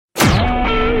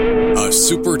a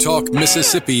Super Talk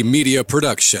Mississippi media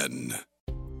production.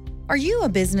 Are you a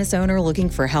business owner looking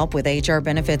for help with HR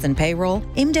benefits and payroll?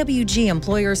 MWG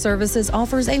Employer Services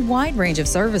offers a wide range of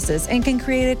services and can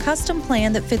create a custom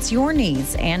plan that fits your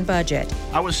needs and budget.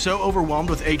 I was so overwhelmed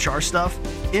with HR stuff.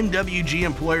 MWG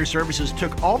Employer Services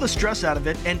took all the stress out of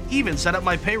it and even set up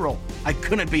my payroll. I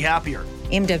couldn't be happier.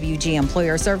 MWG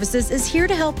Employer Services is here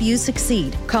to help you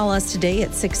succeed. Call us today at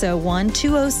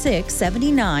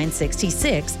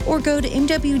 601-206-7966 or go to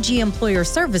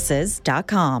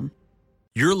MWGEmployerServices.com.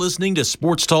 You're listening to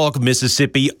Sports Talk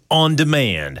Mississippi On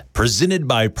Demand, presented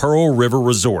by Pearl River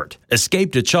Resort.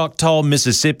 Escape to Choctaw,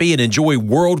 Mississippi and enjoy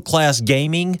world-class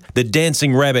gaming, the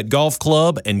Dancing Rabbit Golf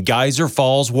Club, and Geyser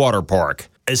Falls Water Park.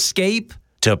 Escape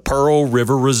to Pearl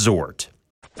River Resort.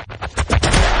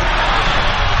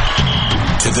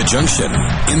 To the junction,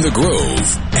 in the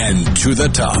Grove, and to the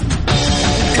top.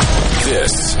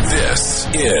 This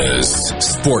is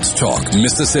Sports Talk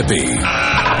Mississippi.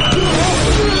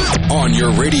 On your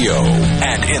radio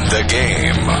and in the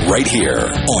game, right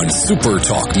here on Super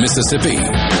Talk Mississippi.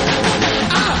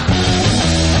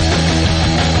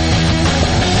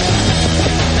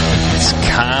 It's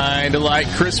kind of like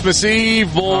Christmas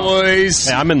Eve, boys.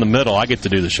 Hey, I'm in the middle. I get to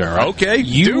do the show, right? Okay,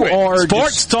 you are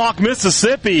Sports Talk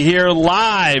Mississippi here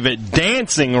live at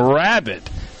Dancing Rabbit.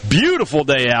 Beautiful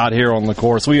day out here on the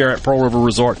course. We are at Pearl River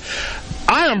Resort.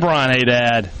 I am Brian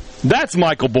Haydad. That's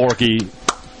Michael Borky.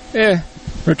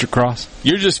 Richard Cross.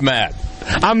 You're just mad.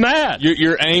 I'm mad.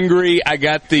 You're angry.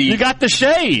 You got the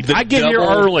shade. I get here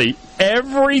early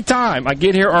every time. I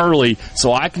get here early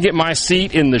so I can get my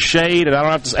seat in the shade, and I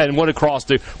don't have to. And what did Cross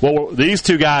do? Well, these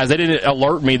two guys, they didn't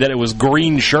alert me that it was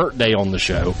Green Shirt Day on the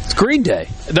show. It's Green Day.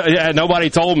 Nobody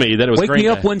told me that it was Wake Green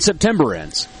me Day. up when September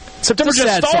ends. September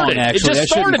just started. Song, actually. I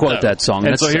shouldn't quote that song.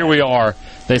 And so here we are.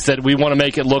 They said we want to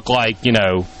make it look like,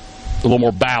 a little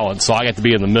more balanced, so I got to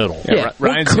be in the middle. Yeah,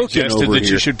 Ryan suggested that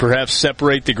you should perhaps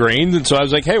separate the greens, and so I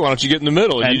was like, hey, why don't you get in the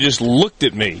middle? And you just looked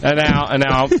at me. And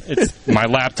now my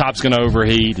laptop's going to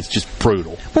overheat. It's just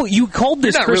brutal. Well, you called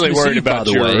this You're not Christmas really worried Eve, about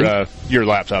by the way. your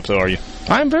laptop, though, are you?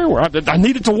 I'm very worried. I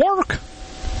need it to work.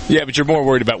 Yeah, but you're more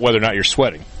worried about whether or not you're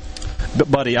sweating. But,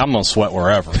 buddy, I'm going to sweat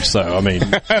wherever. So, I mean.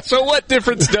 So what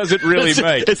difference does it really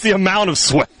make? It's the amount of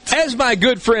sweat. As my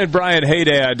good friend Brian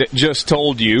Haydad just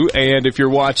told you, and if you're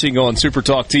watching on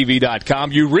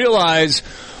supertalktv.com, you realize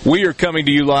we are coming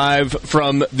to you live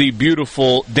from the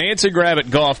beautiful Dancing Rabbit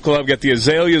Golf Club. Got the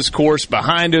Azaleas course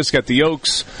behind us. Got the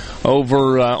Oaks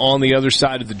over on the other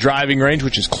side of the driving range,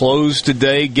 which is closed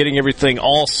today. Getting everything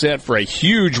all set for a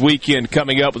huge weekend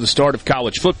coming up with the start of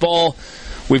college football.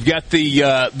 We've got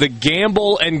the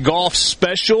Gamble and Golf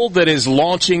Special that is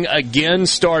launching again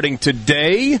starting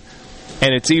today,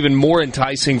 and it's even more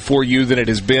enticing for you than it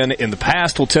has been in the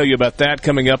past. We'll tell you about that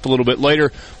coming up a little bit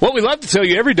later. What we love to tell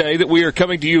you every day that we are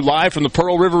coming to you live from the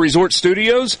Pearl River Resort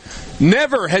Studios.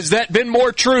 Never has that been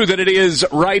more true than it is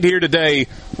right here today,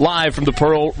 live from the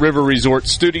Pearl River Resort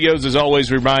Studios. As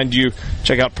always, remind you,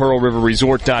 check out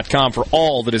PearlRiverResort.com for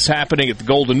all that is happening at the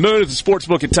Golden Moon, at the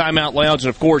Sportsbook, at Timeout Lounge, and,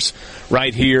 of course,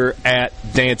 right here at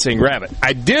Dancing Rabbit.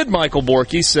 I did, Michael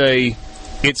Borky, say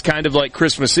it's kind of like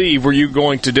Christmas Eve. Were you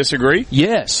going to disagree?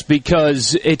 Yes,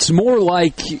 because it's more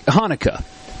like Hanukkah.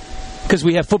 Because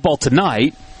we have football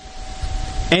tonight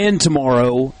and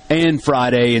tomorrow and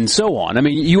Friday and so on. I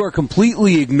mean, you are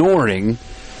completely ignoring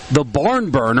the barn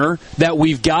burner that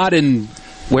we've got in,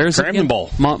 where's it again?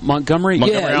 Bowl. Montgomery?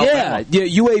 Yeah,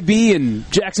 UAB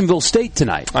and Jacksonville State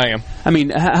tonight. I am. I mean,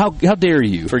 how dare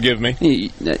you? Forgive me.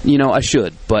 I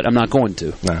should, but I'm not going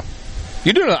to. No.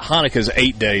 You do know that Hanukkah's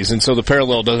 8 days, and so the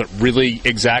parallel doesn't really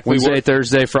exactly Wednesday, work.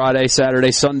 Thursday, Friday,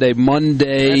 Saturday, Sunday,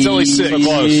 Monday. That's only 6.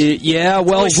 Close. Yeah,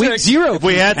 well, week 0. If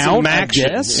we had some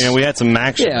action. We had some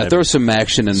action. Yeah, throw some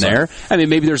action in there. I mean,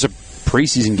 maybe there's a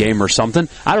preseason game or something.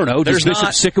 I don't know. Does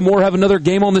Bishop Sycamore have another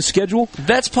game on the schedule?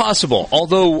 That's possible,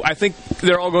 although I think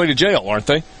they're all going to jail, aren't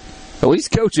they? At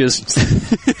least coaches.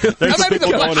 I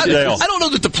don't know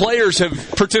that the players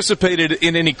have participated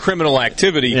in any criminal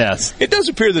activity. Yes. It does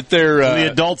appear that they're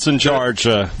the adults in charge.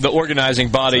 The organizing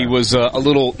body was a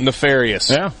little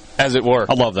nefarious, as it were.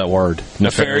 I love that word.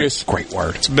 Nefarious. Great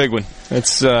word. It's a big one.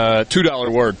 It's a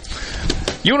 $2 word.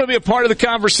 You want to be a part of the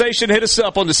conversation? Hit us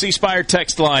up on the C Spire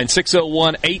text line,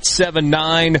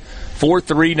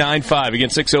 601-879-4395. Again,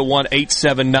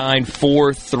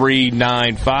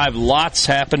 601-879-4395. Lots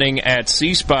happening at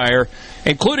C Spire,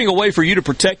 including a way for you to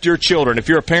protect your children. If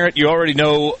you're a parent, you already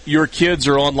know your kids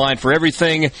are online for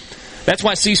everything. That's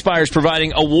why C Spire is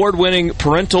providing award-winning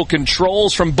parental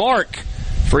controls from Bark.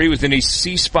 Free with any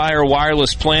C Spire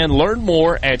wireless plan. Learn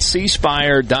more at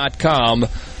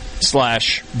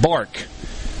cspire.com/bark.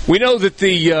 We know that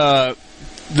the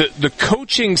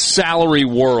coaching salary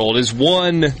world is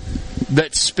one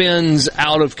that spins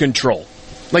out of control.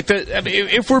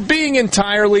 If we're being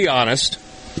entirely honest,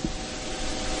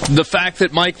 the fact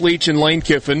that Mike Leach and Lane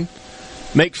Kiffin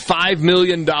make $5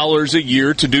 million a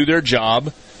year to do their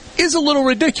job is a little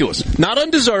ridiculous. Not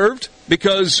undeserved,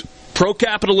 because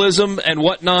pro-capitalism and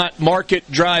whatnot, market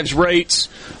drives rates,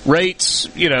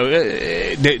 do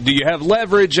you have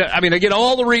leverage? I get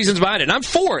all the reasons behind it, and I'm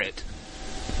for it.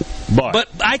 But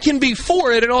I can be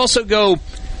for it and also go,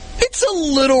 it's a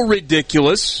little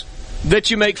ridiculous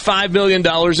that you make $5 million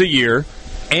a year,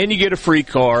 and you get a free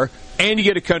car, and you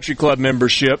get a country club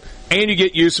membership, and you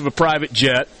get use of a private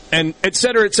jet, and et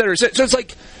cetera, et cetera, et cetera. So it's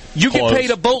like you get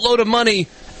paid a boatload of money,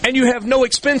 and you have no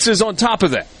expenses on top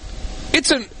of that.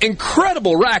 It's an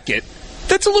incredible racket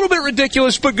that's a little bit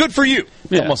ridiculous, but good for you.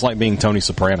 It's almost like being Tony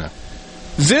Soprano.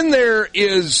 Then there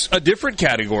is a different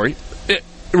category.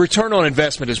 Return on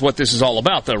investment is what this is all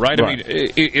about, though, right? I mean,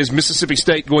 is Mississippi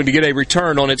State going to get a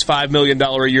return on its $5 million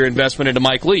a year investment into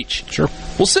Mike Leach? Sure.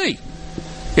 We'll see.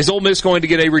 Is Ole Miss going to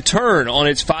get a return on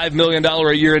its $5 million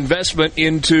a year investment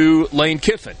into Lane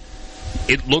Kiffin?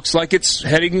 It looks like it's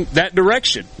heading that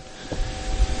direction.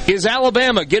 Is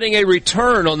Alabama getting a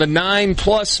return on the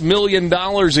 $9+ million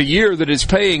a year that is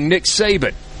paying Nick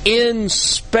Saban in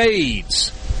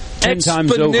spades? 10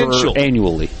 times over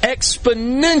annually.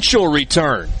 Exponential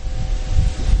return.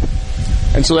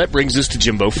 And so that brings us to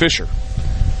Jimbo Fisher,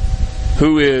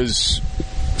 who is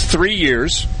 3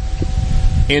 years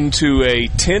into a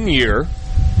 10-year,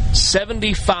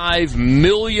 $75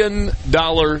 million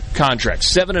contract,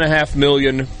 $7.5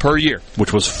 million per year.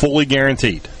 Which was fully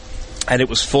guaranteed. And it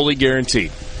was fully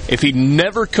guaranteed. If he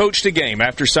never coached a game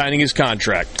after signing his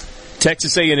contract,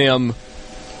 Texas A&M,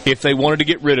 if they wanted to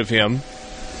get rid of him,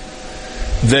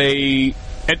 and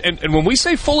when we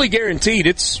say fully guaranteed,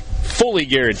 it's fully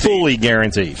guaranteed. Fully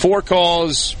guaranteed. For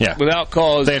cause, without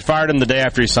cause. They had fired him the day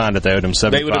after he signed it. They owed him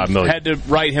 $75 million. They would have had to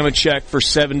write him a check for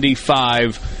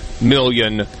 $75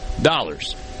 million.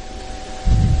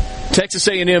 Texas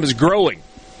A&M is growing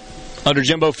under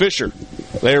Jimbo Fisher.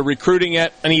 They are recruiting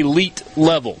at an elite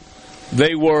level.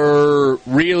 They were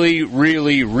really,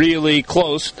 really, really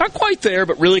close. Not quite there,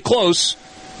 but really close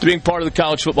to being part of the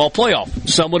college football playoff.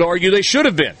 Some would argue they should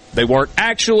have been. They weren't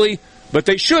actually, but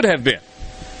they should have been.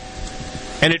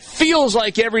 And it feels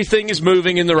like everything is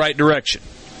moving in the right direction.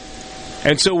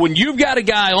 And so when you've got a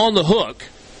guy on the hook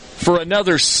for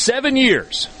another 7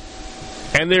 years,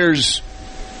 and there's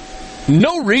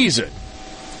no reason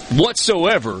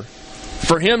whatsoever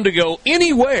for him to go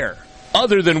anywhere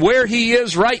other than where he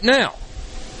is right now,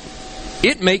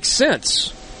 it makes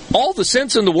sense. All the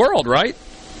sense in the world, right?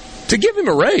 To give him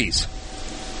a raise.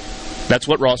 That's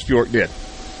what Ross Bjork did.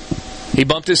 He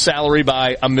bumped his salary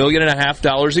by $1.5 million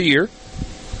a year.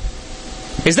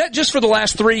 Is that just for the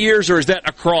last 3 years, or is that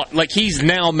across? Like, he's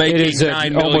now making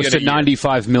 $9 million almost a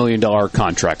 $95 million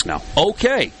contract now.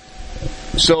 Okay.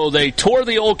 So they tore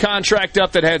the old contract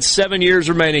up that had 7 years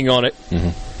remaining on it,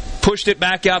 pushed it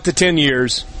back out to 10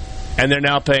 years, and they're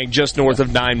now paying just north of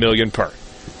 $9 million per.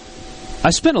 I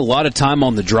spent a lot of time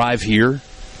on the drive here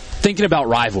thinking about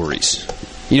rivalries.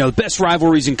 The best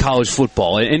rivalries in college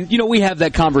football. And we have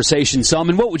that conversation some.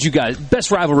 And what would you guys, best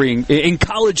rivalry in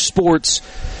college sports,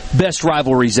 best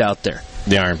rivalries out there?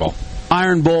 The Iron Bowl.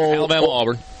 Iron Bowl.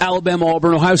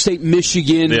 Alabama-Auburn. Ohio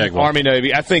State-Michigan. The Egg Bowl.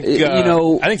 Army-Navy. I think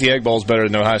I think the Egg Bowl is better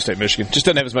than Ohio State-Michigan. Just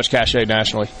doesn't have as much cachet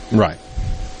nationally. Right.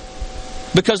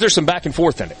 Because there's some back and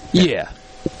forth in it. Yeah.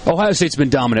 Ohio State's been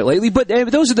dominant lately, but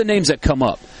those are the names that come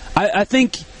up. I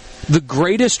think the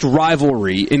greatest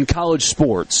rivalry in college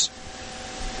sports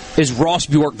is Ross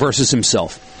Bjork versus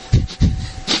himself.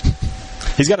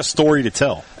 He's got a story to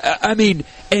tell. And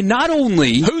not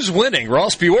only... Who's winning,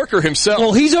 Ross Bjork or himself?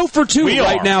 Well, he's 0 for 2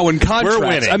 right now in contracts. We're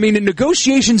winning. In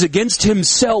negotiations against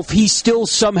himself, he still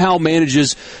somehow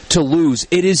manages to lose.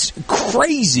 It is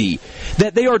crazy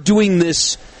that they are doing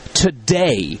this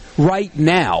today, right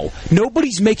now.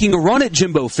 Nobody's making a run at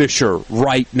Jimbo Fisher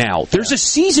right now. There's a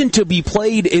season to be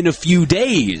played in a few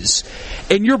days,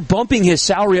 and you're bumping his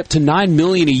salary up to $9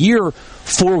 million a year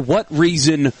for what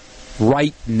reason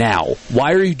right now?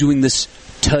 Why are you doing this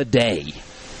today?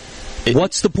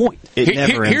 What's the point?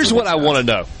 Here's what I want to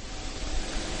know.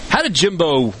 How did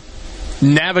Jimbo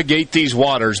navigate these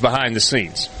waters behind the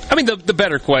scenes? The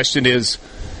better question is,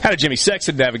 how did Jimmy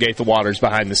Sexton navigate the waters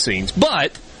behind the scenes?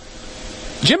 But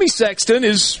Jimmy Sexton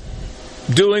is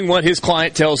doing what his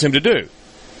client tells him to do.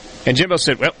 And Jimbo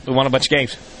said, well, we won a bunch of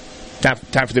games.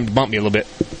 Time for them to bump me a little bit.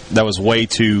 That was way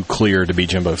too clear to be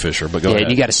Jimbo Fisher, but go ahead.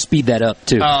 And you got to speed that up,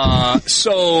 too.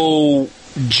 So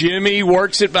Jimmy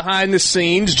works it behind the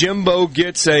scenes. Jimbo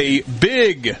gets a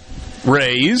big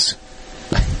raise.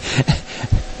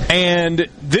 And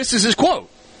this is his quote.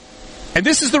 And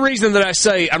this is the reason that I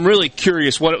say I'm really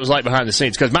curious what it was like behind the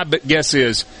scenes, because my guess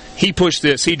is he pushed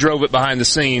this, he drove it behind the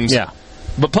scenes. Yeah.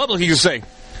 But publicly, he's saying,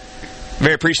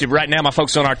 very appreciative. Right now, my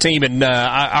folks on our team and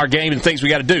our game and things we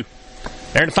got to do.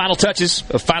 They're in the final touches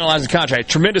of finalizing the contract.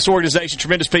 Tremendous organization,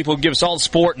 tremendous people who give us all the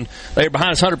support, and they're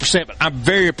behind us 100%. But I'm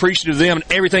very appreciative of them and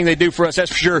everything they do for us,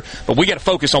 that's for sure. But we got to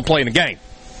focus on playing the game.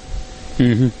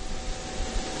 Mm-hmm.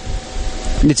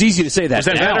 And it's easy to say that. Was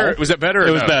that now. better? Was that better?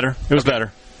 It was better. It was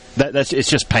better. It's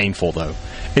just painful, though.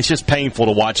 It's just painful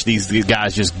to watch these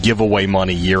guys just give away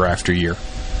money year after year.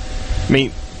 I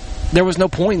mean, there was no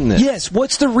point in this. Yes,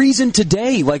 what's the reason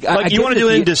today? Like you want to do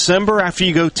it in December after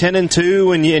you go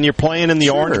 10-2 and you're playing in the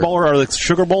Orange Bowl or the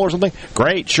Sugar Bowl or something?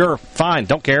 Great, sure, fine,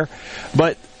 don't care.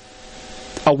 But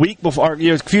a week before,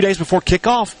 a few days before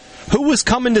kickoff, who was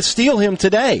coming to steal him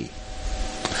today?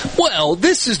 Well,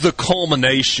 this is the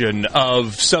culmination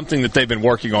of something that they've been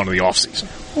working on in the offseason.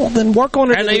 Well, then work on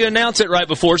it. And they announce it right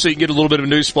before, so you get a little bit of a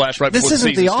news splash right before the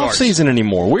season starts. This isn't the off-season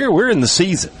anymore. We're in the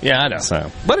season. Yeah, I know. So.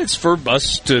 But it's for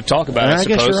us to talk about, I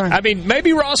suppose. Guess you're right. I mean,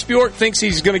 maybe Ross Bjork thinks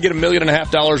he's going to get $1.5 million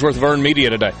worth of earned media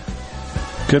today.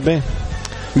 Could be.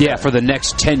 Yeah, for the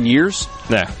next 10 years?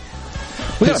 Yeah.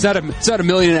 It's not $1.5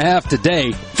 million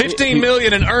today. $15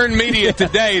 million in earned media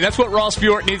today. That's what Ross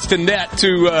Bjork needs to net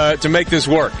to make this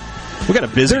work. We got a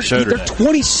busy show today. They're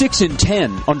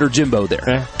 26-10 under Jimbo there.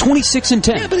 Yeah.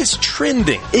 26-10. Yeah, but it's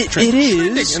trending. It is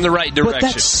trending in the right direction. But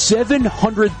that's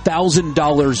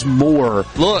 $700,000 more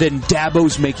than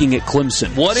Dabo's making at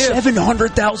Clemson. What if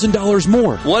 $700,000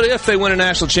 more? What if they win a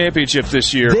national championship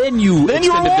this year? Then you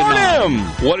reward him.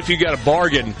 What if you got a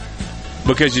bargain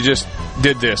because you just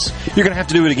did this? You're going to have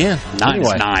to do it again.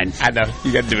 9-9. I know.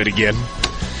 You got to do it again.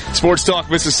 Sports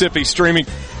Talk Mississippi streaming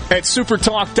at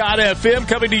supertalk.fm,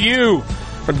 coming to you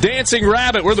from Dancing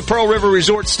Rabbit. We're the Pearl River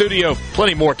Resort Studio.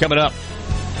 Plenty more coming up.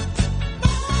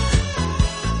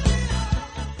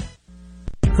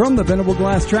 From the Venable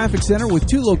Glass Traffic Center with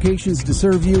 2 locations to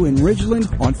serve you in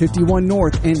Ridgeland on 51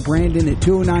 North and Brandon at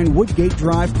 209 Woodgate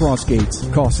Drive, Crossgates.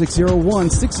 Call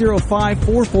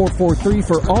 601-605-4443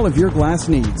 for all of your glass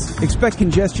needs. Expect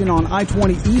congestion on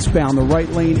I-20 eastbound. The right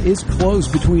lane is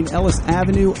closed between Ellis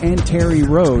Avenue and Terry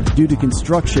Road due to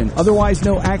construction. Otherwise,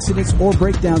 no accidents or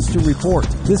breakdowns to report.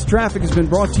 This traffic has been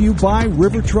brought to you by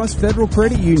River Trust Federal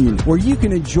Credit Union, where you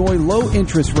can enjoy low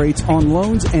interest rates on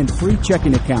loans and free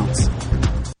checking accounts.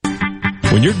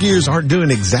 When your gears aren't doing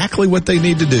exactly what they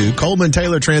need to do, Coleman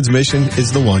Taylor Transmission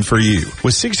is the one for you.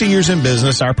 With 60 years in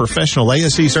business, our professional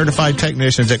ASE certified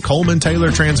technicians at Coleman Taylor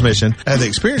Transmission have the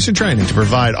experience and training to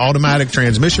provide automatic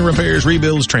transmission repairs,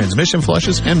 rebuilds, transmission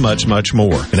flushes, and much, much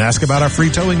more. And ask about our free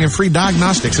towing and free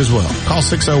diagnostics as well. Call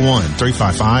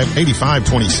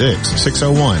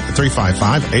 601-355-8526,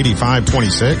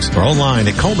 601-355-8526, or online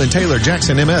at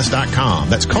ColemanTaylorJacksonMS.com.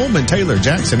 That's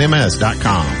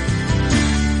ColemanTaylorJacksonMS.com.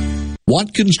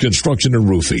 Watkins Construction and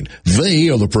Roofing.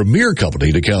 They are the premier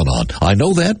company to count on. I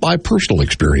know that by personal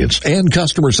experience and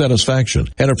customer satisfaction,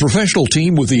 and a professional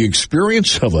team with the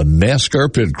experience of a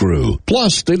NASCAR pit crew.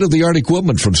 Plus, state-of-the-art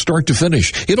equipment from start to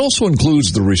finish. It also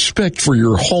includes the respect for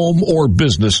your home or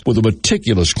business with a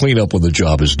meticulous cleanup when the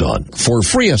job is done. For a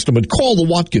free estimate, call the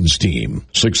Watkins team,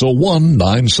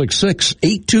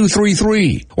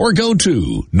 601-966-8233, or go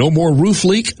to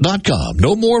NoMoreRoofLeak.com,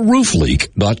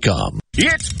 NoMoreRoofLeak.com.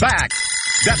 It's back.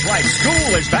 That's right,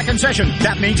 school is back in session.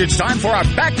 That means it's time for our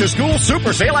back-to-school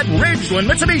super sale at Ridgeland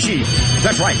Mitsubishi.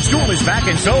 That's right, school is back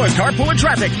and so is carpool and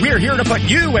traffic. We're here to put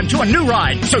you into a new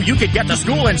ride so you can get to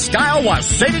school in style while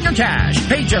saving your cash.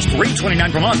 Pay just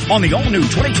 $329 per month on the all-new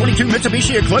 2022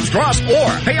 Mitsubishi Eclipse Cross, or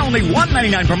pay only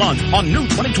 $199 per month on new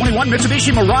 2021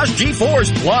 Mitsubishi Mirage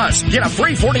G4s. Plus, get a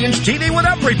free 40-inch TV with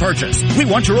every purchase. We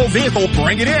want your old vehicle,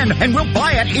 bring it in, and we'll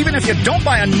buy it even if you don't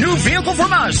buy a new vehicle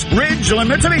from us. Ridgeland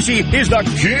Mitsubishi is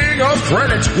the king of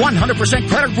credit. 100%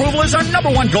 credit approval is our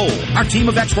 #1 goal. Our team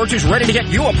of experts is ready to get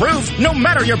you approved, no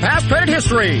matter your past credit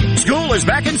history. School is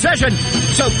back in session,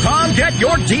 so come get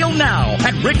your deal now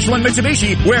at Ridgeland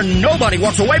Mitsubishi, where nobody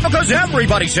walks away because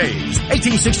everybody saves.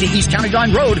 1860 East County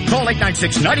Line Road. Call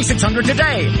 896-9600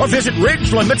 today, or visit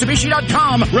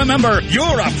RidgelandMitsubishi.com. Remember,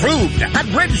 you're approved at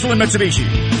Ridgeland Mitsubishi.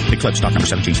 Eclipse stock number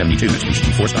 1772, Mitsubishi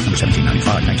G4 stock number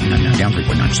 1795, 1999, down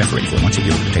 3.9% for 84 months. See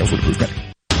dealer for details with approved credit.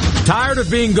 Tired of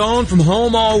being gone from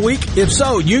home all week? If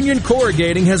so, Union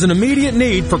Corrugating has an immediate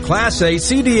need for Class A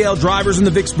CDL drivers in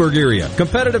the Vicksburg area.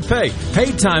 Competitive pay,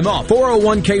 paid time off,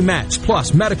 401k match,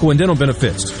 plus medical and dental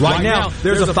benefits. Right now,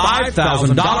 there's a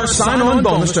 $5,000 sign-on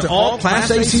bonus to all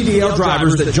Class A CDL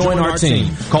drivers that join our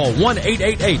team. Call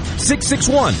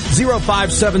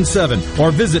 1-888-661-0577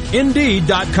 or visit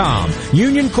Indeed.com.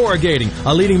 Union Corrugating,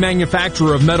 a leading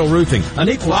manufacturer of metal roofing, an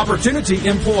equal opportunity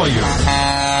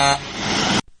employer.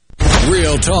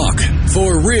 Real talk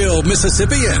for real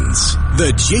Mississippians.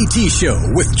 The JT Show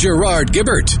with Gerard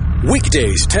Gibbert.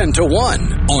 Weekdays 10 to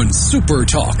 1 on Super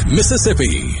Talk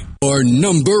Mississippi. Or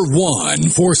number one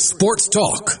for sports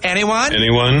talk. Anyone?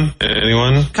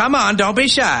 Anyone? Come on, don't be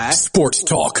shy. Sports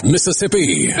Talk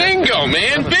Mississippi. Bingo,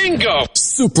 man, bingo.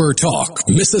 Super Talk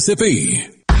Mississippi.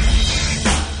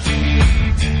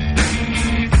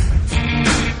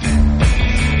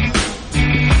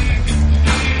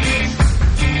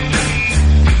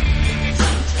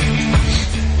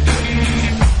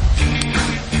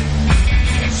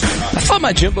 I thought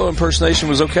my Jimbo impersonation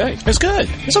was okay. It's good.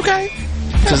 It's okay.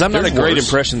 Because I'm not a great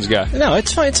impressions guy. No,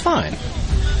 it's fine. It's fine.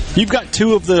 You've got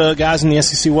two of the guys in the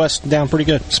SEC West down pretty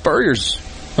good. Spurrier's,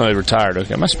 they retired.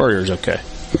 Okay, my Spurrier's okay.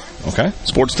 Okay.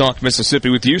 Sports Talk Mississippi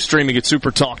with you, streaming at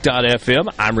supertalk.fm.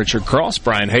 I'm Richard Cross,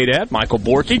 Brian Haydad, Michael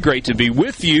Borky. Great to be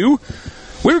with you.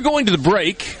 We were going to the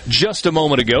break just a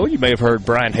moment ago. You may have heard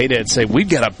Brian Haydad say, we've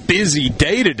got a busy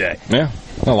day today. Yeah,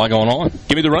 a lot going on.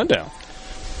 Give me the rundown.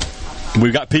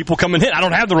 We've got people coming in. I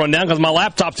don't have the rundown because my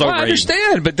laptop's overheating. I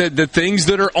understand, but the things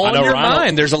that are on your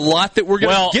mind, there's a lot that we're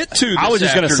going to get to this I was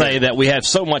just going to afternoon. say that we have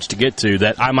so much to get to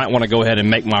that I might want to go ahead and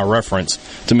make my reference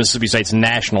to Mississippi State's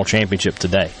national championship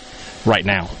today, right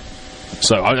now.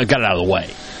 So I got it out of the way.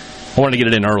 I wanted to get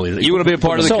it in early. You want to be a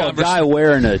part of the conversation? So a guy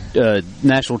wearing a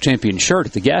national champion shirt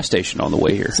at the gas station on the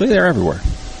way here. See, they're everywhere.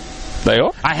 They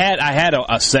are? I had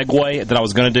a segue that I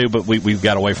was going to do, but we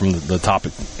got away from the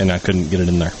topic, and I couldn't get it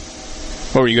in there.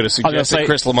 What were you going to suggest that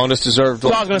Chris Lamonis deserved?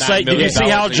 Well, I was going to say, did you see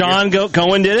how John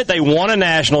Cohen did it? They won a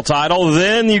national title,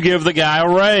 then you give the guy a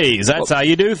raise. That's how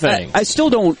you do things. I still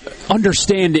don't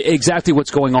understand exactly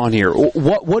what's going on here.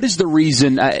 What is the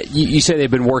reason? You say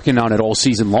they've been working on it all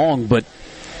season long, but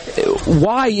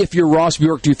why, if you're Ross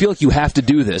Bjork, do you feel like you have to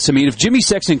do this? I mean, if Jimmy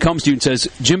Sexton comes to you and says,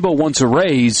 Jimbo wants a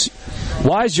raise,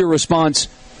 why is your response,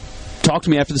 talk to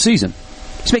me after the season?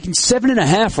 He's making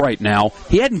 $7.5 right now.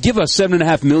 He hadn't given us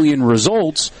 $7.5 million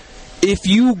results. If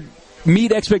you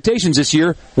meet expectations this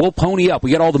year, we'll pony up.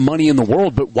 We got all the money in the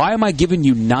world, but why am I giving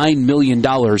you $9 million?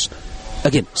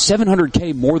 Again,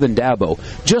 $700K more than Dabo.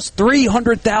 Just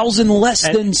 $300,000 less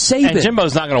than Saban. And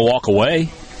Jimbo's not going to walk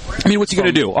away. I mean, what's he going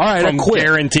to do? All right, I quit.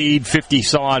 Guaranteed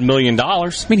 $50-some million.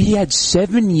 I mean, he had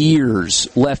 7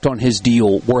 years left on his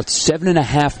deal, worth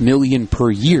 $7.5 million per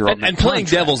year. And playing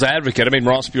devil's advocate, I mean,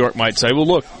 Ross Bjork might say, "Well,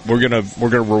 look, we're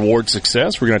gonna reward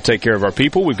success. We're gonna take care of our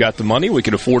people. We've got the money. We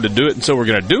can afford to do it, and so we're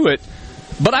gonna do it."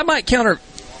 But I might counter.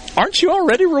 Aren't you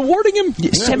already rewarding him?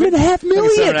 $7.5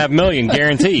 million. $7.5 million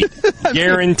guaranteed.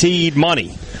 Guaranteed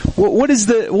money. What is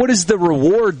the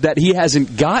reward that he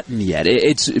hasn't gotten yet?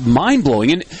 It's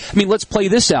mind-blowing. And I mean, let's play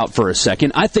this out for a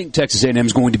second. I think Texas A&M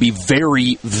is going to be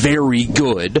very, very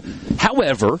good.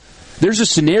 However, there's a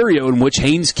scenario in which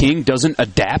Haynes King doesn't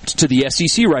adapt to the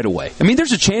SEC right away. I mean,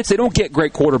 there's a chance they don't get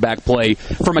great quarterback play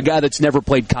from a guy that's never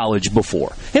played college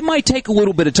before. It might take a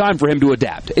little bit of time for him to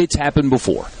adapt. It's happened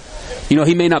before. You know,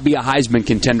 he may not be a Heisman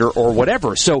contender or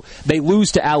whatever. So they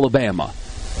lose to Alabama.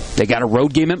 They got a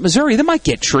road game at Missouri. That might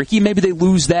get tricky. Maybe they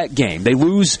lose that game. They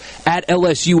lose at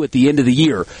LSU at the end of the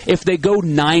year. If they go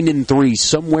 9-3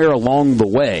 somewhere along the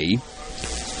way,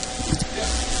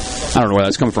 I don't know where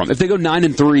that's coming from. If they go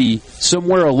 9-3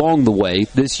 somewhere along the way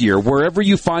this year, wherever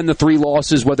you find the 3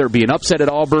 losses, whether it be an upset at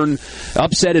Auburn,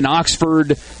 upset in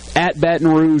Oxford, at Baton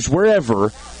Rouge,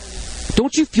 wherever,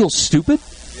 don't you feel stupid?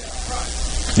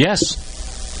 Yes.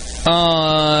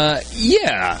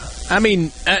 Yeah. I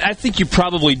mean, I think you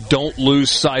probably don't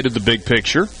lose sight of the big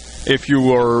picture if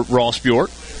you are Ross Bjork.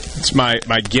 It's my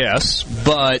guess.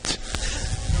 But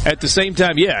at the same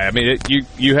time, yeah, I mean,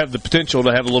 you have the potential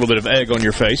to have a little bit of egg on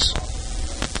your face.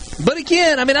 But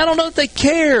again, I mean, I don't know if they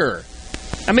care.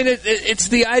 I mean, it's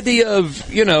the idea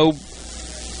of, you know,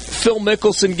 Phil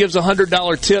Mickelson gives a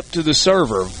 $100 tip to the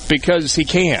server because he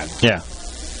can. Yeah.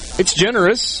 It's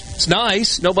generous. It's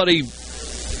nice. Nobody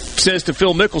says to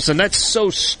Phil Mickelson, that's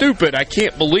so stupid, I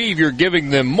can't believe you're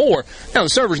giving them more. Now, the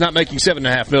server's not making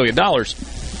 $7.5 million.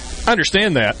 I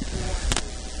understand that.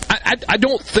 I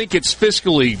don't think it's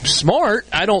fiscally smart.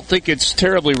 I don't think it's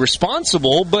terribly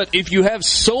responsible. But if you have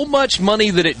so much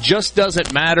money that it just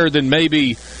doesn't matter, then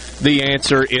maybe the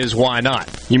answer is why not?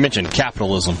 You mentioned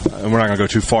capitalism, and we're not going to go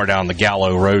too far down the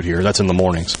Gallo road here. That's in the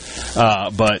mornings.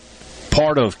 But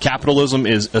part of capitalism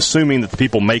is assuming that the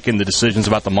people making the decisions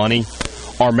about the money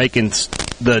are making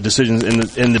the decisions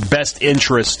in the best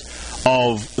interest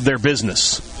of their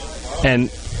business.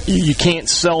 And you can't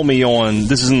sell me on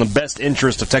this is in the best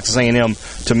interest of Texas A&M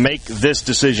to make this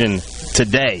decision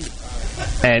today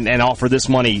and offer this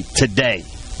money today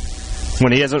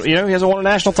when he hasn't won a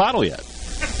national title yet.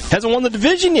 Hasn't won the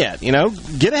division yet.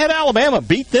 Get ahead of Alabama,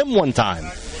 beat them one time.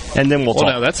 And then we'll talk.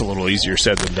 Well, now that's a little easier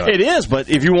said than done. It is, but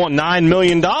if you want $9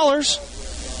 million.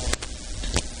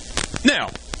 Now,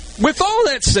 with all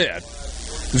that said,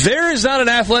 there is not an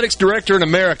athletics director in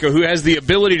America who has the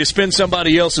ability to spend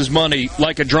somebody else's money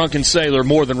like a drunken sailor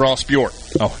more than Ross Bjork.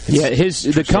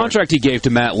 The contract he gave to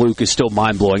Matt Luke is still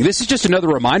mind-blowing. This is just another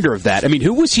reminder of that. I mean,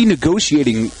 who was he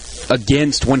negotiating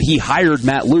against when he hired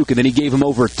Matt Luke, and then he gave him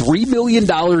over $3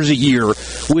 million a year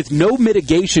with no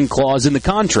mitigation clause in the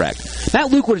contract?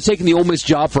 Matt Luke would have taken the Ole Miss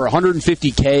job for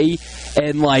 $150K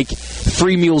and like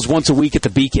 3 meals once a week at the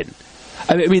Beacon.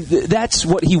 I mean, that's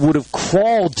what he would have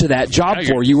crawled to that job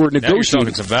for. You were negotiating. Now you're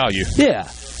talking some value. Yeah.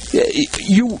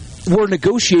 You were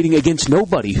negotiating against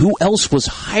nobody. Who else was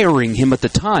hiring him at the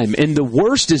time? And the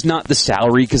worst is not the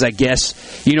salary, because I guess,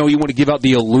 you want to give out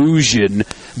the illusion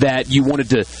that you wanted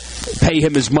to pay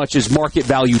him as much as market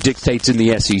value dictates in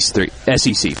the SEC.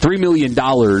 $3 million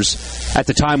at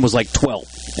the time was like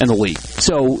 12 in the league.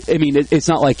 So, I mean, it's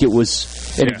not like it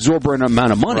was an exorbitant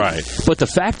amount of money. Right. But the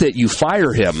fact that you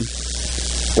fire him,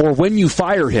 or when you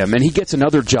fire him and he gets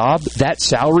another job, that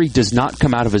salary does not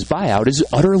come out of his buyout is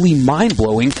utterly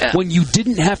mind-blowing when you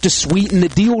didn't have to sweeten the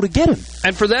deal to get him.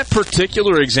 And for that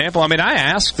particular example, I mean, I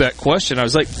asked that question. I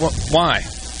was like, why?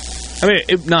 I mean,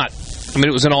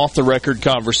 it was an off-the-record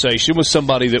conversation with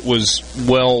somebody that was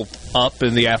well up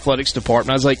in the athletics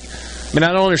department. I was like, I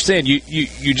don't understand.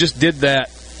 You just did that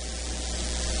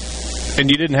and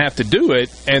you didn't have to do it.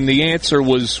 And the answer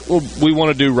was, well, we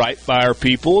want to do right by our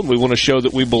people, and we want to show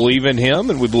that we believe in him,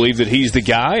 and we believe that he's the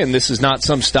guy, and this is not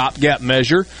some stopgap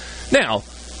measure. Now,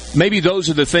 maybe those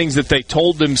are the things that they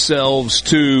told themselves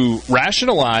to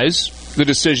rationalize the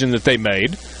decision that they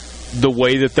made, the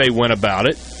way that they went about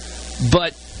it.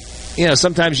 But,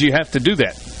 sometimes you have to do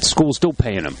that. School's still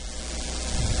paying him.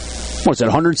 What's that,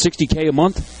 $160K a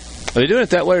month? Are they doing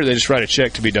it that way, or they just write a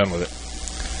check to be done with it?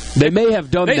 They may have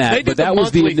done that, but that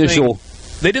was the initial.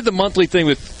 They did the monthly thing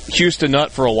with Houston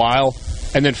Nutt for a while,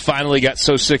 and then finally got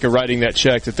so sick of writing that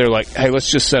check that they're like, hey, let's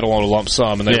just settle on a lump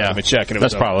sum, and they write him a check. And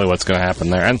that's probably what's going to happen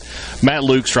there. And Matt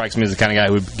Luke strikes me as the kind of guy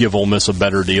who would give Ole Miss a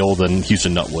better deal than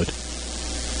Houston Nutt would.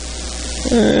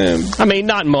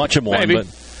 Not much of one, maybe. But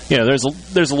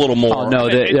there's a little more. Oh, no,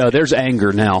 there's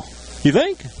anger now. You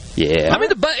think? Yeah.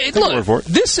 Look,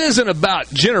 this isn't about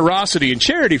generosity and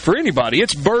charity for anybody.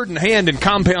 It's bird in hand and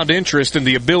compound interest and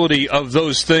the ability of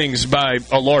those things by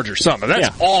a larger sum. And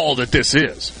that's all that this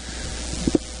is.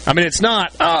 I mean, it's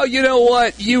not, oh, you know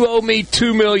what? You owe me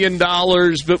 $2 million,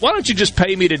 but why don't you just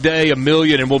pay me today $1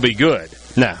 million and we'll be good?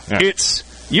 No. It's,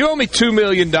 you owe me $2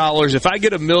 million. If I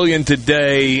get $1 million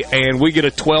today and we get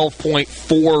a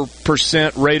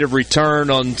 12.4% rate of return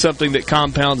on something that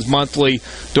compounds monthly,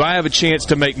 do I have a chance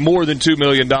to make more than $2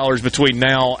 million between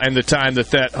now and the time that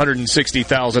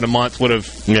 $160,000 a month would have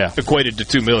equated to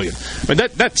 $2 million? I mean,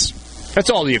 that's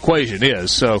all the equation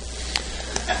is. So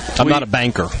I'm not a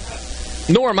banker.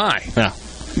 Nor am I. Yeah.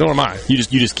 Nor am I. You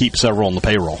just keep several on the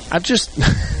payroll.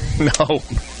 No.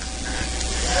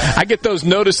 I get those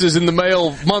notices in the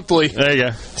mail monthly. There you go.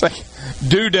 It's like,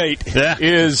 due date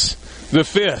is the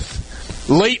 5th.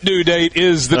 Late due date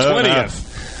is the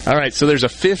 20th. All right, so there's a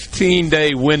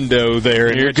 15-day window there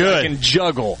in which I can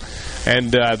juggle.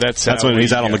 And that's when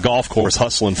he's out on the golf course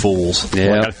hustling fools.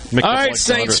 Yeah. All right,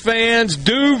 Saints fans,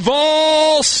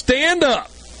 Duval, stand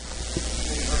up.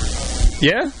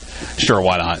 Yeah? Sure,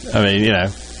 why not? I mean,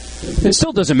 It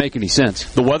still doesn't make any sense.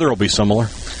 The weather will be similar.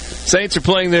 Saints are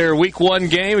playing their Week 1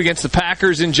 game against the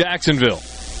Packers in Jacksonville.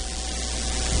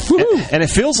 And it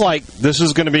feels like this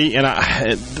is going to be,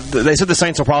 they said the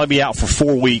Saints will probably be out for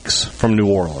 4 weeks from New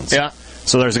Orleans. Yeah.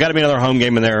 So there's got to be another home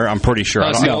game in there, I'm pretty sure.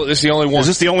 This is the only one. Is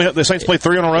this the only, the Saints play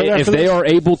 3 in a row if after they this? are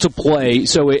able to play,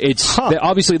 so it's,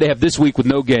 obviously they have this week with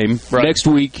no game. Right. Next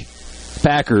week,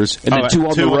 Packers, and then 2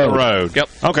 on the road. Yep.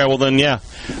 Okay, well then, I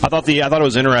thought it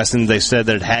was interesting they said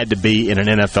that it had to be in an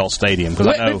NFL stadium.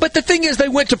 But the thing is, they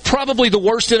went to probably the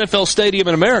worst NFL stadium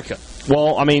in America.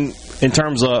 Well, I mean, in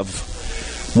terms of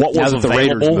what was available, the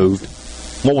Raiders moved.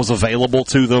 what was available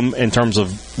to them in terms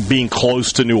of being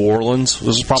close to New Orleans.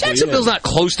 This is probably Jacksonville's not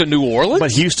close to New Orleans.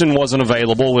 But Houston wasn't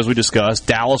available, as we discussed.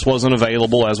 Dallas wasn't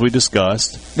available, as we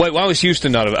discussed. Wait, why was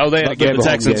Houston not available? Oh, they had a game. The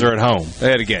Texans are at home. They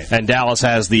had a game. And Dallas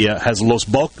has Los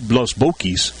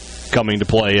Bokies coming to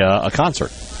play a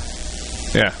concert.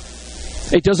 Yeah.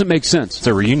 It doesn't make sense. It's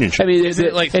a reunion show. I mean,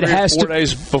 it has 4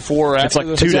 days before or after? It's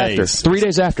like 2 days. After. 3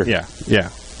 days after. Yeah.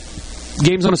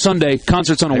 Games on a Sunday,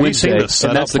 concerts on a Wednesday, and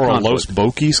that's the Los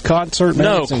Bokies concert? Man,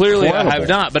 no, clearly incredible. I have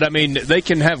not. But, I mean, they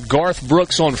can have Garth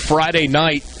Brooks on Friday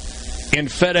night in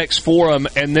FedEx Forum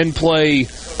and then play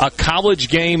a college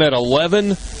game at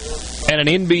 11 and an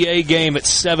NBA game at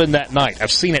 7 that night.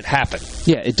 I've seen it happen.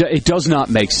 Yeah, it does not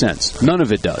make sense. None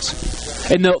of it does.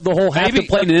 And the whole have to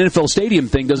play in an NFL stadium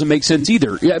thing doesn't make sense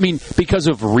either. I mean, because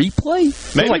of replay?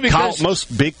 Maybe because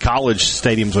most big college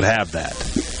stadiums would have that.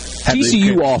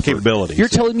 TCU offered capabilities. You're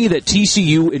telling me that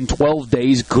TCU in 12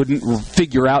 days couldn't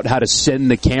figure out how to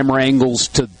send the camera angles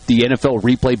to the NFL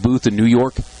replay booth in New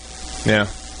York? Yeah.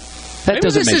 That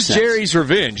doesn't make sense. This is Jerry's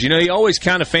revenge. You know, he always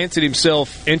kind of fancied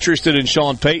himself interested in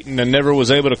Sean Payton and never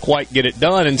was able to quite get it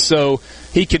done. And so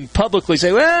he can publicly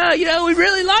say, well, you know, we'd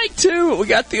really like to. We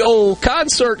got the old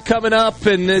concert coming up,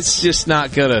 and it's just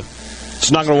not going to work.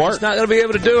 It's not going to be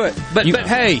able to do it. But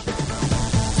hey,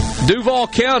 Duval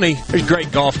County, there's a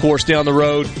great golf course down the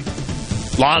road.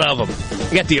 A lot of them.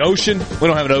 You got the ocean. We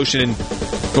don't have an ocean in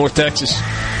North Texas.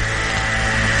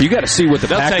 You got to see what the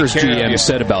Packers GM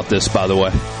said about this, by the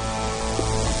way.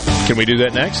 Can we do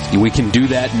that next? We can do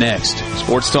that next.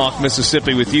 Sports Talk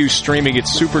Mississippi with you, streaming at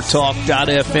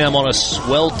supertalk.fm on a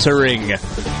sweltering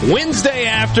Wednesday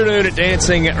afternoon at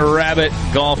Dancing Rabbit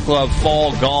Golf Club.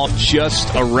 Fall golf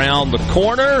just around the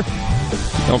corner.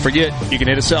 Don't forget, you can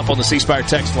hit us up on the C Spire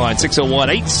text line,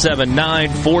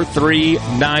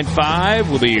 601-879-4395.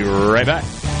 We'll be right back.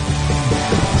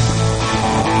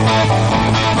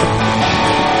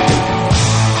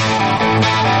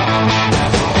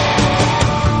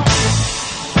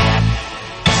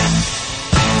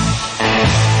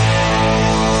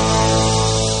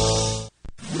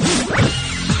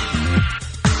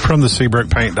 From the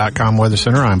SeabrookPaint.com Weather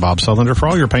Center, I'm Bob Sullender. For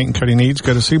all your paint and coating needs,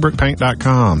 go to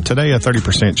SeabrookPaint.com. Today, a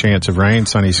 30% chance of rain,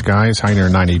 sunny skies, high near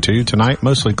 92. Tonight,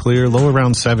 mostly clear, low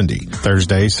around 70.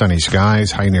 Thursday, sunny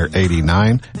skies, high near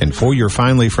 89. And for your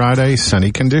finally Friday,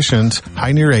 sunny conditions,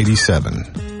 high near 87.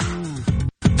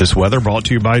 This weather brought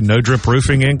to you by No Drip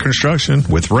Roofing and Construction.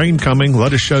 With rain coming,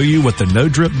 let us show you what the No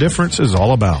Drip difference is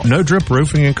all about. No Drip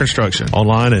Roofing and Construction.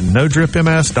 Online at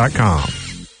NoDripMS.com.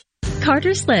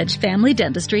 Carter Sledge Family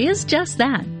Dentistry is just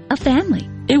that, a family.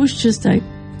 It was just a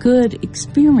good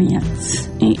experience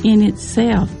in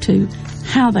itself to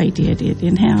how they did it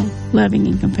and how loving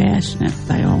and compassionate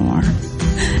they are.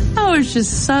 I was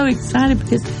just so excited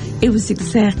because it was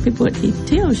exactly what he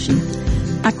tells you.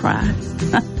 I cried.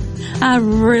 I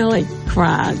really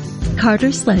cried.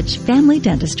 Carter Sledge Family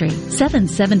Dentistry,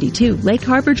 772 Lake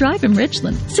Harbor Drive in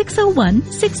Richland,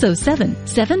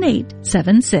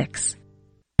 601-607-7876.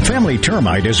 Family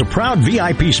Termite is a proud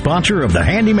VIP sponsor of the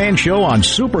Handyman Show on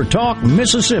Super Talk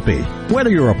Mississippi. Whether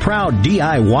you're a proud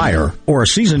DIYer or a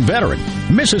seasoned veteran,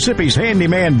 Mississippi's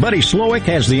handyman Buddy Slowick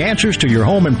has the answers to your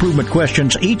home improvement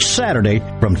questions each Saturday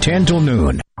from 10 till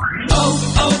noon.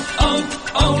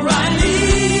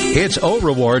 It's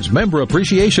O-Rewards Member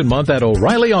Appreciation Month at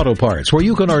O'Reilly Auto Parts, where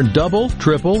you can earn double,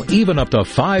 triple, even up to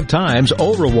 5 times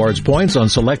O-Rewards points on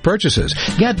select purchases.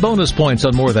 Get bonus points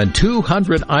on more than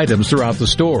 200 items throughout the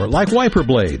store, like wiper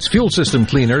blades, fuel system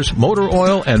cleaners, motor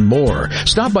oil, and more.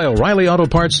 Stop by O'Reilly Auto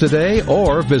Parts today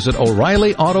or visit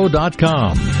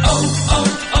O'ReillyAuto.com.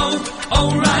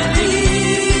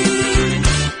 O'Reilly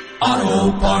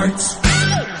Auto Parts.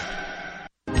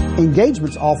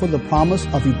 Engagements offer the promise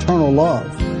of eternal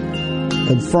love.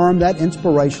 Confirm that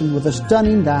inspiration with a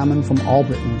stunning diamond from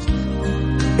Albritton's.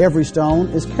 Every stone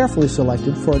is carefully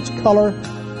selected for its color,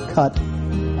 cut,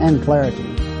 and clarity.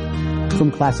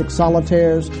 From classic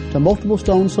solitaires to multiple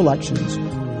stone selections,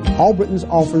 Albritton's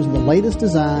offers the latest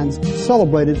designs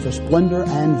celebrated for splendor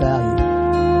and value.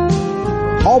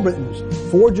 Albritton's,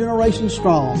 4 generations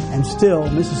strong and still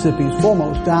Mississippi's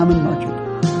foremost diamond merchant.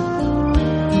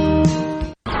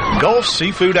 Gulf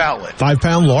Seafood Outlet.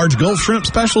 5-pound large Gulf shrimp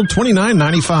special,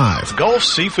 $29.95. Gulf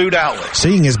Seafood Outlet.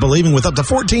 Seeing is believing with up to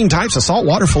 14 types of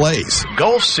saltwater fillets.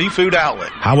 Gulf Seafood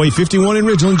Outlet. Highway 51 in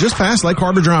Ridgeland, just past Lake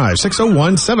Harbor Drive,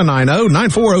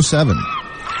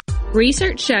 601-790-9407.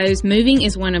 Research shows moving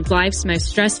is one of life's most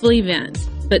stressful events.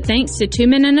 But thanks to 2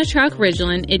 Men in a Truck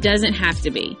Ridgeland, it doesn't have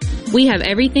to be. We have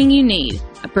everything you need.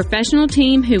 A professional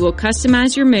team who will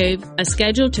customize your move, a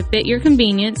schedule to fit your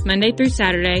convenience Monday through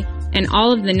Saturday, and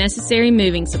all of the necessary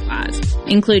moving supplies,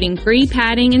 including free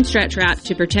padding and stretch wrap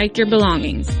to protect your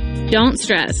belongings. Don't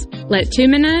stress. Let 2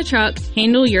 Men and a Truck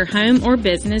handle your home or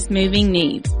business moving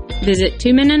needs. Visit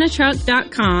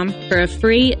 2menandtruck.com for a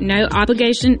free,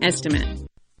 no-obligation estimate.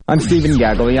 I'm Stephen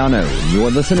Gagliano, and you're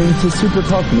listening to Super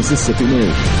Talk Mississippi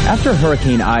News. After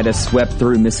Hurricane Ida swept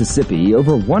through Mississippi,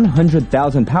 over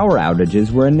 100,000 power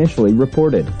outages were initially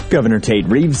reported. Governor Tate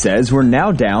Reeves says we're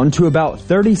now down to about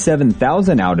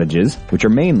 37,000 outages, which are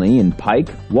mainly in Pike,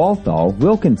 Walthall,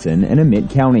 Wilkinson, and Amite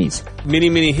counties.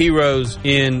 Many heroes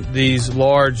in these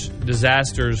large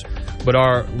disasters, but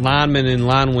our linemen and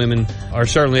linewomen are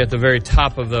certainly at the very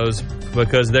top of those,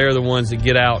 because they're the ones that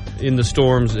get out in the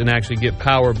storms and actually get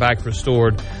power back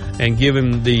restored. And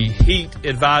given the heat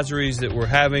advisories that we're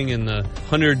having and the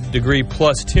 100-degree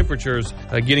plus temperatures,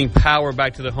 getting power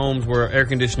back to the homes where air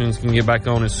conditioning can get back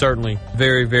on is certainly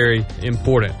very, very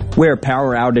important. Where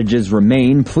power outages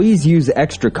remain, please use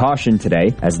extra caution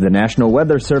today, as the National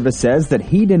Weather Service says that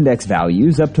heat index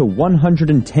values up to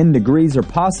 110 degrees are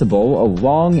possible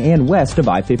along and west of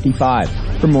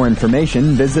I-55. For more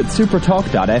information, visit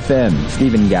supertalk.fm.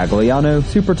 Stephen Gagliano,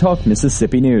 Supertalk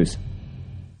Mississippi News.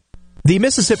 The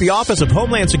Mississippi Office of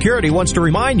Homeland Security wants to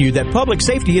remind you that public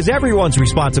safety is everyone's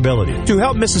responsibility. To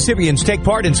help Mississippians take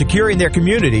part in securing their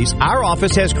communities, our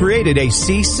office has created a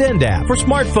CSend app for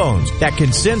smartphones that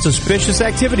can send suspicious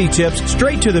activity tips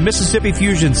straight to the Mississippi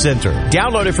Fusion Center.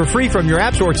 Download it for free from your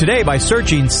app store today by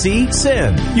searching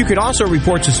CSend. You can also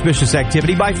report suspicious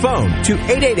activity by phone to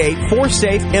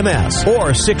 888-4SAFE-MS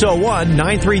or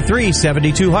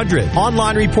 601-933-7200.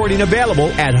 Online reporting available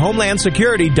at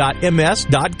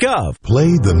homelandsecurity.ms.gov.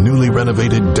 Play the newly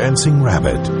renovated Dancing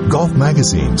Rabbit. Golf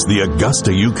Magazine's The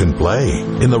Augusta You Can Play.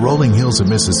 In the rolling hills of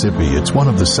Mississippi, it's one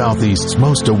of the Southeast's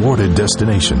most awarded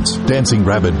destinations. Dancing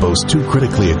Rabbit boasts 2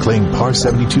 critically acclaimed par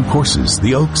 72 courses,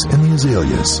 the Oaks and the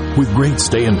Azaleas. With great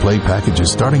stay-and-play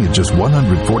packages starting at just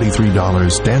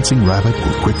 $143, Dancing Rabbit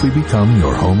will quickly become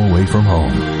your home away from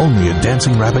home. Only at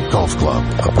Dancing Rabbit Golf Club,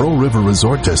 a Pearl River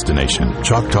Resort destination,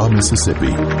 Choctaw,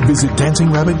 Mississippi. Visit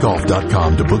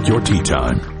DancingRabbitGolf.com to book your tee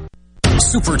time.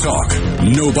 Super Talk.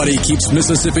 Nobody keeps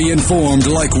Mississippi informed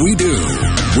like we do.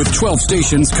 With 12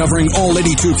 stations covering all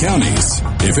 82 counties.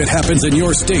 If it happens in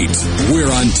your state,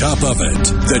 we're on top of it.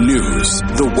 The news,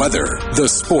 the weather, the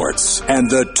sports,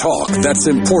 and the talk that's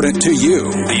important to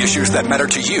you. The issues that matter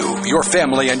to you, your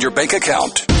family, and your bank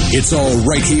account. It's all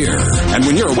right here. And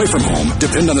when you're away from home,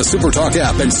 depend on the Super Talk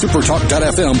app and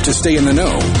supertalk.fm to stay in the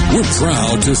know. We're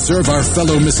proud to serve our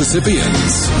fellow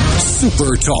Mississippians.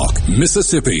 Super Talk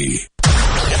Mississippi.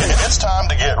 It's time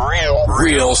to get real.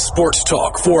 Real sports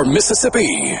talk for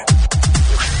Mississippi.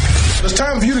 It's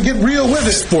time for you to get real with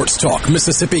it. Sports Talk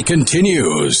Mississippi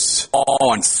continues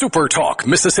on Super Talk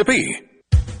Mississippi.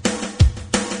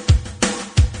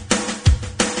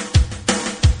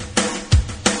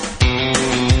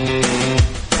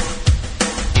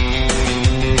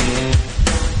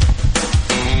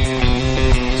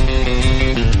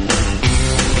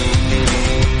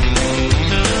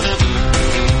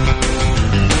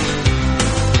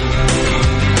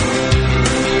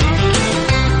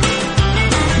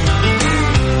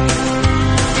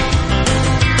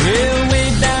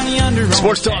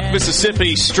 Sports Talk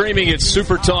Mississippi, streaming at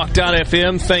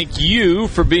supertalk.fm. Thank you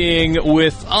for being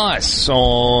with us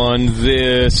on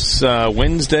this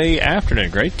Wednesday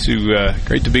afternoon. Great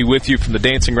to be with you from the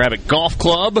Dancing Rabbit Golf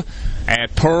Club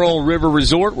at Pearl River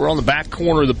Resort. We're on the back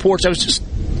corner of the porch. I was just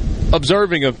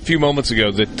observing a few moments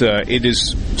ago that it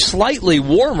is slightly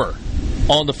warmer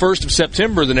on the 1st of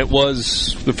September than it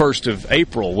was the 1st of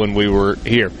April when we were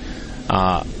here.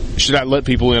 Should I let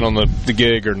people in on the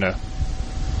gig or no?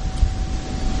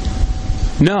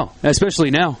 No, especially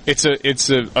now. It's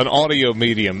an audio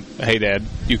medium. Hey, Dad,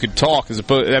 you could talk as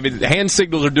opposed. I mean, hand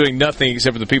signals are doing nothing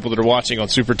except for the people that are watching on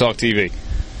Super Talk TV.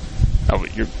 Oh,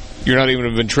 you're not even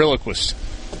a ventriloquist.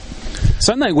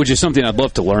 Sign language is something I'd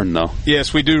love to learn, though.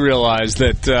 Yes, we do realize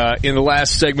that in the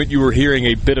last segment you were hearing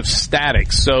a bit of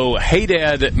static. So, Hey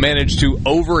Dad managed to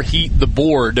overheat the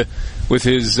board with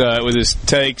his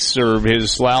takes or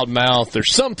his loud mouth or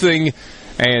something.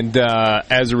 And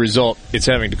as a result, it's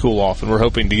having to cool off, and we're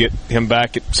hoping to get him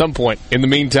back at some point. In the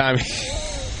meantime,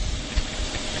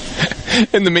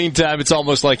 it's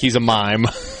almost like he's a mime.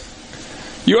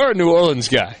 You are a New Orleans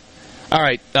guy. All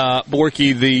right,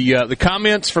 Borky, the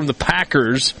comments from the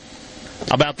Packers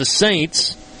about the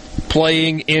Saints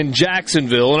playing in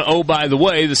Jacksonville. And, oh, by the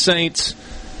way, the Saints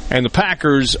and the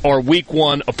Packers are Week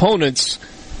 1 opponents.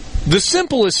 The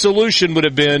simplest solution would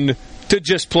have been to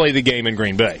just play the game in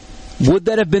Green Bay. Would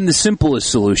that have been the simplest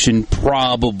solution?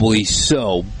 Probably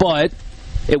so. But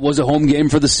it was a home game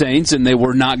for the Saints, and they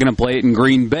were not going to play it in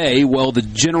Green Bay. Well, the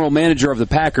general manager of the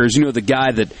Packers, the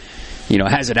guy that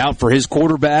has it out for his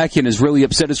quarterback and has really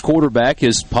upset his quarterback,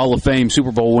 his Hall of Fame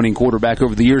Super Bowl winning quarterback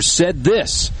over the years, said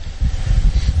this: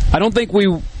 I don't think we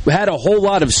had a whole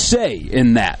lot of say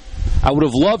in that. I would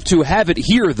have loved to have it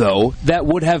here, though. That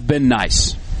would have been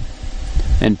nice.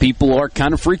 And people are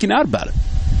kind of freaking out about it.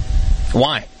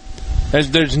 Why?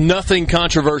 There's nothing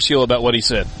controversial about what he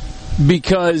said.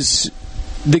 Because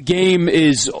the game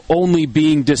is only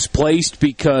being displaced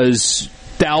because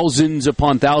thousands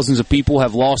upon thousands of people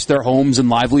have lost their homes and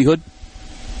livelihood.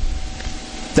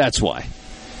 That's why.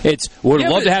 Would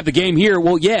love to have the game here.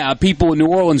 Well, yeah, people in New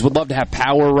Orleans would love to have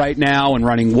power right now and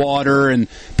running water, and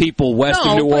people west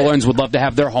of New Orleans would love to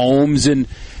have their homes and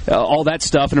all that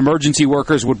stuff. And emergency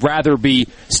workers would rather be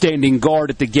standing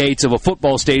guard at the gates of a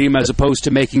football stadium as opposed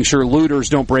to making sure looters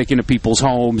don't break into people's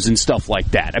homes and stuff like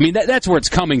that. I mean, that's where it's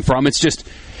coming from. It's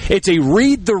a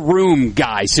read the room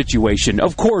guy situation.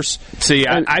 Of course. See,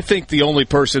 I think the only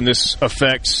person this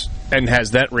affects and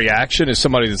has that reaction is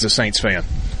somebody that's a Saints fan.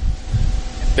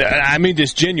 I mean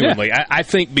this genuinely. Yeah. I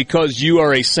think because you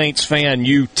are a Saints fan,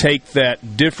 you take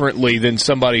that differently than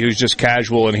somebody who's just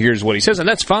casual and hears what he says, and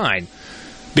that's fine.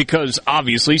 Because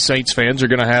obviously Saints fans are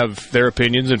going to have their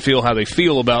opinions and feel how they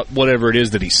feel about whatever it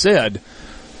is that he said.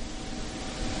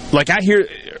 Like I hear,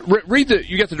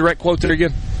 you got the direct quote there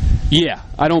again? Yeah,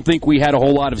 I don't think we had a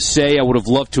whole lot of say. I would have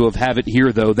loved to have it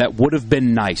here, though. That would have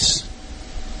been nice.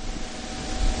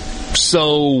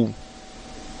 So,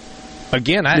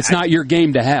 again, it's not your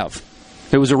game to have.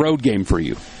 It was a road game for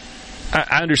you.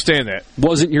 I understand that.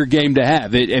 Wasn't your game to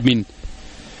have.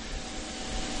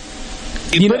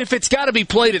 But if it's got to be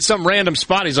played at some random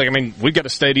spot, he's like, we've got a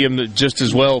stadium that just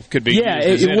as well could be. Yeah,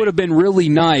 it would have been really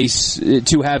nice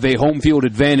to have a home field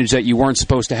advantage that you weren't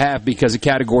supposed to have because a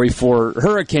Category 4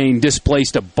 hurricane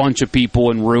displaced a bunch of people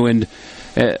and ruined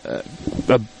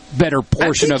a better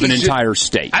portion of an entire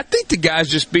state. I think the guy's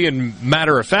just being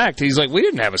matter of fact. He's like, we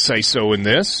didn't have a say-so in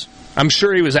this. I'm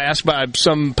sure he was asked by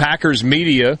some Packers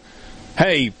media,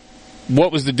 hey,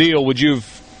 what was the deal?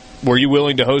 Were you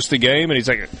willing to host the game? And he's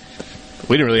like,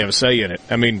 we didn't really have a say in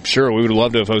it. Sure, we would have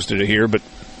loved to have hosted it here, but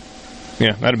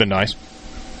yeah, that'd have been nice.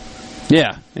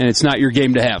 Yeah, and it's not your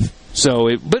game to have. So,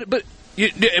 I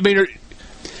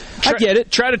get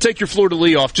it. Try to take your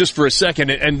fleur-de-lis off just for a second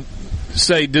and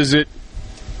say, does it?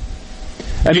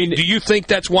 Do you think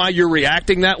that's why you're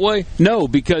reacting that way? No,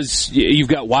 because you've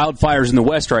got wildfires in the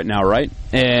West right now, right?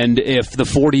 And if the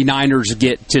 49ers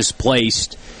get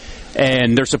displaced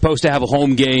and they're supposed to have a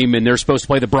home game and they're supposed to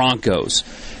play the Broncos,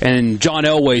 and John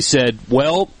Elway said,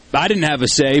 well, I didn't have a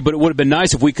say, but it would have been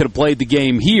nice if we could have played the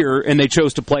game here, and they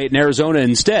chose to play it in Arizona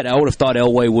instead. I would have thought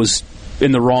Elway was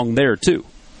in the wrong there, too.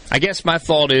 I guess my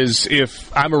thought is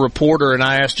if I'm a reporter and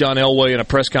I ask John Elway in a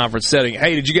press conference setting,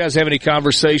 hey, did you guys have any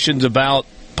conversations about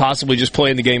possibly just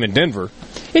playing the game in Denver?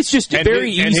 It's just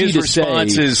very easy to say. And his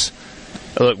response is,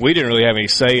 look, we didn't really have any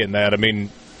say in that.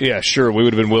 Yeah, sure, we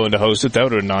would have been willing to host it. That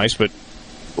would have been nice, but...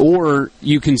 Or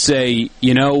you can say,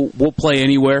 we'll play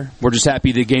anywhere. We're just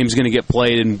happy the game's going to get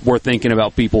played, and we're thinking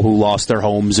about people who lost their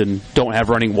homes and don't have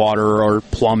running water or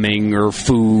plumbing or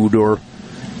food or,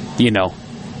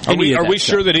 Are we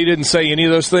sure that he didn't say any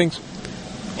of those things?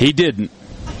 He didn't.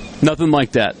 Nothing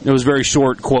like that. It was a very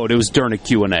short quote. It was during a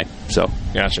Q&A. So.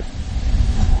 Gotcha.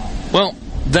 Well,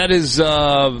 that is...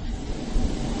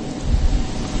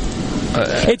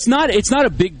 It's not a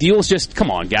big deal. It's just, come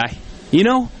on, guy.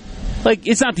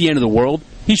 It's not the end of the world.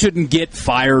 He shouldn't get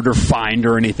fired or fined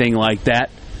or anything like that.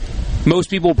 Most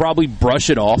people will probably brush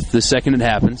it off the second it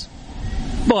happens.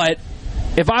 But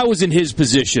if I was in his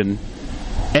position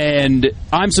and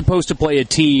I'm supposed to play a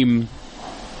team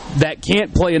that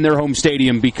can't play in their home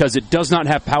stadium because it does not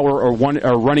have power or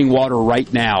running water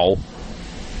right now,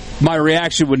 my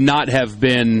reaction would not have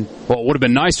been, well, it would have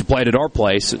been nice to play it at our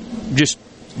place. Just,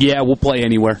 yeah, we'll play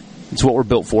anywhere. It's what we're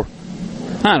built for.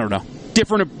 I don't know.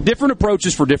 Different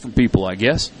approaches for different people, I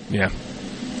guess. Yeah.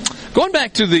 Going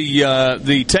back to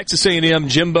the Texas A&M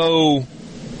Jimbo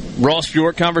Ross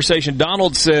Bjork conversation,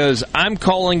 Donald says, I'm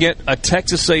calling it a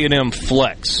Texas A&M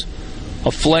flex.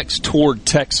 A flex toward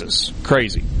Texas.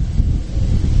 Crazy.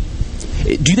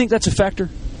 Do you think that's a factor?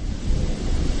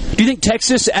 Do you think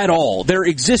Texas at all, they're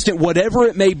existent, whatever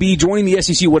it may be, joining the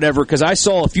SEC, whatever, because I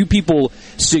saw a few people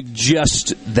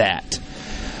suggest that.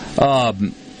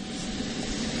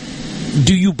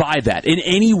 Do you buy that in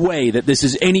any way that this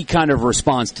is any kind of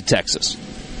response to Texas?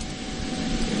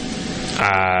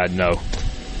 No.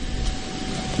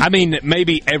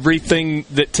 Maybe everything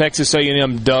that Texas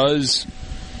A&M does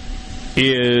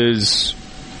is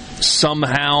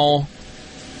somehow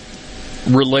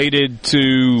related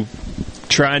to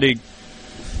trying to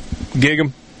gig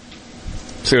them.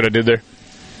 See what I did there?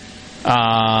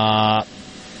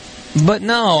 But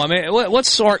no, I mean, what's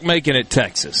Sark making at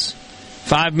Texas?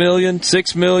 $5 million,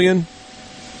 $6 million?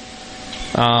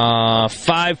 It's a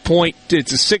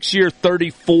 6-year,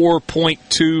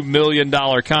 $34.2 million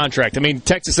contract. I mean,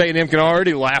 Texas A&M can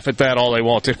already laugh at that all they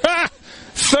want to.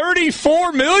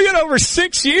 $34 million over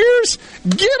 6 years?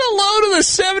 Get a load of the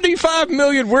 $75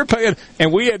 million we're paying,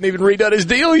 and we hadn't even redone his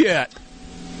deal yet.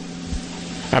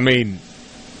 I mean,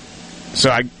 so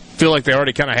I feel like they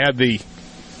already kind of had the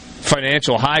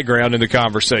financial high ground in the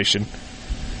conversation.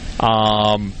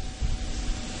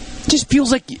 Just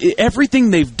feels like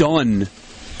everything they've done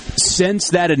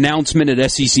since that announcement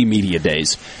at SEC Media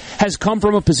Days has come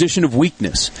from a position of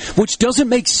weakness, which doesn't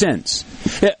make sense.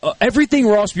 Everything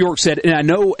Ross Bjork said, and I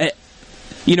know,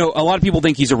 a lot of people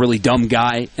think he's a really dumb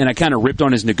guy, and I kind of ripped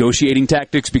on his negotiating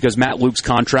tactics because Matt Luke's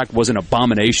contract was an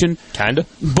abomination. Kind of.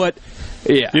 But,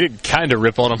 yeah. You didn't kind of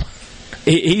rip on him.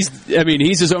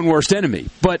 He's his own worst enemy.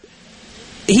 But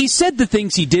he said the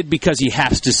things he did because he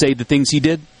has to say the things he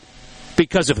did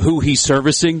because of who he's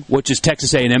servicing, which is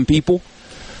Texas A&M people.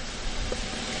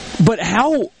 But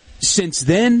how, since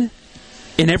then,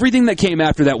 and everything that came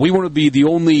after that, we want to be the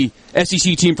only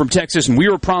SEC team from Texas, and we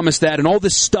were promised that, and all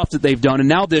this stuff that they've done, and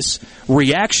now this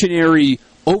reactionary,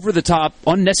 over-the-top,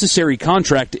 unnecessary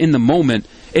contract in the moment,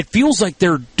 it feels like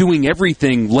they're doing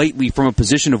everything lately from a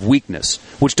position of weakness,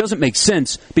 which doesn't make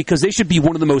sense because they should be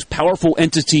one of the most powerful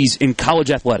entities in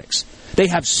college athletics. They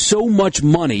have so much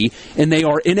money, and they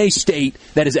are in a state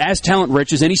that is as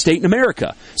talent-rich as any state in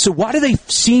America. So why do they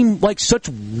seem like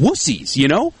such wussies,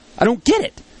 I don't get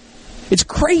it. It's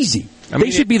crazy.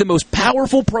 They should be the most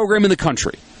powerful program in the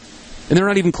country, and they're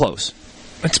not even close.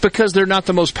 It's because they're not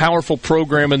the most powerful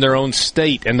program in their own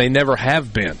state, and they never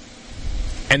have been.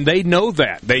 And they know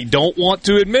that. They don't want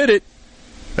to admit it.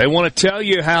 They want to tell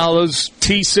you how those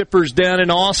tea sippers down in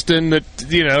Austin that,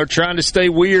 are trying to stay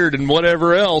weird and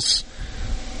whatever else.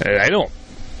 I don't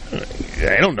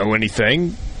know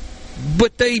anything.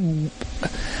 But even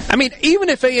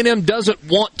if A&M doesn't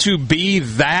want to be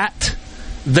that,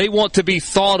 they want to be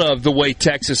thought of the way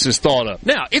Texas is thought of.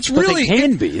 Now, it's really they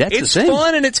can be. That's it's the thing.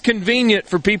 Fun and it's convenient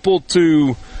for people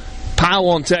to pile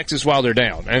on Texas while they're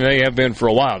down, and they have been for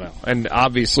a while now. And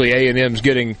obviously A&M's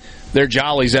getting their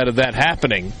jollies out of that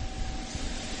happening.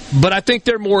 But I think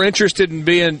they're more interested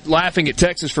in laughing at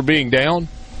Texas for being down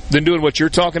than doing what you're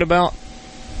talking about.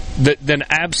 Than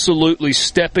absolutely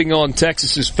stepping on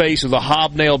Texas's face with a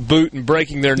hobnailed boot and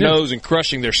breaking their nose and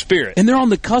crushing their spirit. And they're on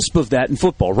the cusp of that in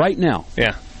football right now.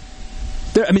 Yeah.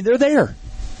 They're there.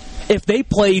 If they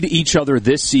played each other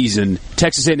this season,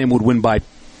 Texas A&M would win by,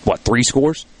 3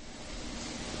 scores?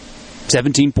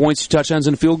 17 points, 2 touchdowns,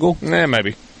 and a field goal?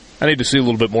 Maybe. I need to see a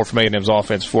little bit more from A&M's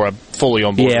offense before I'm fully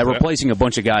on board. Yeah, replacing a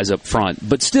bunch of guys up front.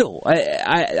 But still,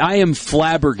 I am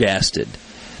flabbergasted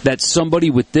that somebody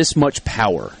with this much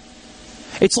power...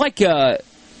 It's like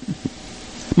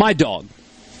my dog.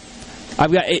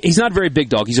 He's not a very big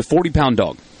dog. He's a 40-pound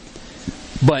dog.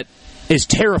 But is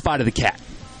terrified of the cat.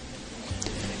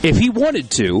 If he wanted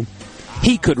to,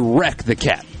 he could wreck the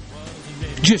cat.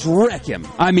 Just wreck him.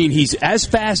 He's as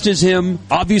fast as him,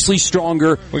 obviously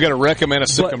stronger. We got a wreck him and a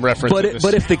sick him reference.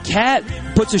 But if the cat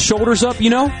puts his shoulders up,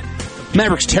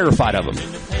 Maverick's terrified of him.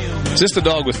 Is this the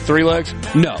dog with 3 legs?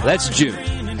 No, that's June.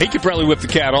 He could probably whip the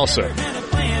cat also.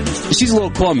 She's a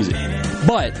little clumsy.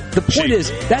 But the point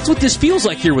is, that's what this feels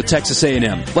like here with Texas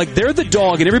A&M. Like, they're the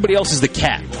dog and everybody else is the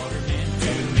cat.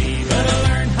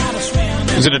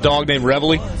 Is it a dog named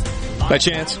Reveille, by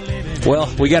chance?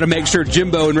 Well, we got to make sure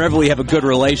Jimbo and Reveille have a good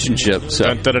relationship.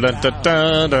 So.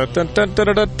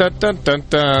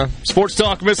 Sports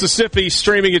Talk Mississippi,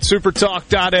 streaming at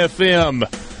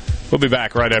supertalk.fm. We'll be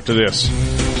back right after this.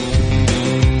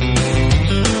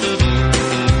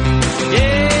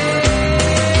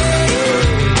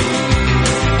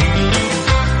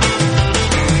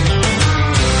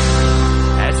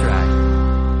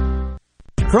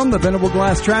 From the Venable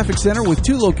Glass Traffic Center with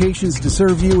 2 locations to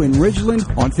serve you in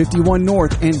Ridgeland on 51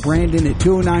 North and Brandon at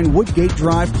 209 Woodgate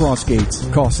Drive, Crossgates.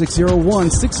 Call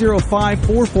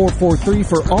 601-605-4443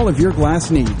 for all of your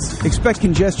glass needs. Expect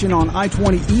congestion on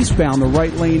I-20 eastbound. The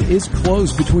right lane is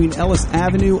closed between Ellis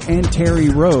Avenue and Terry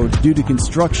Road due to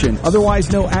construction.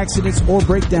 Otherwise, no accidents or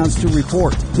breakdowns to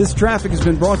report. This traffic has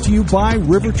been brought to you by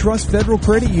River Trust Federal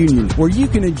Credit Union, where you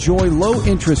can enjoy low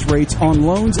interest rates on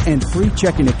loans and free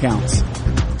checking accounts.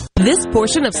 This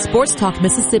portion of Sports Talk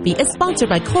Mississippi is sponsored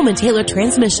by Coleman Taylor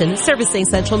Transmission, servicing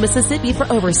Central Mississippi for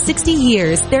over 60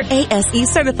 years. Their ASE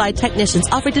certified technicians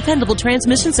offer dependable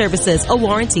transmission services, a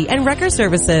warranty, and record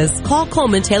services. Call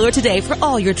Coleman Taylor today for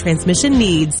all your transmission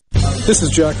needs. This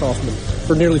is Jack Hoffman.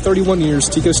 For nearly 31 years,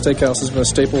 Tico's Steakhouse has been a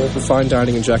staple of fine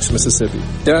dining in Jackson, Mississippi.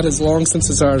 Dad has long since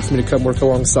desired for me to come work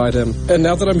alongside him. And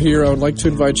now that I'm here, I would like to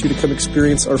invite you to come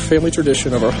experience our family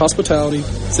tradition of our hospitality,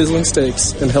 sizzling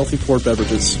steaks, and healthy poured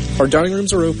beverages. Our dining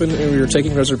rooms are open and we are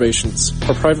taking reservations.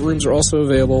 Our private rooms are also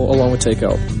available along with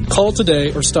takeout. Call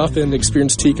today or stop in to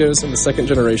experience Tico's in the second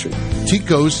generation.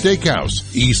 Tico's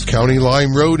Steakhouse, East County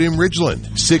Line Road in Ridgeland,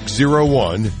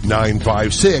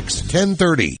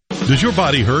 601-956-1030. Does your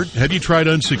body hurt? Have you tried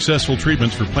unsuccessful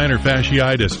treatments for plantar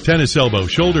fasciitis, tennis elbow,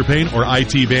 shoulder pain, or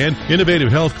IT band?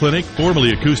 Innovative Health Clinic,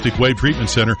 formerly Acoustic Wave Treatment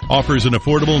Center, offers an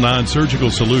affordable non-surgical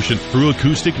solution through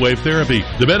acoustic wave therapy.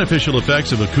 The beneficial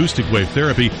effects of acoustic wave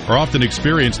therapy are often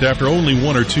experienced after only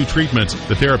 1 or 2 treatments.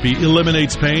 The therapy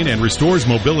eliminates pain and restores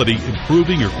mobility,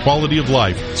 improving your quality of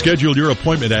life. Schedule your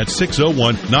appointment at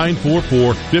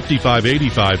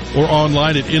 601-944-5585 or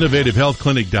online at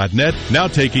innovativehealthclinic.net. Now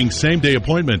taking same-day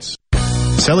appointments.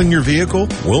 Selling your vehicle?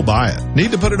 We'll buy it.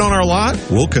 Need to put it on our lot?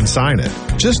 We'll consign it.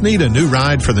 Just need a new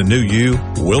ride for the new you?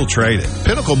 We'll trade it.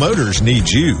 Pinnacle Motors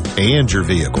needs you and your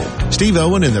vehicle. Steve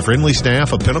Owen and the friendly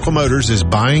staff of Pinnacle Motors is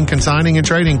buying, consigning, and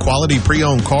trading quality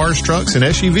pre-owned cars, trucks, and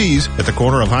SUVs at the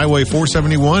corner of Highway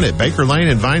 471 at Baker Lane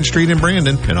and Vine Street in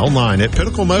Brandon, and online at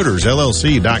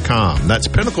PinnacleMotorsLLC.com. That's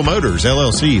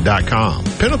PinnacleMotorsLLC.com.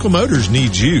 Pinnacle Motors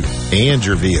needs you and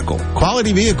your vehicle.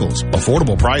 Quality vehicles,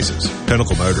 affordable prices.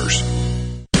 Pinnacle Motors.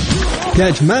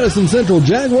 Catch Madison Central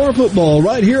Jaguar football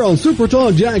right here on Super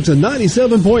Talk Jackson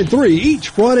 97.3 each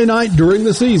Friday night during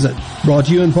the season. Brought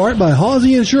to you in part by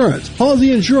Hawsey Insurance,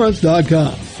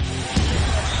 HawseyInsurance.com.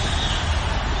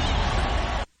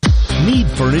 Need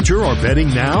furniture or bedding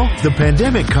now? The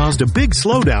pandemic caused a big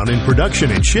slowdown in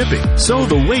production and shipping, so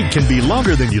the wait can be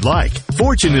longer than you'd like.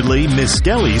 Fortunately, Miss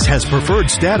Skelly's has preferred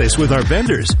status with our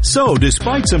vendors, so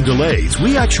despite some delays,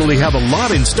 we actually have a lot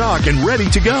in stock and ready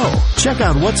to go. Check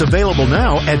out what's available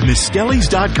now at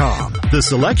MissSkellys.com. The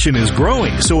selection is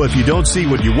growing, so if you don't see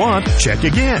what you want, check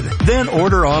again. Then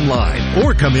order online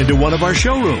or come into one of our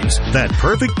showrooms. That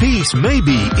perfect piece may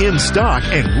be in stock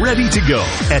and ready to go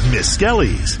at Miss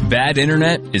Skelly's. Bad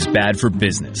internet is bad for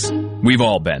business. We've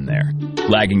all been there.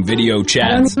 Lagging video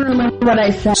chats,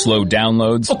 slow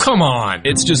downloads. Oh, come on.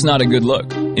 It's just not a good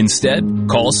look. Instead,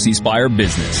 call C Spire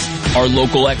Business. Our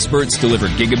local experts deliver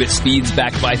gigabit speeds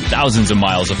backed by thousands of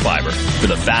miles of fiber for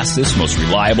the fastest, most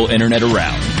reliable internet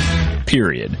around.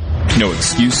 Period. No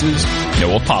excuses,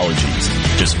 no apologies.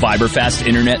 Just fiber-fast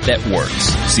internet that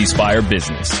works. C Spire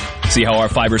Business. See how our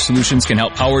fiber solutions can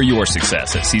help power your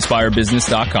success at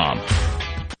cspirebusiness.com.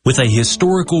 With a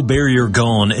historical barrier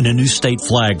gone and a new state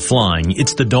flag flying,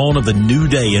 it's the dawn of a new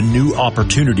day, a new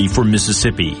opportunity for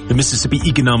Mississippi. The Mississippi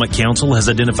Economic Council has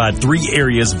identified 3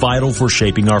 areas vital for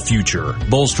shaping our future: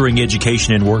 bolstering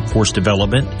education and workforce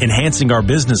development, enhancing our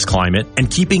business climate, and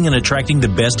keeping and attracting the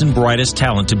best and brightest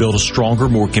talent to build a stronger,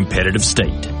 more competitive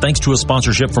state. Thanks to a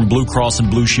sponsorship from Blue Cross and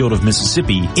Blue Shield of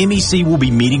Mississippi, MEC will be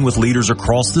meeting with leaders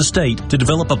across the state to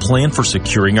develop a plan for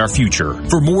securing our future.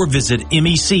 For more, visit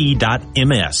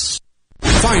mec.ms.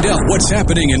 Find out what's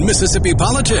happening in Mississippi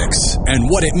politics and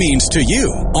what it means to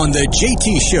you on The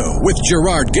JT Show with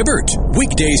Gerard Gibbert.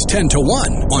 Weekdays 10 to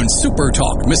 1 on Super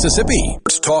Talk Mississippi.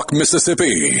 Let's Talk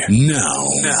Mississippi now.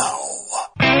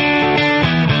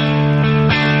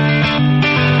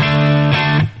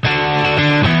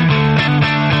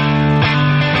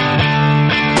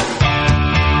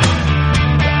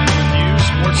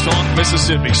 Sports Talk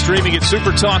Mississippi, streaming at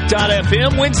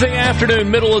supertalk.fm, Wednesday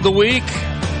afternoon, middle of the week.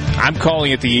 I'm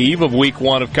calling it the eve of week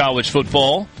 1 of college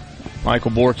football.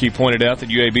 Michael Borky pointed out that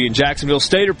UAB and Jacksonville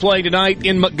State are playing tonight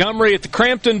in Montgomery at the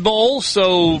Crampton Bowl,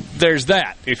 so there's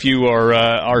that if you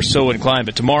are so inclined.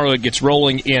 But tomorrow it gets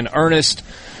rolling in earnest.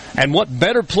 And what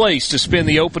better place to spend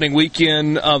the opening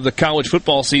weekend of the college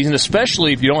football season,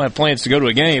 especially if you don't have plans to go to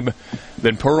a game,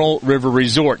 than Pearl River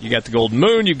Resort. You got the Golden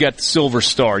Moon, you've got the Silver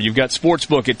Star, you've got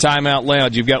Sportsbook at Timeout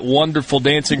Lounge, you've got wonderful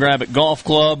Dancing Rabbit Golf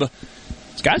Club.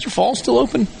 Is Geyser Falls still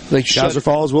open? Geyser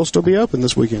Falls will still be open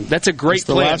this weekend. That's a great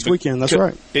plan. The last weekend, that's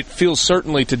right. It feels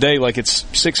certainly today like it's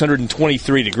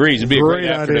 623 degrees. It'd be a great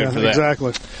afternoon for that.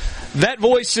 Exactly. That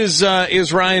voice is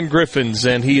Ryan Griffins,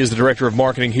 and he is the Director of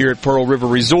Marketing here at Pearl River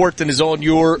Resort and is on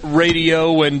your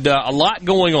radio, and a lot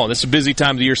going on. This is a busy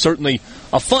time of the year, certainly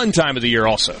a fun time of the year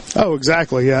also. Oh,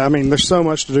 exactly, yeah. I mean, there's so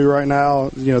much to do right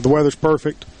now. You know, the weather's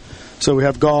perfect, so we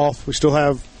have golf. We still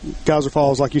have Geyser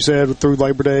Falls, like you said, through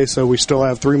Labor Day, so we still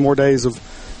have 3 more days of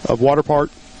water park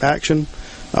action,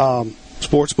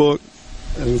 sportsbook.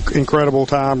 Incredible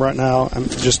time right now.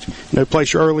 Just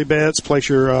place your early bets, place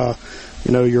your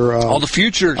your all the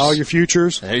futures, all your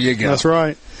futures. There you go. That's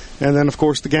right. And then of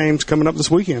course the game's coming up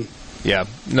this weekend. Yeah,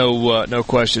 no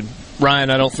question. Ryan,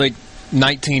 I don't think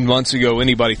 19 months ago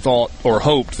anybody thought or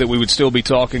hoped that we would still be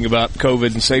talking about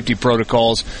COVID and safety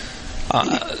protocols.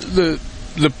 The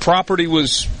property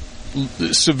was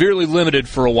severely limited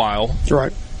for a while. That's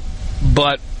right.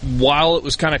 But while it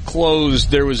was kind of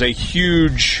closed, there was a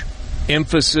huge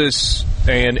emphasis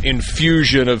and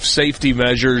infusion of safety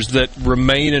measures that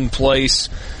remain in place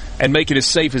and make it as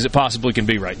safe as it possibly can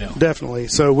be right now. Definitely.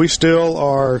 So we still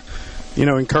are,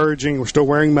 encouraging. We're still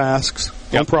wearing masks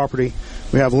on property.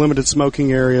 We have limited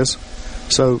smoking areas.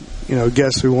 So,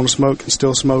 guests who want to smoke can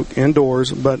still smoke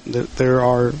indoors, but there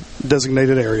are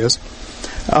designated areas.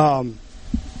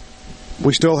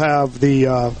 We still have the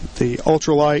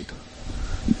ultralight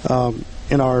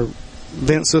in our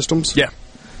vent systems. Yeah.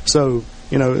 So,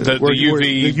 the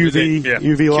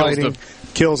UV lighting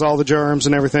kills all the germs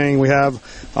and everything. We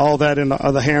have all that in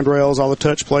the handrails, all the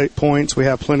touch points. We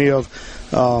have plenty of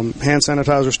hand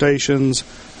sanitizer stations,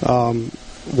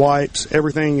 wipes.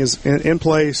 Everything is in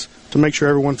place to make sure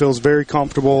everyone feels very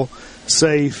comfortable,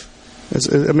 safe.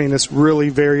 It's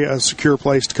really a secure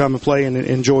place to come and play and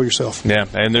enjoy yourself. Yeah,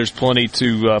 and there's plenty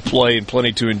to play and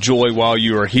plenty to enjoy while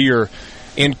you are here,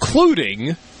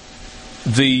 including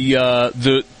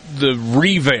the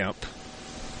revamp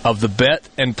of the Bet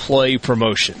and Play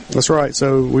promotion. That's right.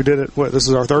 So we did it. This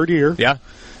is our third year. Yeah.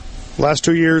 Last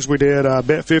 2 years we did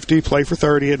Bet 50, Play for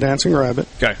 30 at Dancing Rabbit.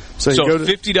 Okay. So a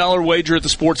 $50 wager at the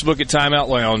Sportsbook at Timeout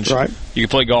Lounge. Right. You can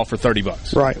play golf for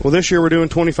 $30. Right. Well, this year we're doing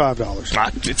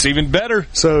 $25. It's even better.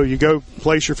 So you go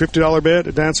place your $50 bet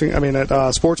at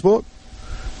Sportsbook.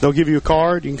 They'll give you a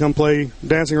card. You can come play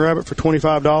Dancing Rabbit for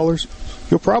 $25.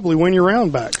 You'll probably win your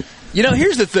round back.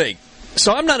 Here's the thing.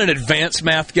 So I'm not an advanced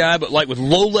math guy, but with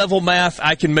low-level math,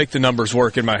 I can make the numbers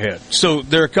work in my head. So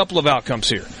there are a couple of outcomes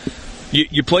here.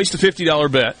 You place the $50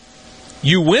 bet.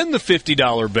 You win the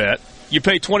 $50 bet. You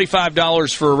pay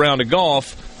 $25 for a round of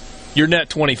golf. You're net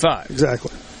 $25.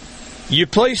 Exactly. You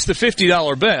place the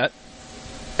 $50 bet,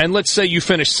 and let's say you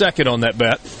finish second on that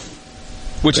bet,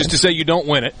 which is to say you don't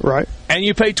win it. Right. And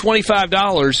you pay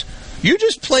 $25. You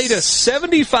just played a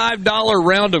 $75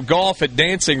 round of golf at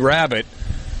Dancing Rabbit,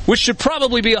 which should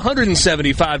probably be a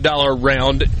 $175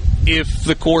 round if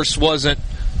the course wasn't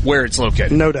where it's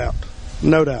located. No doubt.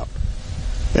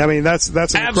 I mean, that's an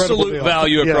absolute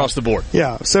value across the board.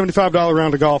 Yeah, $75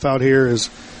 round of golf out here is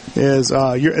it's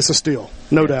a steal,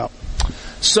 no doubt.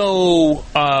 So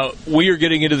we are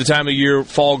getting into the time of year,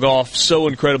 fall golf, so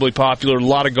incredibly popular. A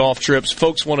lot of golf trips.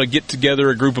 Folks want to get together,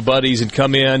 a group of buddies, and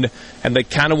come in, and they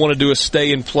kind of want to do a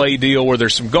stay-and-play deal where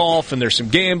there's some golf and there's some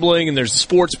gambling and there's the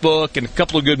sports book and a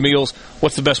couple of good meals.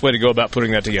 What's the best way to go about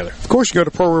putting that together? Of course, you go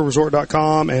to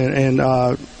PearlRiverResort.com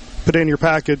and put in your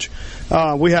package.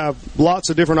 We have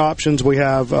lots of different options. We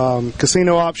have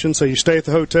casino options, so you stay at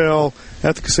the hotel,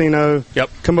 at the casino. Yep.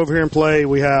 Come over here and play.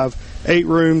 We have 8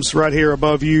 rooms right here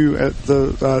above you at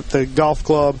the golf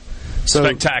club. So,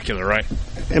 spectacular, right?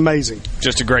 Amazing.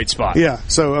 Just a great spot. Yeah.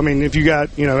 So, I mean, if you got,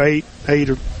 8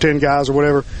 or 10 guys or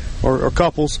whatever, or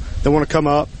couples that want to come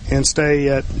up and stay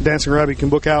at Dancing Rabbit, you can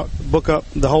book up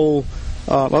the whole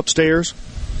upstairs.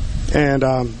 And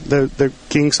the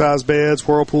king-size beds,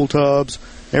 whirlpool tubs,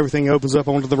 everything opens up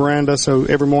onto the veranda. So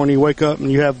every morning you wake up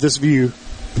and you have this view,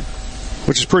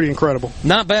 which is pretty incredible.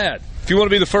 Not bad. If you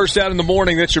want to be the first out in the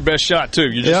morning, that's your best shot, too.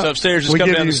 You're just upstairs, just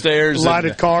come down the stairs.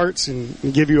 Lighted carts and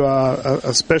give you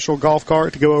a special golf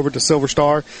cart to go over to Silver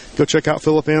Star. Go check out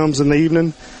Philip M's in the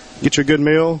evening. Get you a good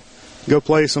meal. Go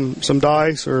play some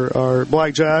dice or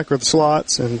blackjack or the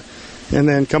slots and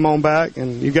then come on back,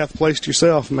 and you've got the place to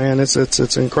yourself, man. It's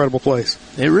an incredible place.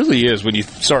 It really is when you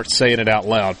start saying it out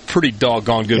loud. Pretty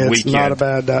doggone good weekend.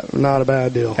 It's not a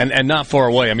bad deal. And not far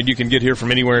away. I mean, you can get here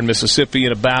from anywhere in Mississippi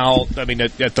in about,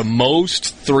 at the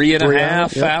most,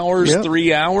 3.5 hours,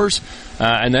 3 hours.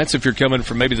 And that's if you're coming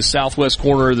from maybe the southwest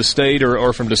corner of the state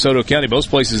or from DeSoto County. Most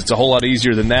places it's a whole lot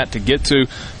easier than that to get to.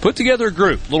 Put together a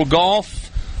group. A little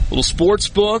golf, a little sports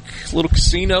book, a little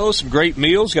casino, some great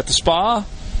meals. You got the spa.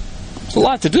 It's a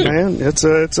lot to do. Man, it's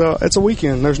a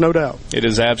weekend. There's no doubt. It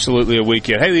is absolutely a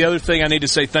weekend. Hey, the other thing I need to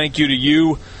say thank you to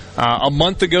you. A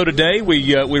month ago today,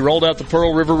 we rolled out the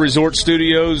Pearl River Resort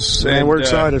Studios. Man, and we're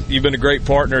excited. You've been a great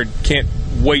partner. Can't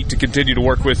wait to continue to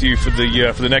work with you for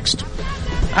the next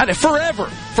forever.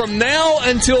 From now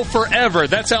until forever.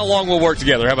 That's how long we'll work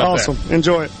together. How about that? Awesome.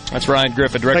 Enjoy it. That's Ryan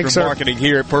Griffin, Director of Marketing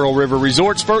here at Pearl River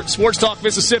Resort. Sports Talk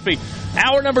Mississippi.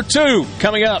 Hour number 2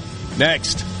 coming up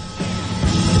next.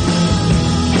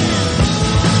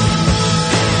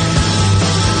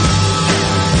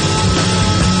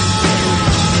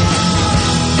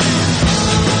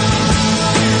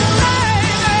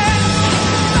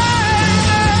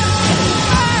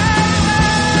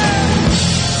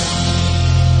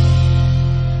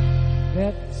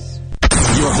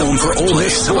 Your home for Ole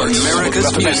Miss sports.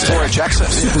 America's music.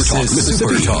 Super Talk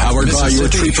Mississippi. Powered by your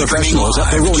tree professionals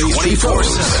at Baroni Tree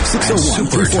Force.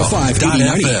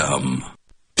 601-345-8090.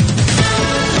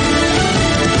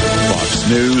 Fox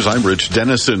News, I'm Rich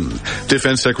Dennison.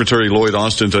 Defense Secretary Lloyd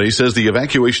Austin today says the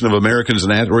evacuation of Americans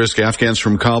and at-risk Afghans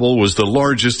from Kabul was the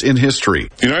largest in history.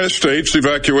 The United States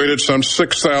evacuated some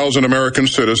 6,000 American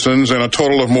citizens and a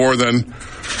total of more than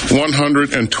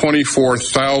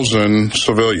 124,000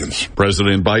 civilians.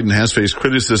 President Biden has faced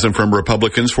criticism from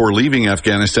Republicans for leaving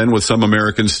Afghanistan with some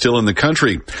Americans still in the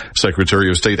country. Secretary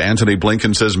of State Antony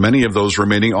Blinken says many of those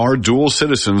remaining are dual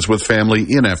citizens with family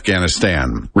in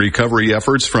Afghanistan. Recovery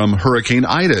efforts from Hurricane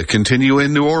Ida continue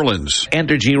in New Orleans.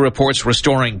 Entergy reports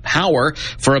restoring power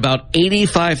for about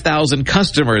 85,000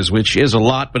 customers, which is a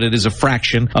lot, but it is a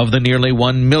fraction of the nearly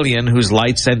 1 million whose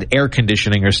lights and air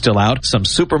conditioning are still out. Some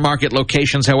supermarket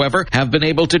locations, however, have been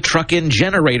able to truck in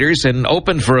generators and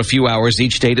open for a few hours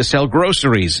each day to sell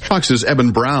groceries. Fox's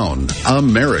Eben Brown.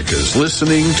 America's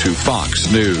listening to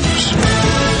Fox News.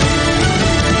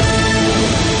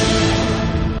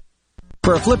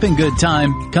 For a flipping good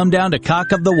time, come down to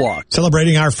Cock of the Walk.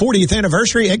 Celebrating our 40th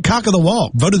anniversary at Cock of the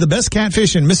Walk. Voted the best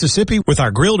catfish in Mississippi with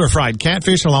our grilled or fried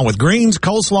catfish along with greens,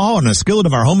 coleslaw, and a skillet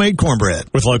of our homemade cornbread.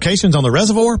 With locations on the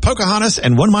Reservoir, Pocahontas,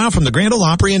 and 1 mile from the Grand Ole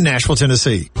Opry in Nashville,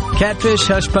 Tennessee. Catfish,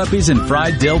 hush puppies, and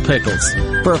fried dill pickles.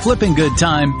 For a flipping good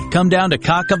time, come down to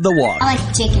Cock of the Walk. I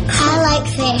like chicken. I like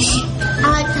fish.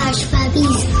 I like hush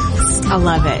puppies. I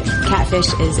love it.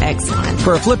 Catfish is excellent.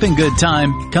 For a flipping good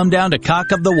time, come down to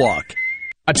Cock of the Walk.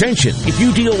 Attention! If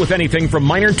you deal with anything from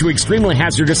minor to extremely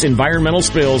hazardous environmental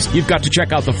spills, you've got to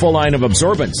check out the full line of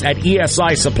absorbents at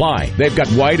ESI Supply. They've got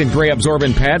white and gray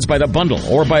absorbent pads by the bundle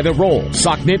or by the roll,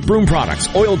 sock knit broom products,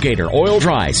 Oil Gator, Oil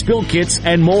Dry, spill kits,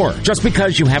 and more. Just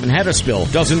because you haven't had a spill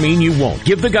doesn't mean you won't.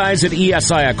 Give the guys at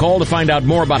ESI a call to find out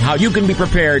more about how you can be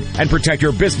prepared and protect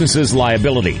your business's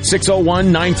liability.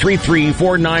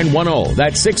 601-933-4910.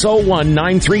 That's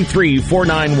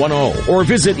 601-933-4910. Or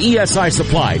visit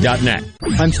esisupply.net.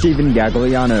 I'm Stephen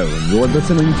Gagliano, and you're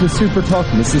listening to Super Talk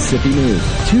Mississippi News.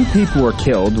 2 people were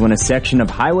killed when a section of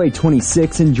Highway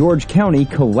 26 in George County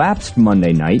collapsed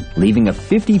Monday night, leaving a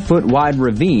 50-foot wide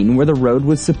ravine where the road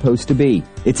was supposed to be.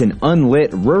 It's an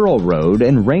unlit rural road,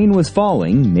 and rain was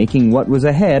falling, making what was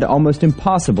ahead almost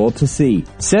impossible to see.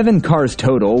 7 cars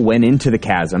total went into the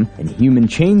chasm, and human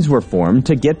chains were formed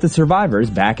to get the survivors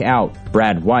back out.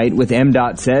 Brad White with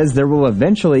MDOT says there will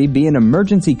eventually be an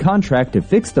emergency contract to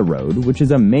fix the road, which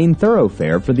is a main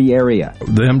thoroughfare for the area.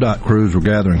 The MDOT crews were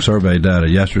gathering survey data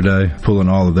yesterday, pulling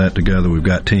all of that together. We've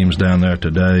got teams down there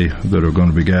today that are going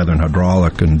to be gathering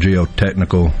hydraulic and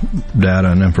geotechnical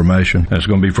data and information. And it's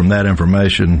going to be from that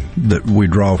information that we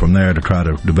draw from there to try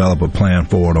to develop a plan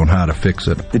forward on how to fix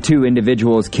it. The 2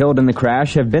 individuals killed in the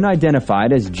crash have been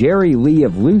identified as Jerry Lee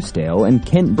of Loosedale and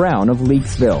Kent Brown of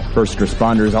Leakesville. First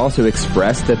responders also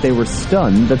expressed that they were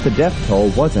stunned that the death toll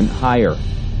wasn't higher.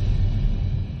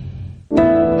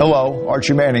 Hello,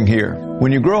 Archie Manning here.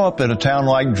 When you grow up in a town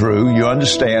like Drew, you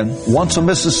understand, once a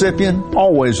Mississippian,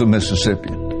 always a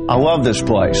Mississippian. I love this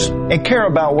place and care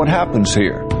about what happens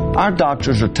here. Our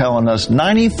doctors are telling us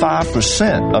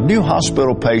 95% of new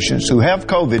hospital patients who have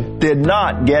COVID did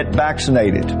not get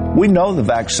vaccinated. We know the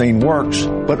vaccine works,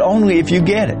 but only if you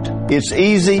get it. It's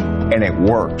easy and it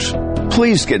works.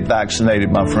 Please get vaccinated,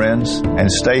 my friends,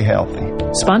 and stay healthy.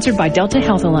 Sponsored by Delta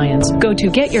Health Alliance. Go to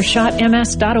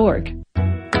getyourshotms.org.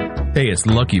 Hey, it's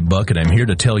Lucky Buck, and I'm here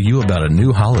to tell you about a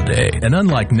new holiday. And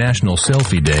unlike National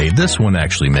Selfie Day, this one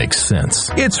actually makes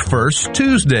sense. It's First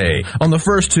Tuesday. On the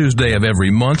first Tuesday of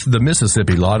every month, the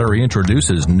Mississippi Lottery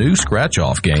introduces new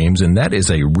scratch-off games, and that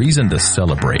is a reason to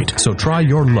celebrate. So try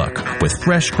your luck with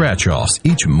fresh scratch-offs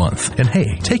each month. And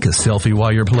hey, take a selfie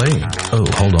while you're playing. Oh,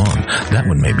 hold on. That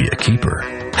one may be a keeper.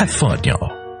 Have fun,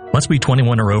 y'all. Must be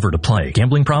 21 or over to play.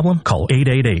 Gambling problem? Call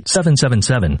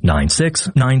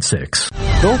 888-777-9696.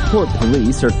 Gulfport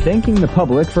police are thanking the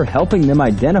public for helping them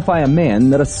identify a man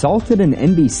that assaulted an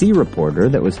NBC reporter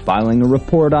that was filing a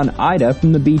report on Ida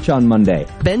from the beach on Monday.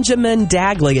 Benjamin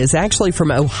Dagley is actually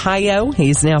from Ohio.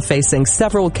 He's now facing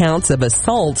several counts of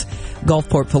assault.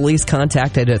 Gulfport police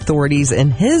contacted authorities in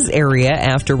his area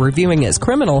after reviewing his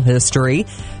criminal history.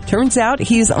 Turns out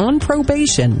he's on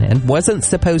probation and wasn't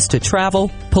supposed to travel.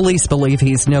 Police believe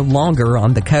he's no longer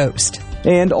on the coast.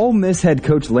 And Ole Miss head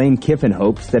coach Lane Kiffin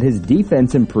hopes that his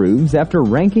defense improves after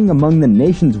ranking among the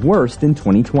nation's worst in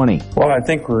 2020. Well, I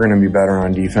think we're going to be better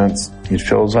on defense. It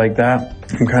feels like that.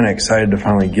 I'm kind of excited to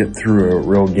finally get through a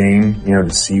real game,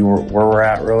 to see where we're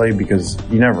at really, because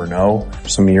you never know.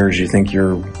 Some years you think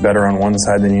you're better on one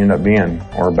side than you end up being,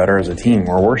 or better as a team,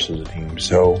 or worse as a team.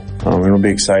 So it'll be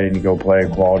exciting to go play a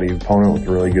quality opponent with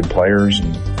really good players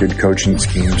and good coaching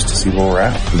schemes to see where we're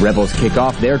at. The Rebels kick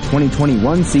off their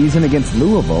 2021 season against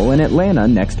Louisville in Atlanta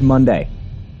next Monday.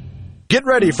 Get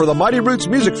ready for the Mighty Roots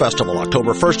Music Festival,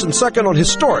 October 1st and 2nd on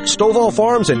historic Stovall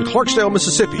Farms in Clarksdale,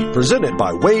 Mississippi, presented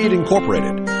by Wade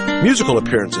Incorporated. Musical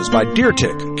appearances by Deer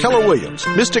Tick, Keller Williams,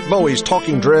 Mystic Bowie's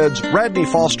Talking Dreads, Radney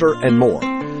Foster, and more.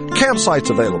 Campsites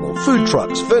available, food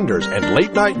trucks, vendors, and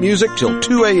late-night music till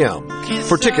 2 a.m.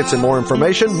 For tickets and more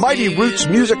information,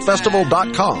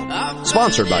 MightyRootsMusicFestival.com.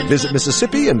 Sponsored by Visit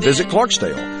Mississippi and Visit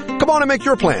Clarksdale. Come on and make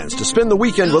your plans to spend the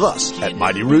weekend with us at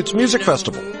Mighty Roots Music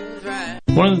Festival.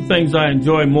 One of the things I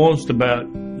enjoy most about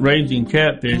raising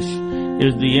catfish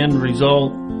is the end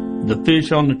result, the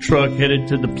fish on the truck headed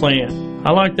to the plant.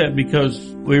 I like that because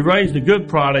we raised a good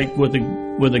product with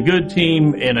a good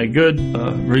team and a good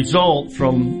result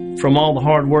from all the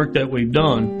hard work that we've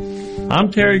done. I'm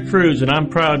Terry Crews, and I'm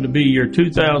proud to be your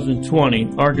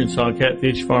 2020 Arkansas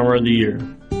Catfish Farmer of the Year.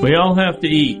 We all have to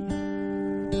eat.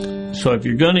 So if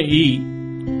you're going to eat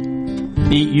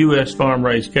U.S.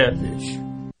 farm-raised catfish.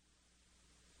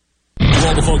 For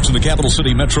all the folks in the Capital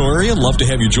City metro area, love to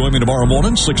have you join me tomorrow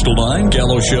morning, 6 to 9,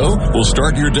 Gallo Show. We'll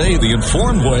start your day the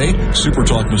informed way. Super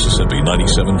Talk Mississippi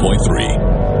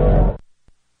 97.3.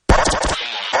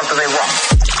 What do they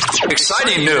want?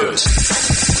 Exciting news.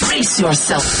 Brace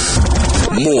yourself.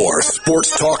 More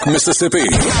Sports Talk Mississippi.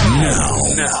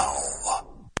 Now.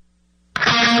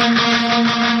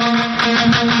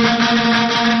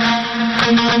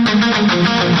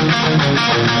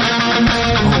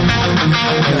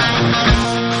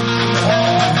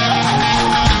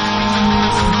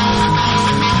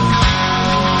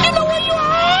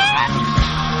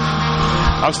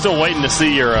 I'm still waiting to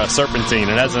see your serpentine.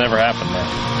 It hasn't ever happened there.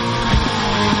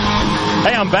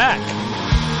 Hey, I'm back.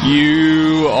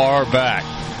 You are back.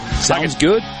 Sounds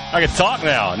good. I can talk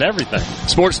now and everything.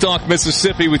 Sports Talk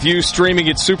Mississippi with you, streaming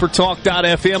at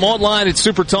supertalk.fm, online at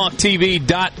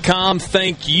supertalktv.com.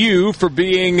 Thank you for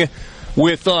being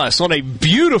with us on a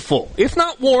beautiful, if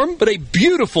not warm, but a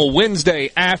beautiful Wednesday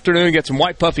afternoon. Got some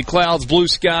white puffy clouds, blue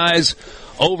skies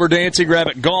over Dancing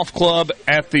Rabbit Golf Club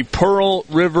at the Pearl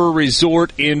River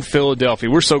Resort in Philadelphia.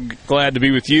 We're so glad to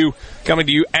be with you. Coming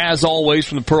to you, as always,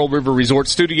 from the Pearl River Resort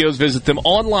Studios. Visit them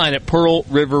online at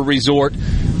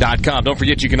pearlriverresort.com. Don't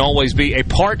forget, you can always be a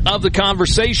part of the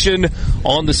conversation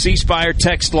on the C Spire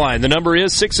text line. The number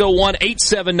is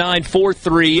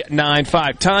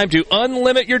 601-879-4395. Time to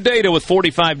unlimit your data with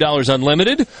 $45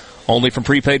 unlimited. Only from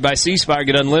Prepaid by C Spire.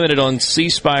 Get unlimited on C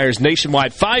Spire's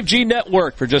nationwide 5G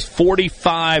network for just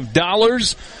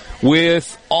 $45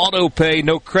 with auto pay,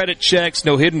 no credit checks,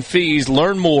 no hidden fees.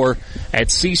 Learn more at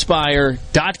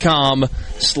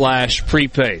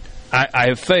cspire.com/prepaid. I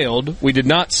have failed. We did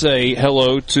not say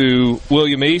hello to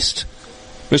William East.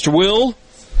 Mr. Will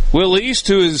East,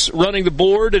 who is running the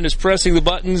board and is pressing the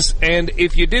buttons. And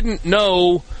if you didn't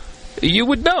know, you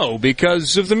would know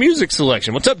because of the music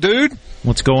selection. What's up, dude?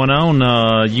 What's going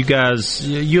on? You guys,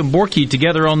 you and Borky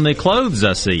together on the clothes,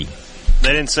 I see.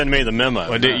 They didn't send me the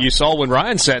memo. Well, you saw when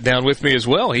Ryan sat down with me as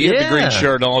well. He had the green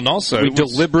shirt on also. We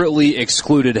deliberately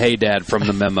excluded Hey Dad from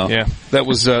the memo. Yeah, that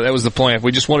was the plan.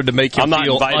 We just wanted to make him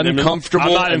feel uncomfortable.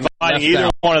 I'm not inviting either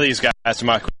one of these guys to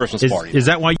my Christmas party. Is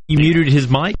that why you muted his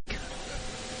mic?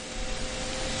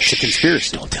 It's a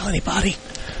conspiracy. Don't tell anybody.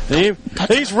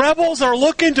 These rebels are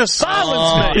looking to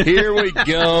silence me. Here we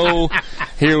go.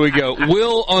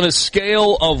 Will, on a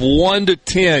scale of 1 to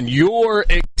 10, your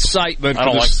excitement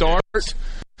for the start.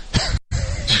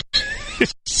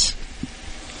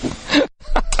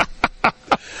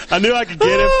 I knew I could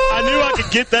get him. I knew I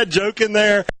could get that joke in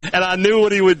there, and I knew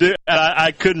what he would do, and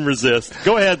I couldn't resist.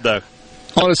 Go ahead, though.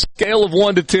 On a scale of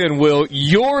 1 to 10, Will,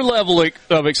 your level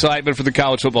of excitement for the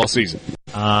college football season?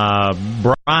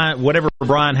 Whatever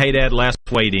Brian Haydad last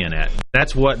weighed in at.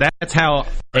 That's how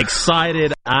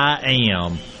excited I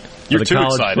am. You're too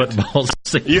college excited. Football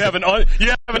season. You have an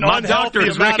My doctor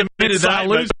has recommended that I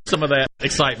lose some of that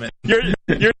excitement. Your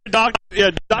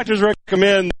doctors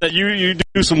recommend that you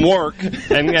do some work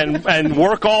and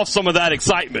work off some of that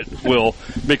excitement, Will,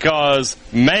 because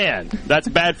man, that's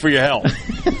bad for your health.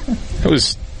 It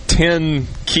was 10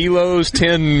 kilos,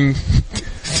 10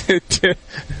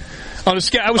 on a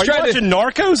scale. I was watching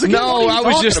Narcos again? No, I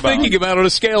was just thinking about on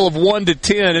a scale of 1 to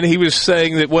 10, and he was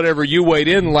saying that whatever you weighed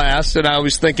in last, and I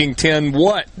was thinking 10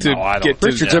 what to get to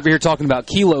Richard's over here talking about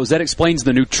kilos. That explains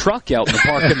the new truck out in the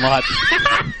parking lot.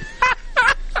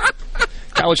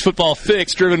 College Football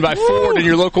Fix, driven by Ford and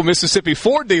your local Mississippi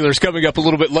Ford dealers, coming up a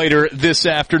little bit later this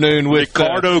afternoon with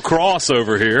Ricardo Cross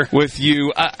over here with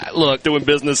you. Look, doing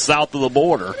business south of the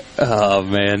border. Oh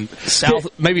man,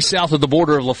 maybe south of the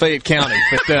border of Lafayette County,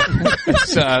 but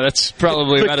that's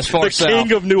probably about as far south. The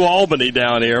king of New Albany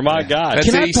down here. My God.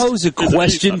 Can I pose a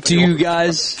question to you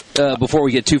guys before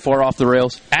we get too far off the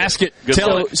rails? Ask it.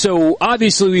 So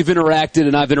obviously we've interacted,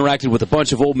 and I've interacted with a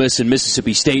bunch of Ole Miss and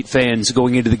Mississippi State fans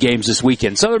going into the games this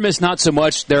weekend. Southern Miss, not so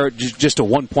much. They're just a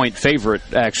 1-point favorite,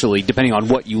 actually, depending on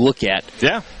what you look at.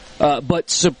 Yeah. But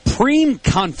supreme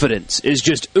confidence is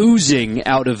just oozing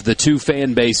out of the two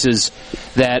fan bases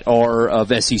that are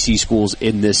of SEC schools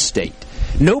in this state.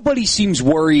 Nobody seems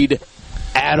worried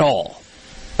at all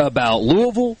about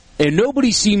Louisville, and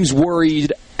nobody seems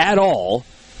worried at all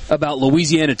about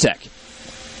Louisiana Tech.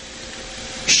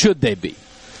 Should they be?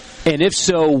 And if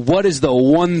so, what is the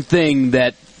one thing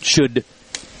that should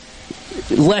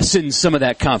lessen some of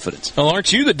that confidence? Well,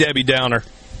 aren't you the Debbie Downer?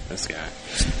 This guy.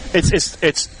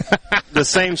 It's the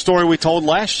same story we told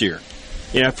last year.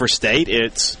 For State,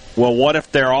 it's, well, what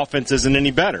if their offense isn't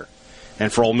any better?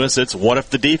 And for Ole Miss, it's, what if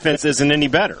the defense isn't any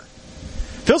better?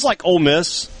 Feels like Ole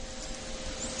Miss.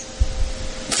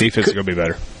 Defense is going to be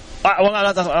better. I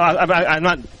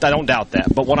don't doubt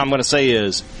that. But what I'm going to say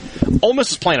is, Ole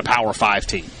Miss is playing a Power 5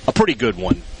 team, a pretty good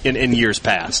one in years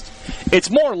past. It's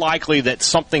more likely that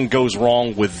something goes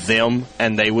wrong with them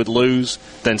and they would lose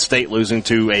than State losing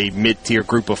to a mid-tier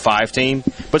group of 5 team.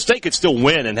 But State could still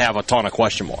win and have a ton of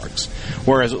question marks.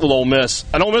 Whereas Ole Miss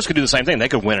could do the same thing. They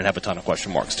could win and have a ton of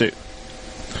question marks too.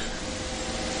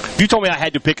 If you told me I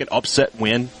had to pick an upset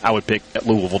win, I would pick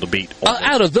Louisville to beat Ole Miss.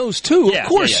 Out of those two, of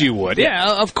course you would.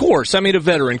 Yeah, of course. I mean, a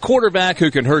veteran quarterback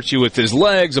who can hurt you with his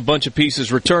legs, a bunch of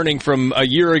pieces returning from a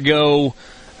year ago.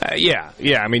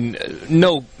 I mean,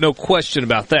 no question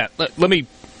about that. Let me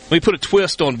put a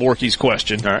twist on Borky's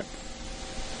question. All right.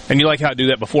 And you like how I do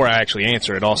that before I actually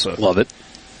answer it also. Love it.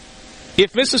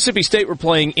 If Mississippi State were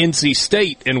playing NC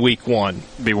State in Week 1,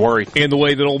 be worried. In the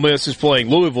way that Ole Miss is playing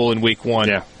Louisville in Week 1,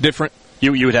 different. You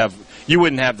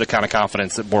wouldn't have the kind of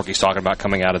confidence that Borky's talking about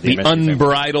coming out of the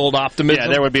unbridled optimism.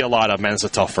 Yeah, there would be a lot of, man, it's a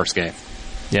tough first game.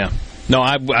 Yeah. No,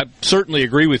 I certainly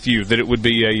agree with you that it would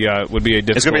be a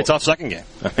difficult. It's going to be a tough second game.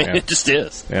 I mean, it just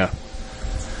is. Yeah.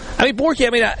 I mean, Borky,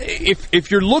 if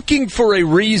you're looking for a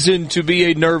reason to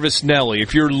be a nervous Nelly,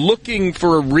 if you're looking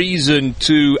for a reason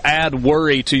to add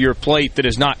worry to your plate that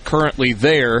is not currently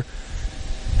there,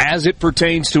 as it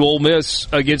pertains to Ole Miss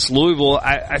against Louisville,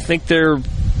 I think there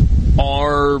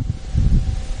are.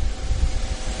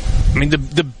 I mean,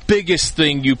 the biggest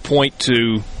thing you point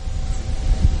to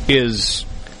is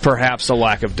perhaps a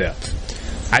lack of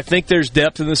depth. I think there's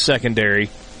depth in the secondary.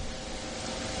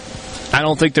 I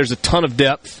don't think there's a ton of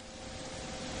depth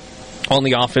on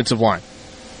the offensive line.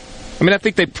 I mean, I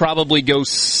think they probably go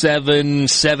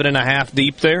 7.5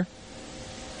 deep there,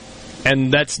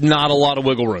 and that's not a lot of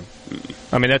wiggle room.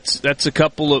 I mean, that's a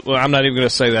couple of. Well, I'm not even going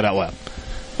to say that out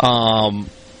loud.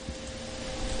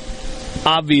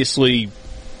 Obviously,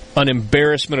 an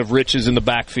embarrassment of riches in the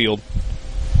backfield.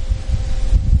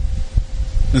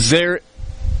 Isn't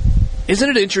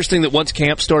it interesting that once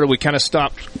camp started, we kind of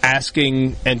stopped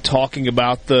asking and talking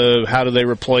about how do they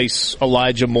replace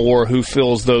Elijah Moore, who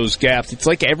fills those gaps? It's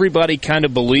like everybody kind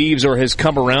of believes or has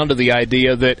come around to the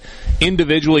idea that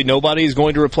individually nobody is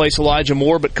going to replace Elijah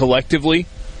Moore, but collectively,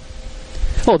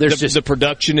 the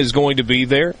production is going to be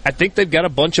there. I think they've got a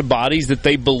bunch of bodies that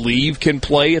they believe can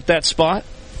play at that spot.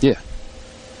 Yeah.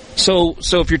 So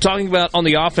if you're talking about on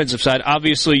the offensive side,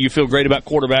 obviously you feel great about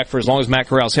quarterback for as long as Matt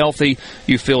Corral's healthy.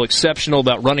 You feel exceptional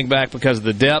about running back because of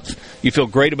the depth. You feel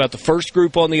great about the first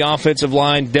group on the offensive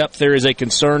line. Depth there is a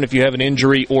concern if you have an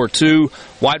injury or two.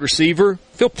 Wide receiver,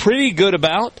 feel pretty good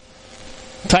about.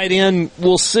 Tight end,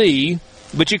 we'll see.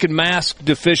 But you can mask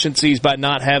deficiencies by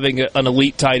not having an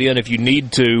elite tight end if you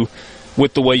need to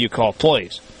with the way you call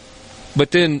plays.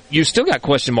 But then you've still got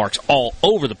question marks all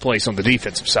over the place on the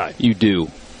defensive side. You do.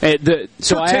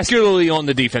 Particularly on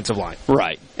the defensive line.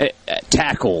 Right.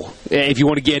 Tackle, if you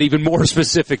want to get even more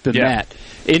specific than that.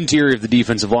 Interior of the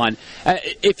defensive line.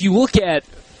 If you look at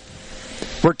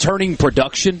returning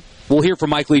production, we'll hear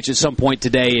from Mike Leach at some point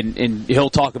today, and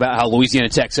he'll talk about how Louisiana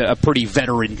Tech's a pretty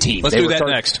veteran team. Let's do that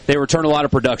next. They return a lot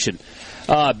of production.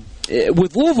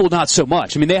 With Louisville, not so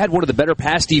much. I mean, they had one of the better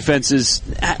pass defenses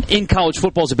in college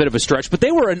football is a bit of a stretch, but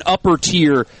they were an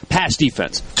upper-tier pass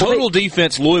defense. Total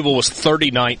defense, Louisville was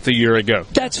 39th a year ago.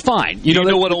 That's fine. You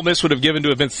know what Ole Miss would have given to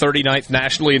have been 39th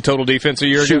nationally in total defense a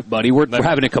year ago? Shoot, buddy, we're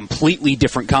having a completely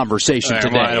different conversation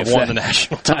today. Might have won the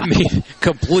national title. I mean,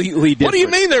 completely different. What do you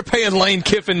mean they're paying Lane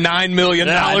Kiffin $9 million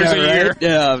a year?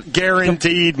 Right?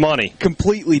 Guaranteed money.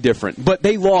 Completely different. But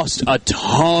they lost a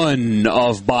ton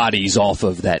of bodies off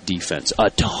of that defense. A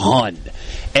ton.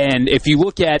 And if you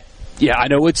look at, I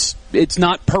know it's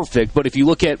not perfect, but if you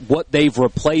look at what they've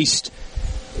replaced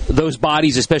those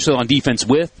bodies, especially on defense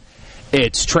with,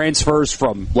 it's transfers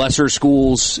from lesser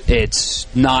schools. It's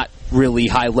not really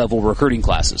high-level recruiting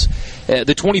classes.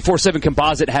 The 24/7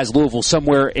 composite has Louisville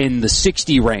somewhere in the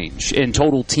 60 range in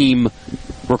total team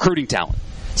recruiting talent.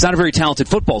 It's not a very talented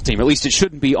football team. At least it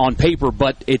shouldn't be on paper,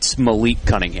 but it's Malik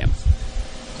Cunningham.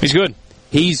 He's good.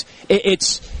 He's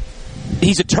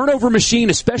a turnover machine,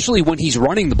 especially when he's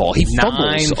running the ball. He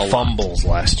fumbles 9 fumbles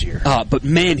last year. But,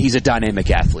 man, he's a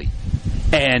dynamic athlete.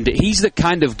 And he's the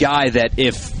kind of guy that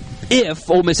if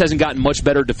Ole Miss hasn't gotten much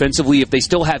better defensively, if they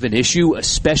still have an issue,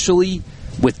 especially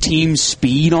with team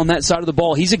speed on that side of the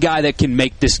ball, he's a guy that can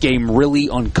make this game really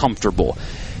uncomfortable.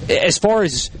 As far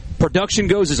as production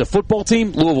goes as a football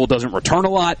team, Louisville doesn't return a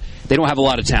lot. They don't have a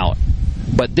lot of talent.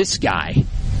 But this guy,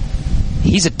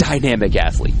 he's a dynamic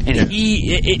athlete.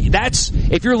 And that's,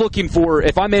 if you're looking for,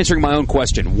 if I'm answering my own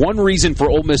question, one reason for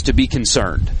Ole Miss to be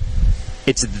concerned,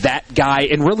 it's that guy,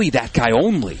 and really that guy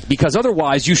only. Because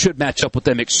otherwise, you should match up with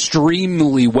them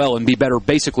extremely well and be better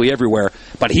basically everywhere.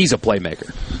 But he's a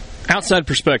playmaker. Outside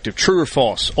perspective, true or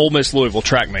false, Ole Miss Louisville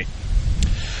track meet?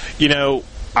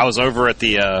 I was over at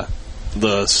the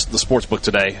sports book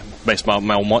today, based on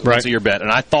my once-a-year bet,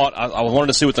 and I thought I wanted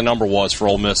to see what the number was for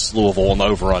Ole Miss Louisville on the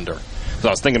over-under. So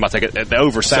I was thinking about taking the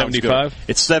over. 75.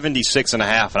 It's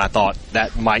 76.5, and I thought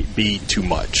that might be too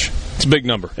much. It's a big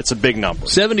number. It's a big number.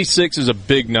 76 is a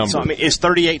big number. So, I mean, is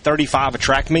 38-35 a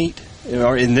track meet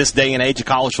in this day and age of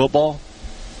college football?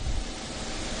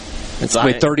 With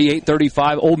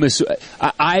 38-35, Ole Miss,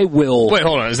 I will... Wait,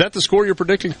 hold on. Is that the score you're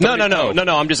predicting? No.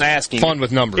 I'm just asking. Fun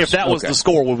with numbers. If that was the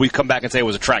score, would we come back and say it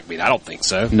was a track meet? I don't think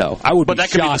so. No. I would but be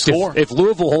that could shocked be the score. if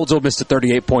Louisville holds Ole Miss to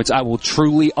 38 points. I will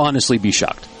truly, honestly be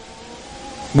shocked.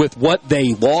 With what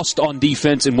they lost on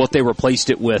defense and what they replaced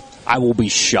it with, I will be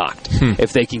shocked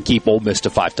if they can keep Ole Miss to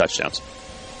 5 touchdowns.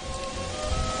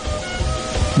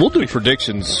 We'll do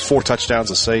predictions. 4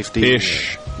 touchdowns, a safety.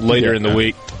 Ish later in the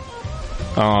week.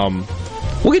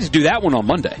 We'll get to do that one on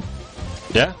Monday.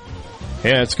 Yeah?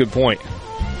 Yeah, that's a good point.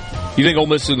 You think Ole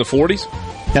Miss is in the 40s?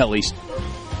 At least.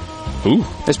 Ooh.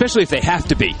 Especially if they have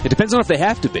to be. It depends on if they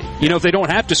have to be. If they don't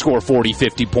have to score 40,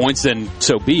 50 points, then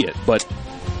so be it. But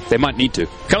they might need to.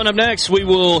 Coming up next, we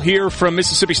will hear from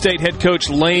Mississippi State head coach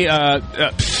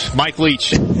Mike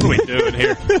Leach. What are we doing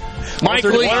here? Mike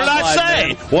Leach. What did I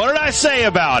say? What did I say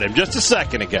about him just a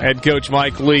second ago? Head coach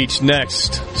Mike Leach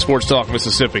next. Sports Talk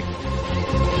Mississippi.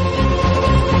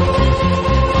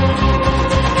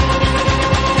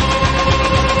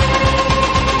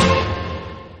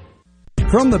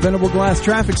 From the Venable Glass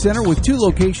Traffic Center with 2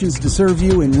 locations to serve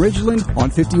you in Ridgeland on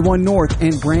 51 North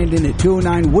and Brandon at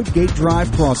 209 Woodgate Drive,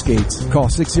 Crossgates. Call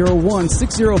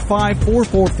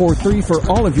 601-605-4443 for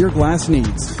all of your glass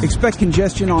needs. Expect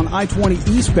congestion on I-20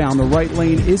 eastbound. The right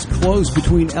lane is closed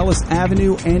between Ellis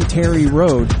Avenue and Terry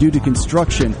Road due to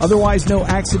construction. Otherwise, no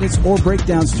accidents or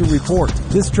breakdowns to report.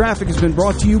 This traffic has been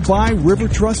brought to you by River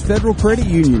Trust Federal Credit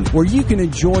Union, where you can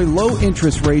enjoy low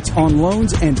interest rates on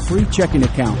loans and free checking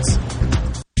accounts.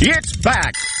 It's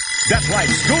back. That's right,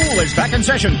 school is back in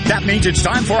session. That means it's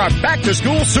time for our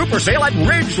back-to-school super sale at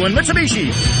Ridgeland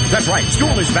Mitsubishi. That's right,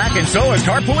 school is back and so is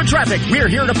carpool and traffic. We're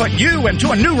here to put you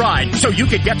into a new ride so you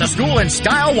can get to school in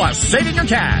style while saving your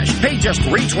cash. Pay just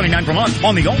 $329 per month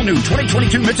on the all-new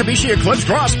 2022 Mitsubishi Eclipse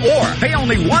Cross, or pay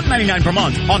only $199 per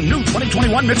month on new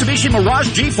 2021 Mitsubishi Mirage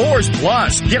G4s.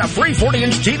 Plus, get a free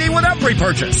 40-inch TV with every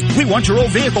purchase. We want your old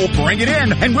vehicle, bring it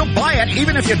in, and we'll buy it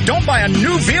even if you don't buy a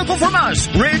new vehicle from us.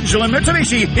 Ridgeland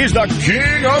Mitsubishi is the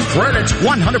king of credit.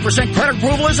 100% credit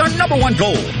approval is our #1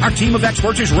 goal. Our team of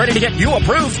experts is ready to get you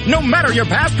approved, no matter your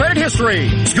past credit history.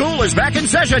 School is back in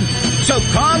session, so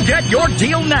come get your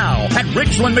deal now at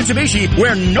Ridgeland Mitsubishi,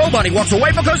 where nobody walks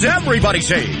away because everybody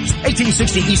saves.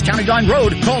 1860 East County Line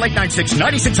Road. Call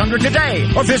 896-9600 today,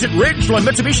 or visit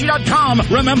RidgelandMitsubishi.com.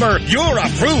 Remember, you're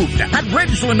approved at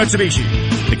Ridgeland Mitsubishi.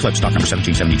 Eclipse stock number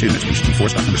 1772, Mitsubishi G4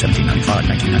 stock number 1795,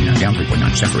 1999, down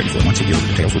 3.9% for 84 months. Dealer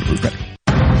details with approved credit.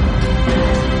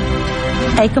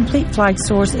 A Complete Flag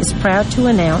Source is proud to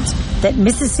announce that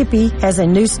Mississippi has a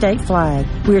new state flag.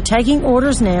 We are taking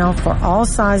orders now for all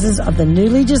sizes of the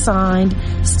newly designed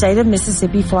State of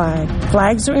Mississippi flag.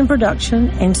 Flags are in production,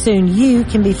 and soon you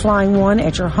can be flying one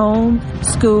at your home,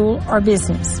 school, or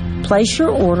business. Place your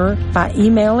order by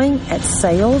emailing at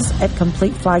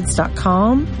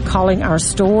sales@completeflags.com, calling our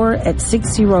store at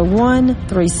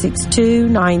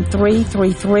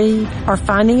 601-362-9333, or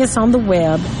finding us on the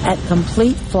web at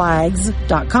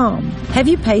completeflags.com. Have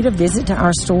you paid a visit to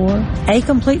our store? A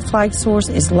Complete Flag Source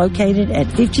is located at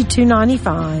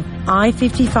 5295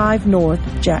 I-55 North,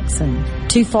 Jackson.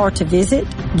 Too far to visit?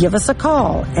 Give us a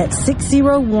call at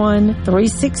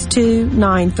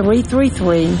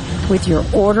 601-362-9333 with your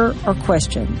order or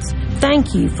questions.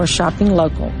 Thank you for shopping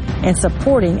local and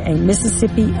supporting a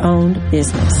Mississippi-owned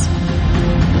business.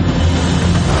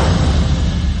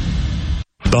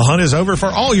 The hunt is over for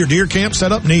all your deer camp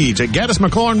setup needs at Gaddis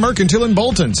McLaurin Mercantile in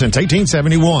Bolton since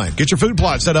 1871. Get your food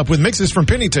plot set up with mixes from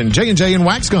Pennington, J&J, and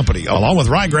Wax Company, along with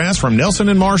ryegrass from Nelson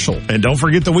and Marshall. And don't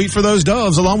forget the wheat for those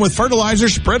doves, along with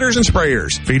fertilizers, spreaders, and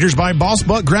sprayers. Feeders by Boss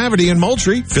Buck Gravity and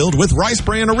Moultrie, filled with Rice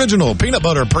Bran Original, peanut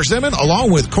butter, persimmon,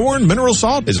 along with corn, mineral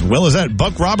salt, as well as that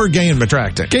Buck Robber game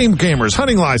attractant. Game cameras,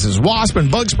 hunting license, wasp and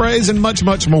bug sprays, and much,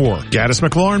 much more. Gaddis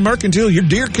McLaurin Mercantile, your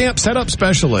deer camp setup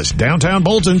specialist. Downtown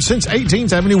Bolton since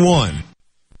 1871. Here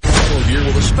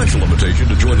with a special invitation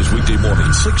to join us weekday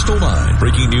morning, 6 to 9.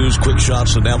 Breaking news, quick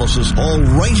shots, analysis, all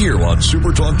right here on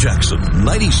Super Talk Jackson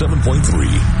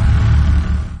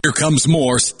 97.3. Here comes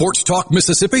more Sports Talk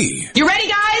Mississippi. You ready,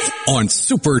 guys? On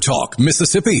Super Talk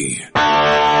Mississippi.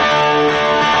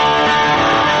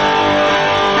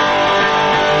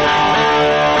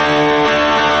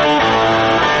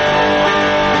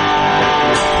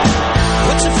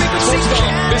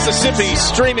 Mississippi,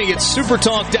 streaming at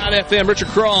supertalk.fm. Richard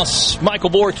Cross, Michael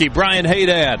Borky, Brian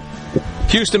Haydad,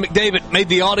 Houston McDavid made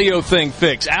the audio thing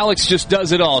fix. Alex just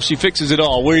does it all. She fixes it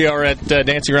all. We are at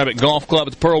Dancing Rabbit Golf Club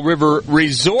at the Pearl River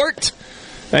Resort.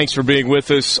 Thanks for being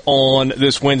with us on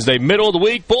this Wednesday, middle of the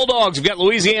week. Bulldogs have got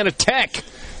Louisiana Tech.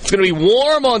 It's going to be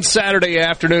warm on Saturday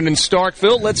afternoon in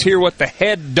Starkville. Let's hear what the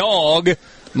head dog,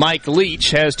 Mike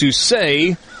Leach, has to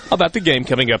say about the game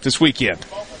coming up this weekend.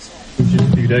 Just a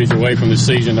few days away from the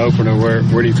season opener, where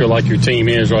do you feel like your team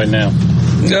is right now?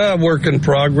 Work in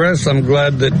progress. I'm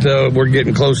glad that we're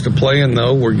getting close to playing,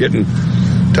 though. We're getting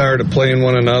tired of playing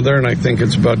one another, and I think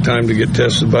it's about time to get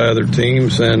tested by other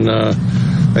teams, and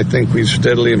I think we've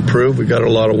steadily improved. We got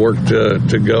a lot of work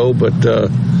to go, but,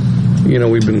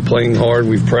 we've been playing hard.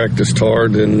 We've practiced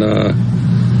hard, and,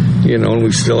 and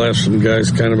we still have some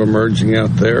guys kind of emerging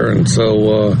out there, and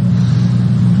so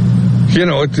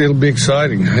it'll be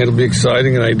exciting. It'll be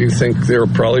exciting, and I do think there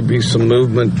will probably be some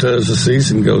movement as the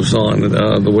season goes on,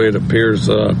 the way it appears,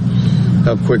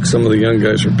 how quick some of the young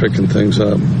guys are picking things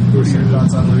up. What are your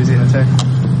thoughts on Louisiana Tech?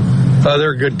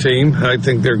 They're a good team. I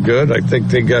think they're good. I think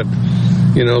they got,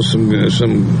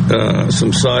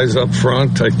 some size up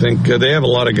front. I think they have a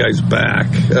lot of guys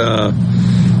back. They're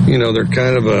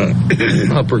kind of a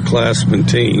upperclassman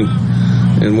team,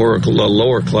 and we're a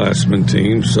lowerclassman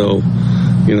team, so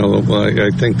I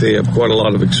think they have quite a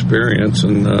lot of experience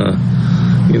and,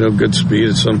 good speed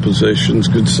at some positions,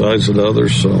 good size at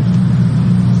others. So,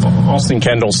 Austin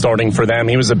Kendall starting for them.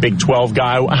 He was a Big 12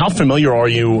 guy. How familiar are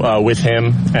you with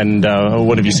him, and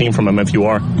what have you seen from him if you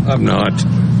are? I'm not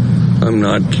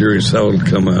curious how it'll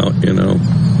come out,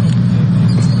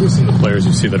 Who's some of the players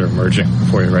you see that are emerging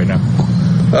for you right now?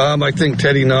 I think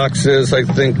Teddy Knox is. I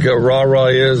think Ra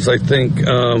is. I think...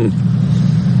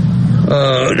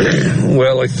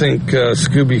 I think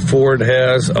Scooby Ford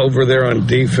has over there on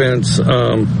defense.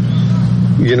 I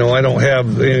don't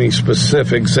have any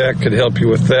specifics. Zach could help you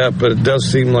with that, but it does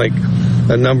seem like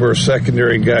a number of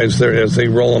secondary guys there, as they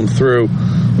roll them through,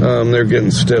 they're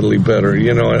getting steadily better.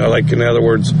 Like, in other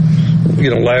words,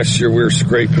 last year we were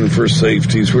scraping for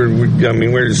safeties.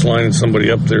 We're just lining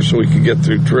somebody up there so we could get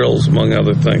through drills, among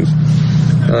other things.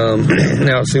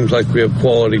 Now it seems like we have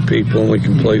quality people and we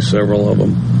can play several of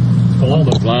them. Along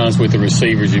those lines with the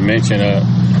receivers you mentioned,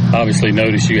 obviously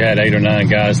noticed you had 8 or 9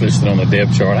 guys listed on the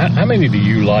depth chart. How many do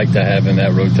you like to have in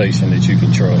that rotation that you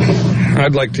can trust?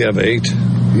 I'd like to have 8.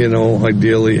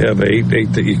 Ideally have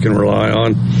 8 that you can rely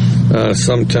on.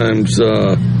 Sometimes,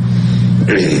 you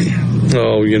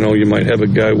might have a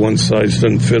guy one size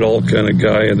doesn't fit all kind of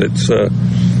guy, and it's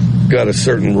got a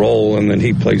certain role, and then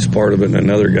he plays part of it, and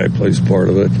another guy plays part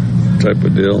of it, type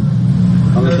of deal.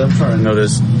 On the depth chart, I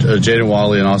noticed Jaden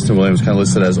Wally and Austin Williams kind of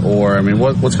listed as or. I mean,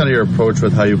 what's kind of your approach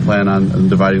with how you plan on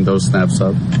dividing those snaps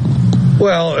up?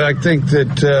 Well, I think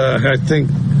that I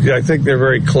think they're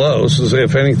very close.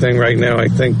 If anything, right now, I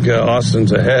think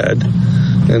Austin's ahead,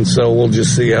 And so we'll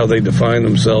just see how they define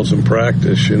themselves in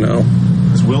practice,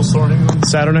 Is Will starting on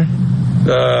Saturday?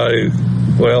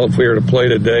 Well, if we were to play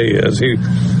today,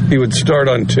 he would start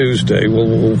on Tuesday.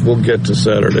 We'll get to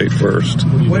Saturday first.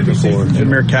 What have you seen from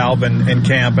Jameer Calvin in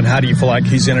camp, and how do you feel like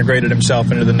he's integrated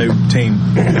himself into the new team?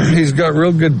 He's got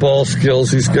real good ball skills.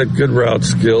 He's got good route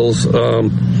skills.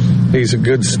 He's a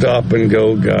good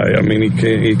stop-and-go guy. I mean,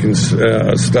 he can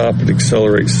stop and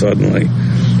accelerate suddenly,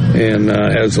 and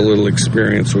has a little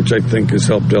experience, which I think has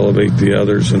helped elevate the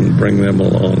others and bring them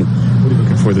along. What are you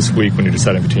looking for this week when you're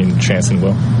deciding between Chance and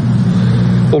Will?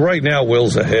 Well, right now,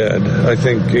 Will's ahead. I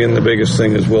think the biggest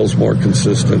thing is Will's more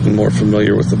consistent and more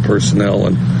familiar with the personnel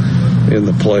and in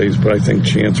the plays, but I think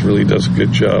Chance really does a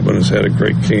good job and has had a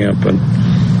great camp and,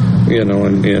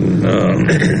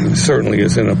 certainly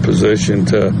is in a position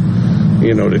to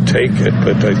take it,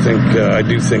 but I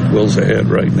do think Will's ahead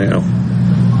right now.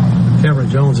 Cameron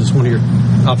Jones is one of your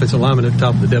offensive linemen at the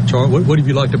top of the depth chart. What have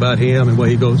you liked about him and the way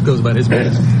he goes about his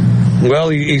business? Well,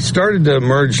 he started to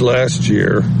emerge last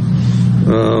year.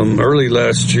 Early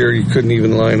last year, you couldn't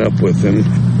even line up with him.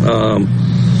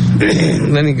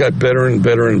 Then he got better and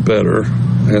better and better.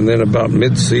 And then about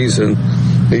mid-season,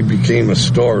 he became a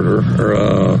starter.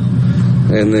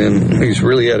 And then he's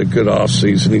really had a good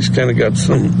off-season. He's kind of got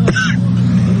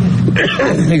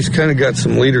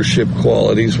some leadership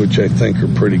qualities, which I think are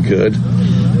pretty good.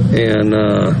 And,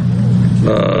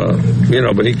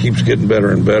 but he keeps getting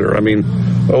better and better. I mean,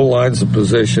 O-line's a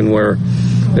position where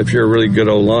if you're a really good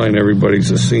O-line, everybody's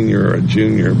a senior or a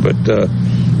junior. But,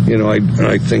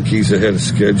 I think he's ahead of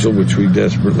schedule, which we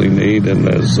desperately need, and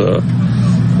has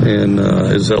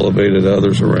elevated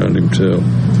others around him, too.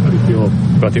 How do you feel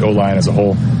about the O-line as a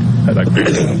whole?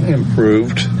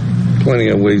 Improved. Plenty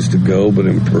of ways to go, but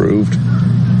improved.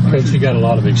 Coach, you got a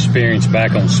lot of experience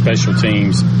back on special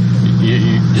teams.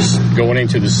 You just going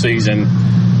into the season,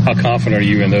 how confident are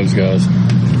you in those guys?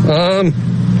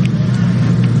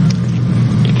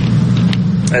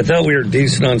 I thought we were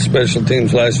decent on special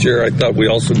teams last year. I thought we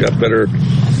also got better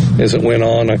as it went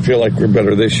on. I feel like we're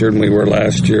better this year than we were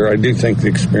last year. I do think the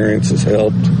experience has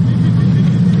helped.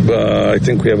 I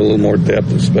think we have a little more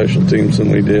depth of special teams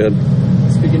than we did.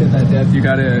 Speaking of that depth, you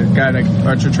got a guy like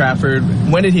Archer Trafford.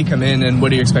 When did he come in, and what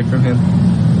do you expect from him?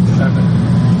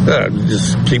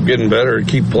 Just keep getting better,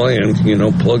 keep playing,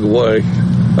 plug away.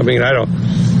 I mean,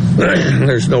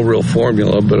 there's no real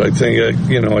formula, but I think,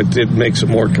 it makes it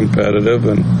more competitive,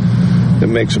 and it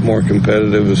makes it more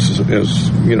competitive as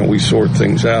we sort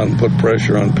things out and put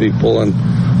pressure on people, and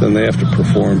then they have to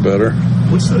perform better.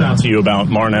 What stood out to you about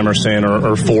Martin Emerson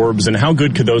or Forbes, and how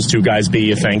good could those two guys be,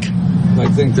 you think? I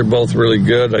think they're both really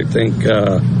good. I think,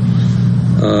 I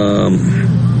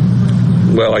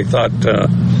thought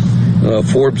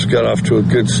Forbes got off to a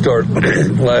good start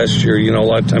last year. A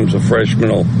lot of times a freshman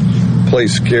will play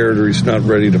scared or he's not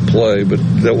ready to play, but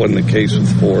that wasn't the case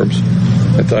with Forbes.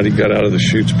 I thought he got out of the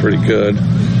chutes pretty good.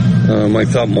 I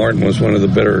thought Martin was one of the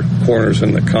better corners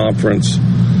in the conference,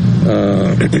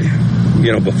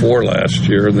 before last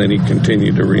year, and then he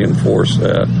continued to reinforce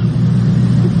that.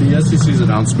 The SEC's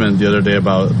announcement the other day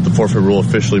about the forfeit rule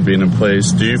officially being in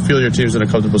place, do you feel your team's in a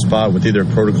comfortable spot with either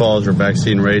protocols or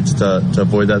vaccine rates to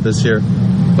avoid that this year?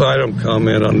 Well, I don't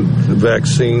comment on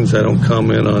vaccines, I don't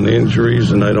comment on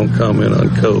injuries, and I don't comment on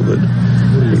COVID.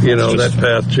 That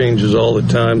path changes all the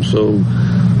time, so,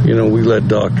 we let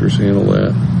doctors handle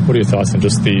that. What are your thoughts on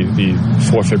just the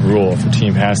forfeit rule if a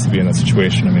team has to be in that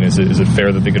situation? I mean, is it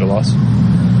fair that they get a loss?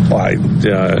 Well, I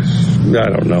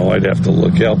don't know. I'd have to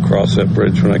look. I'll cross that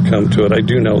bridge when I come to it. I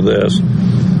do know this.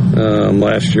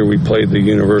 Last year we played the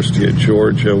University of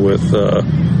Georgia with,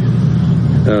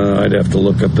 I'd have to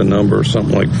look up the number,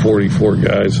 something like 44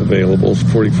 guys available,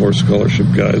 44 scholarship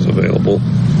guys available.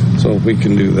 So if we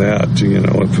can do that,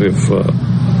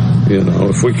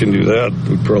 if we can do that,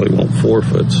 we probably won't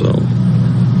forfeit, so.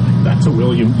 Back to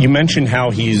Will, you mentioned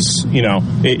how he's,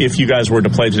 if you guys were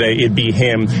to play today, it'd be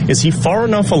him. Is he far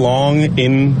enough along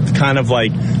in kind of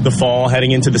like the fall heading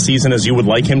into the season as you would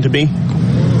like him to be?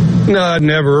 No,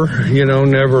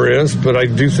 never is, but I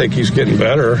do think he's getting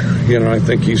better. I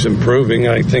think he's improving.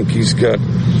 I think he's got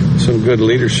some good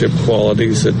leadership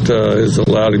qualities that has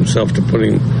allowed him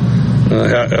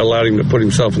to put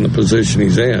himself in the position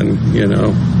he's in,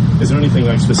 Is there anything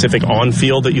like specific on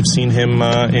field that you've seen him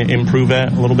improve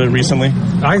at a little bit recently?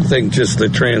 I think just the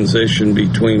transition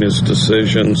between his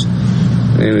decisions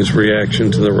and his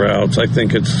reaction to the routes. I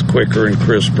think it's quicker and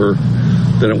crisper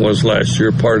than it was last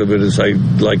year. Part of it is I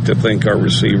like to think our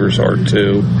receivers are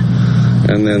too.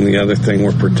 And then the other thing,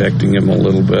 we're protecting him a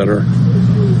little better.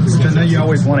 I know you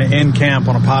always want to end camp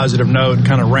on a positive note and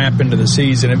kind of ramp into the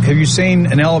season. Have you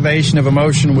seen an elevation of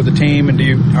emotion with the team, and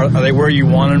are they where you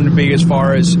want them to be as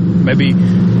far as maybe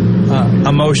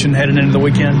emotion heading into the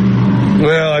weekend?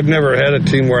 Well, I've never had a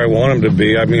team where I want them to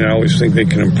be. I mean, I always think they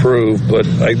can improve, but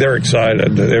they're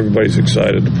excited. Everybody's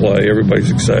excited to play.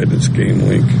 Everybody's excited it's game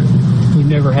week. You've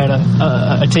never had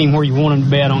a team where you want them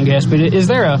to be, I don't guess. But is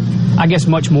there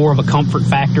much more of a comfort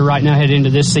factor right now headed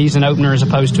into this season opener as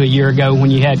opposed to a year ago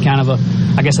when you had kind of a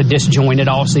disjointed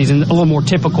offseason, a little more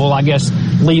typical, I guess,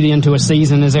 lead into a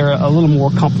season? Is there a little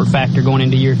more comfort factor going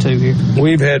into year two here?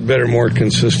 We've had better, more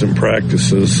consistent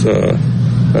practices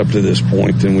up to this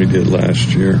point than we did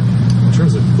last year. In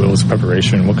terms of Will's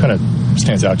preparation, what kind of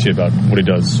stands out to you about what he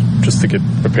does just to get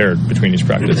prepared between each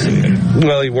practice?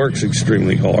 Well, he works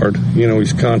extremely hard.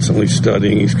 He's constantly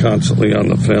studying. He's constantly on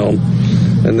the film.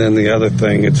 And then the other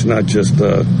thing, it's not just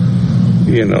the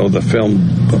film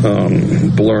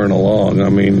blurring along. I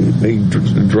mean, he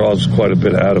draws quite a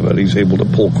bit out of it. He's able to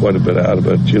pull quite a bit out of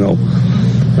it,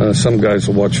 Some guys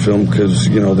will watch film because,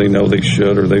 they know they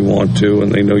should or they want to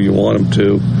and they know you want them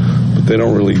to, but they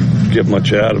don't really get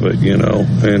much out of it,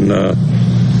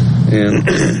 And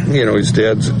his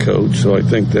dad's a coach, so I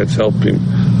think that's helped him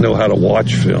know how to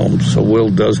watch film. So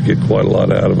Will does get quite a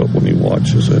lot out of it when he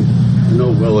watches it. I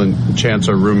know Will and Chance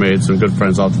are roommates and good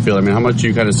friends off the field. I mean, how much do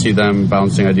you kind of see them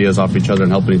bouncing ideas off each other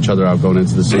and helping each other out going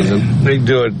into the season? They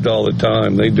do it all the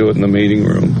time. They do it in the meeting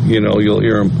room. You'll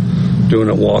hear them doing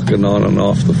it walking on and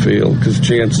off the field because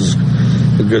Chance is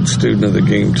a good student of the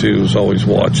game, too, is always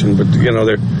watching. But,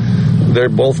 they're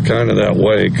both kind of that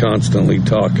way, constantly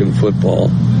talking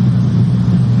football.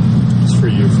 For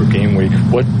you, for game week,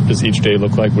 what does each day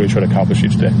look like? What do you try to accomplish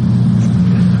each day?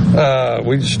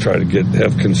 We just try to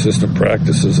have consistent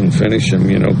practices and finish them,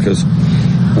 because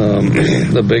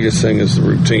the biggest thing is the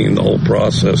routine, the whole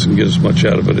process, and get as much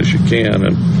out of it as you can.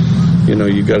 And,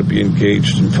 you got to be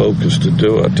engaged and focused to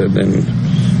do it. And then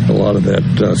a lot of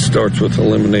that starts with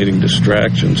eliminating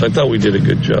distractions. I thought we did a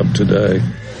good job today.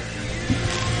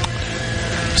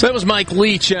 So that was Mike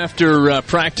Leach after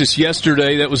practice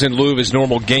yesterday. That was in lieu of his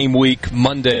normal game week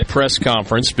Monday press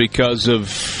conference because of,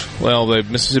 the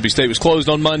Mississippi State was closed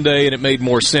on Monday and it made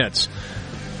more sense.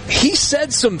 He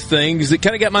said some things that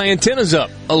kind of got my antennas up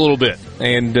a little bit,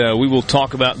 and we will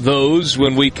talk about those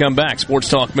when we come back. Sports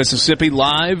Talk Mississippi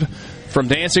live from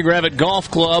Dancing Rabbit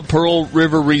Golf Club, Pearl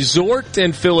River Resort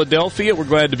in Philadelphia. We're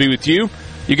glad to be with you.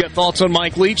 You got thoughts on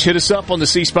Mike Leach? Hit us up on the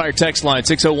C Spire text line,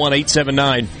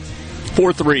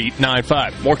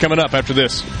 601-879-4395. More coming up after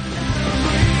this.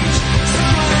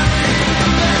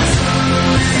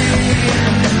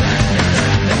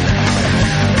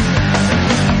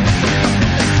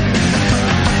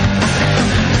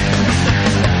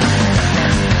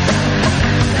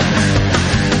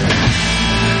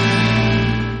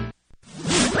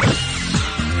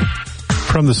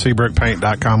 From the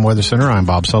SeabrookPaint.com Weather Center, I'm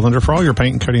Bob Sullender. For all your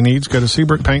paint and coating needs, go to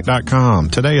SeabrookPaint.com.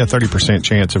 Today, a 30%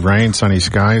 chance of rain, sunny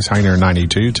skies, high near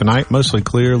 92. Tonight, mostly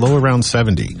clear, low around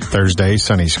 70. Thursday,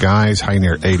 sunny skies, high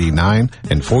near 89.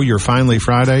 And for your finally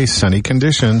Friday, sunny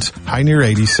conditions, high near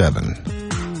 87.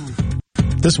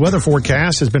 This weather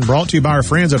forecast has been brought to you by our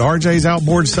friends at RJ's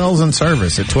Outboard Sales and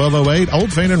Service at 1208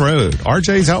 Old Fannin Road.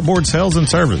 RJ's Outboard Sales and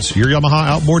Service, your Yamaha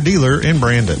outboard dealer in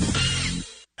Brandon.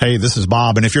 Hey, this is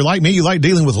Bob, and if you're like me, you like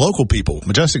dealing with local people.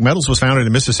 Majestic Metals was founded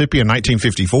in Mississippi in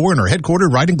 1954 and are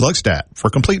headquartered right in Gluckstadt.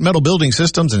 For complete metal building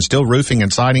systems and steel roofing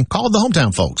and siding, call the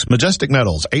hometown folks. Majestic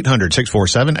Metals,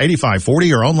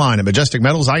 800-647-8540 or online at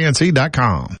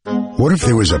majesticmetalsinc.com. What if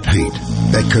there was a paint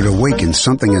that could awaken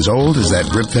something as old as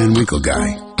that Rip Van Winkle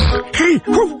guy? Hey,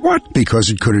 what? Because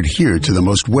it could adhere to the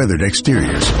most weathered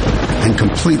exteriors and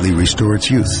completely restore its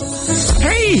youth.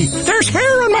 Hey, there's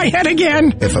hair on my head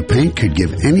again! If a paint could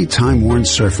give any time-worn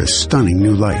surface stunning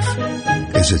new life,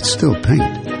 is it still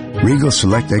paint? Regal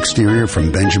Select Exterior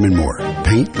from Benjamin Moore.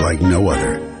 Paint like no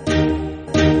other.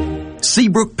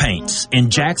 Seabrook Paints in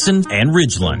Jackson and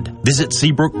Ridgeland. Visit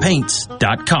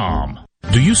SeabrookPaints.com.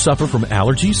 Do you suffer from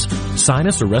allergies,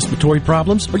 sinus, or respiratory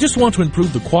problems, or just want to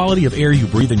improve the quality of air you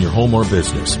breathe in your home or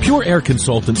business? Pure Air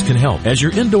Consultants can help. As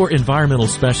your indoor environmental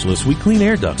specialist, we clean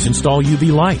air ducts, install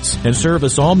UV lights, and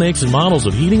service all makes and models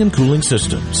of heating and cooling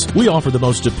systems. We offer the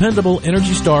most dependable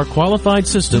Energy Star qualified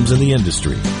systems in the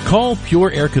industry. Call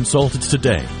Pure Air Consultants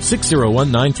today,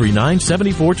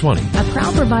 601-939-7420. A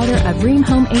proud provider of Rheem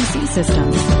Home AC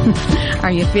systems.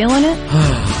 Are you feeling it?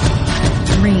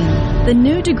 Rheem, the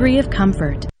new degree of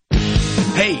comfort.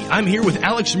 Hey, I'm here with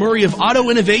Alex Murray of Auto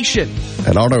Innovation.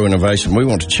 At Auto Innovation, we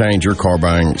want to change your car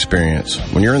buying experience.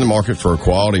 When you're in the market for a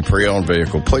quality pre-owned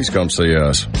vehicle, please come see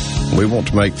us. We want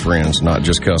to make friends, not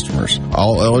just customers.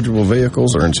 All eligible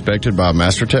vehicles are inspected by a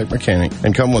MasterTech mechanic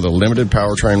and come with a limited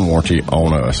powertrain warranty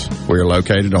on us. We are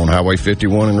located on Highway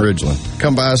 51 in Ridgeland.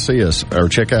 Come by and see us or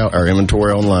check out our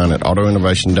inventory online at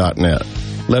autoinnovation.net.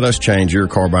 Let us change your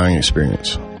car buying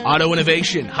experience. Auto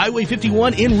Innovation, Highway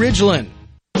 51 in Ridgeland.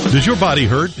 Does your body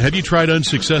hurt? Have you tried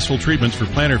unsuccessful treatments for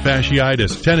plantar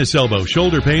fasciitis, tennis elbow,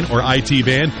 shoulder pain, or IT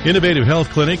band? Innovative Health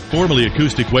Clinic, formerly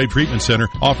Acoustic Wave Treatment Center,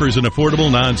 offers an affordable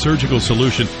non-surgical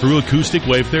solution through acoustic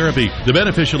wave therapy. The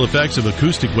beneficial effects of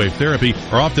acoustic wave therapy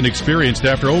are often experienced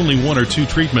after only 1 or 2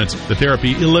 treatments. The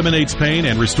therapy eliminates pain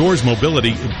and restores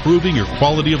mobility, improving your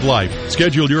quality of life.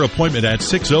 Schedule your appointment at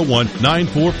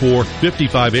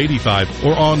 601-944-5585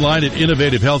 or online at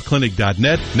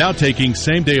innovativehealthclinic.net. Now taking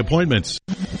same-day appointments.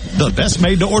 The best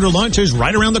made-to-order lunch is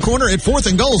right around the corner at 4th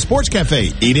and Gold Sports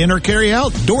Cafe. Eat in or carry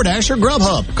out, DoorDash or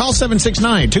Grubhub. Call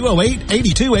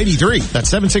 769-208-8283.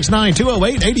 That's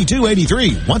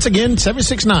 769-208-8283. Once again,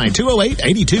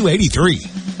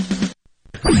 769-208-8283.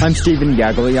 I'm Stephen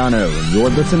Gagliano, and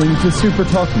you're listening to Super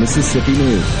Talk Mississippi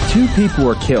News. 2 people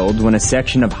were killed when a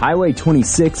section of Highway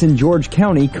 26 in George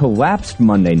County collapsed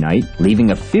Monday night,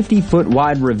 leaving a 50-foot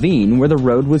wide ravine where the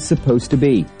road was supposed to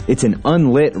be. It's an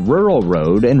unlit rural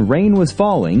road, and rain was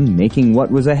falling, making what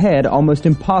was ahead almost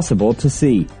impossible to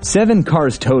see. 7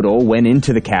 cars total went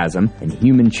into the chasm, and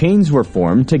human chains were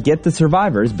formed to get the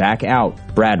survivors back out.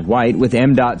 Brad White with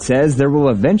MDOT says there will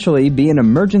eventually be an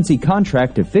emergency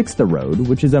contract to fix the road,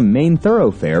 which is a main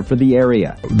thoroughfare for the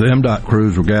area. The MDOT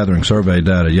crews were gathering survey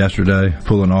data yesterday,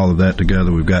 pulling all of that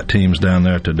together. We've got teams down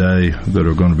there today that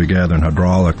are going to be gathering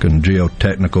hydraulic and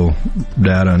geotechnical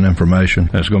data and information.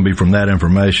 And it's going to be from that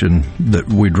information that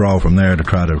we draw from there to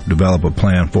try to develop a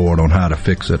plan forward on how to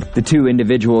fix it. The 2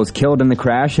 individuals killed in the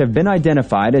crash have been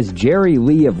identified as Jerry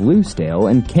Lee of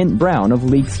Loosedale and Kent Brown of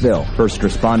Leakesville. First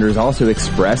responders also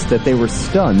expressed that they were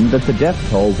stunned that the death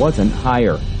toll wasn't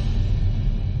higher.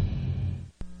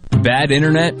 Bad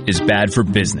internet is bad for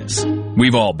business.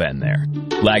 We've all been there.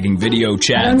 Lagging video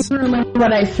chats,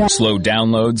 slow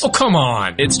downloads. Oh, come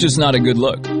on. It's just not a good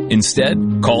look.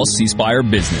 Instead, call C Spire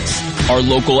Business. Our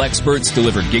local experts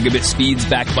deliver gigabit speeds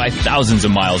backed by thousands of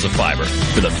miles of fiber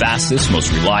for the fastest,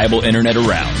 most reliable internet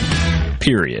around.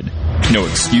 Period. No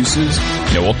excuses,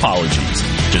 no apologies.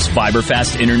 Just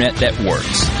fiber-fast internet that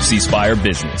works. C Spire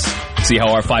Business. See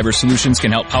how our fiber solutions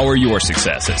can help power your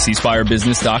success at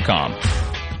cspirebusiness.com.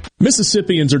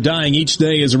 Mississippians are dying each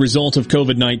day as a result of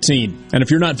COVID-19. And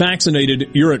if you're not vaccinated,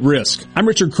 you're at risk. I'm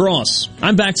Richard Cross.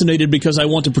 I'm vaccinated because I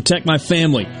want to protect my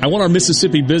family. I want our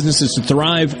Mississippi businesses to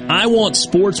thrive. I want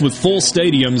sports with full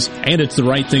stadiums, and it's the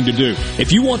right thing to do.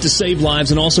 If you want to save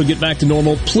lives and also get back to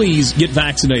normal, please get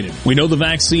vaccinated. We know the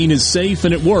vaccine is safe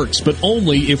and it works, but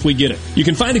only if we get it. You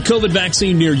can find a COVID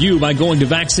vaccine near you by going to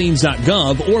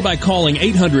vaccines.gov or by calling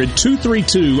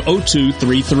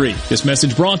 800-232-0233. This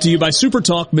message brought to you by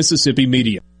SuperTalk Mississippi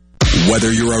Media.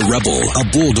 Whether you're a Rebel, a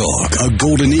Bulldog, a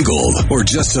Golden Eagle, or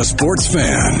just a sports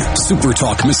fan, Super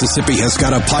Talk Mississippi has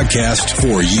got a podcast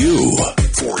for you.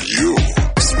 For you.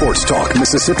 Sports Talk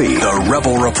Mississippi, the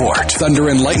Rebel Report, Thunder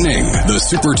and Lightning, the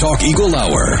Super Talk Eagle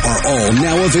Hour are all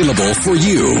now available for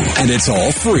you. And it's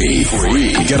all free.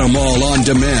 Get them all on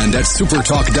demand at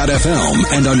supertalk.fm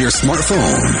and on your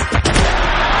smartphone.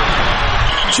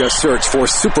 Just search for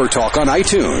Super Talk on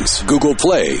iTunes, Google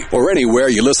Play, or anywhere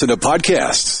you listen to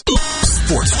podcasts.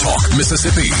 Sports Talk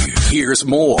Mississippi. Here's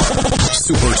more.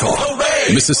 Super Talk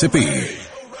Mississippi.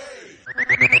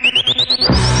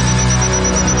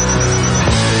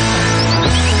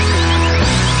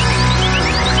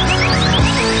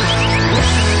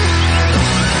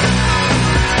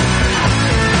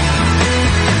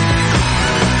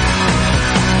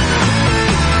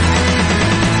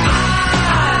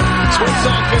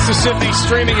 Mississippi,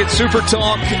 streaming at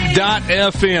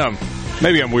supertalk.fm.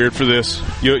 Maybe I'm weird for this.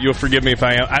 You'll forgive me if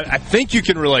I am. I think you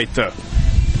can relate, though.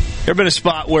 Ever been a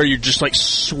spot where you're just like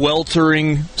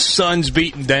sweltering, sun's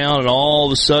beating down, and all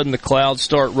of a sudden the clouds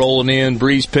start rolling in,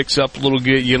 breeze picks up a little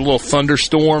bit, you get a little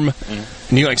thunderstorm,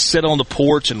 and you like sit on the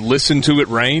porch and listen to it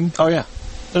rain? Oh, yeah.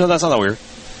 No, that's not that weird.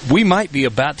 We might be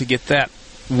about to get that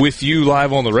with you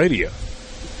live on the radio.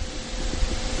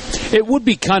 It would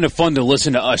be kind of fun to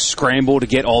listen to us scramble to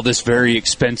get all this very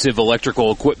expensive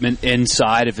electrical equipment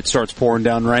inside if it starts pouring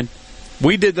down rain.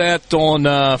 We did that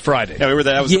on Friday. Yeah, we were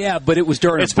there. Yeah, but it was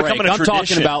during a break. I'm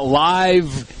talking about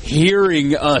live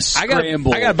hearing us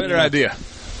scramble. I got a better idea.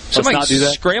 Somebody not do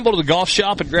that. Scramble to the golf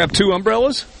shop and grab 2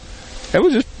 umbrellas. And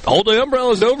we'll just hold the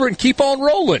umbrellas over and keep on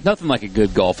rolling. Nothing like a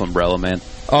good golf umbrella, man.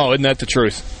 Oh, isn't that the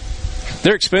truth?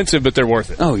 They're expensive, but they're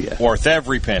worth it. Oh, yeah. Worth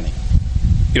every penny.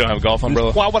 You don't have a golf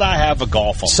umbrella? Why would I have a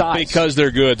golf umbrella? Size. Because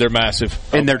they're good. They're massive.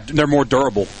 And they're more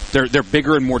durable. They're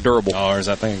bigger and more durable. Oh, there's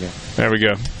that thing again. There we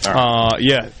go. Right.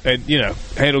 Yeah, and,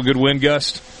 handle good wind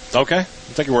gust. Okay.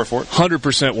 I'll take your word for it.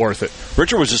 100% worth it.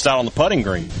 Richard was just out on the putting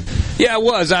green. Yeah, I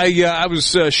was. I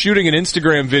was shooting an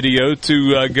Instagram video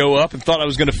to go up and thought I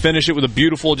was going to finish it with a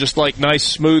beautiful, just like nice,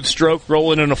 smooth stroke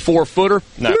rolling in a 4-footer.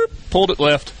 No. Boop, pulled it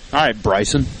left. All right,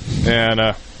 Bryson. And,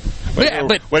 way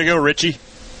to go, Richie.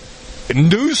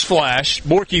 Newsflash,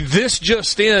 Borky, this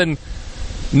just in,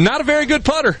 not a very good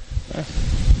putter.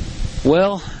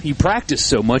 Well, you practice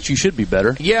so much, you should be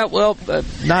better. Yeah, well,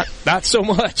 not so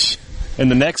much. In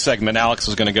the next segment, Alex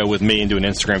is going to go with me and do an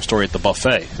Instagram story at the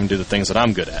buffet and do the things that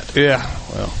I'm good at. Yeah,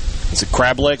 well. Is it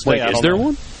crab legs? Wait, is there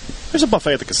one? There's a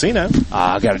buffet at the casino.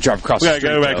 I got to drive across the street. We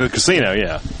got to go back to the casino,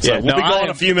 yeah. So we'll be going in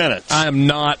a few minutes. I am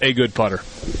not a good putter.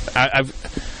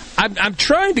 I'm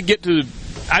trying to get to...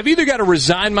 I've either got to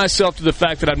resign myself to the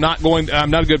fact that I'm not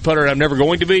a good putter and I'm never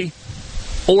going to be,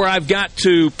 or I've got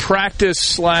to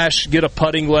practice / get a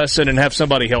putting lesson and have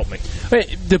somebody help me.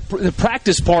 The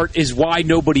practice part is why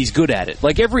nobody's good at it.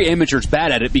 Like, every amateur's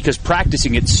bad at it because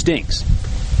practicing it stinks.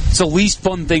 It's the least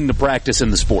fun thing to practice in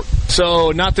the sport.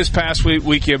 So, not this past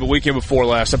weekend, but weekend before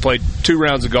last, I played 2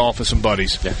 rounds of golf with some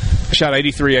buddies. Yeah. I shot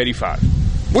 83, 85.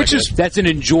 That's an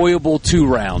enjoyable 2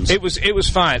 rounds. It was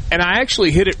fine. And I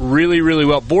actually hit it really, really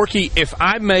well. Borky, if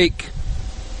I make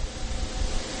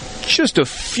just a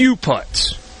few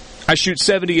putts, I shoot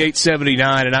 78,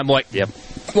 79, and I'm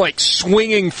like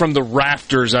swinging from the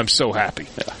rafters. I'm so happy.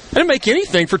 Yeah. I didn't make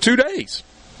anything for 2 days.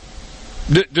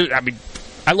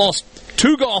 I lost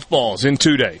 2 golf balls in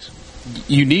 2 days.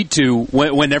 You need to,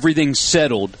 when everything's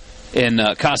settled in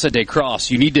Casa de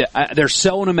Cross, you need to, they're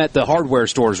selling them at the hardware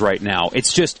stores right now.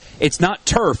 It's not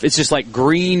turf. It's just like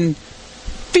green,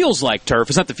 feels like turf.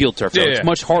 It's not the field turf, though. It's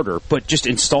much harder, but just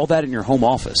install that in your home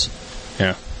office.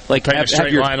 Yeah. Like, have a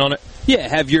straight line on it. Yeah,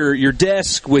 have your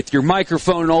desk with your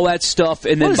microphone and all that stuff,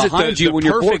 and then behind you when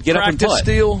you're bored, get up and putt.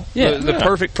 Steel? Yeah, the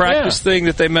perfect practice thing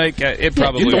that they make. It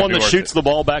probably the one that shoots the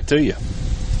ball back to you.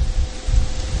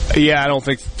 Yeah, I don't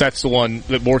think that's the one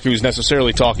that Borky was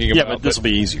necessarily talking about. Yeah, but this will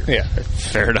be easier. Yeah,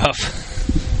 fair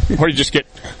enough. Or you just get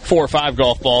 4 or 5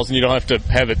 golf balls and you don't have to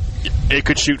have it. It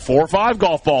could shoot 4 or 5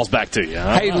 golf balls back to you.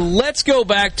 Hey, let's go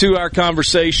back to our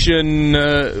conversation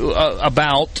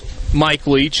about Mike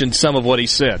Leach and some of what he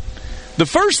said. The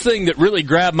first thing that really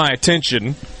grabbed my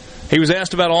attention, he was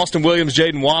asked about Austin Williams,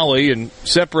 Jaden Walley, and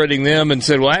separating them, and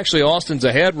said, well, actually, Austin's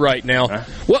ahead right now.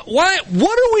 What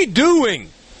are we doing?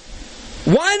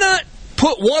 Why not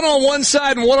put one on one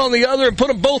side and one on the other and put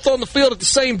them both on the field at the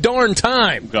same darn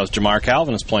time? Because Jamar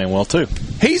Calvin is playing well, too.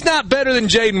 He's not better than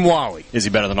Jaden Walley. Is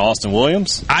he better than Austin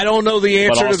Williams? I don't know the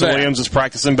answer to that. But Austin Williams is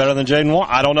practicing better than Jaden Walley.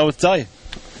 I don't know what to tell you.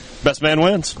 Best man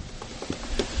wins.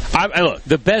 Look,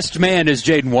 the best man is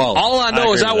Jaden Walley. All I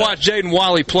know is I watched Jaden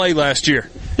Walley play last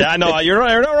year. Yeah, I know. You're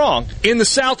not wrong. In the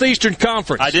Southeastern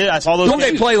Conference. I did. I saw those. Don't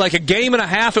they play like a game and a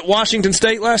half at Washington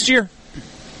State last year?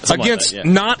 Something against like that,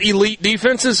 not elite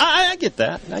defenses? I get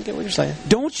that. I get what you're saying.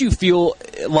 Don't you feel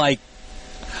like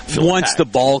once the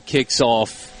ball kicks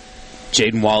off,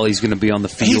 Jaden Walley's going to be on the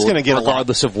field? He's going to get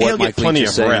regardless of what he'll Mike get plenty Leach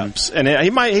is of saying. reps, and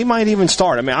he might even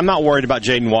start. I mean, I'm not worried about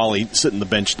Jaden Walley sitting the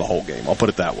bench the whole game. I'll put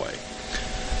it that way.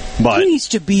 But he needs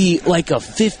to be like a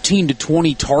 15 to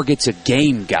 20 targets a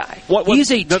game guy. He's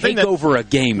a takeover a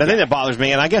game guy. The thing that bothers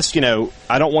me, and I guess, I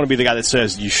don't want to be the guy that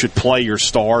says you should play your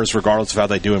stars regardless of how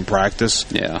they do in practice.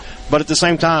 Yeah. But at the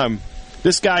same time,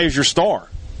 this guy is your star.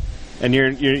 And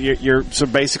you're so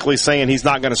basically saying he's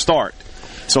not going to start.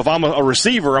 So if I'm a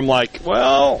receiver, I'm like,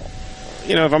 well,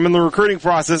 if I'm in the recruiting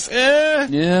process,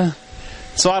 Yeah.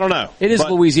 So I don't know. It is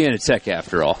Louisiana Tech,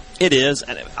 after all. It is,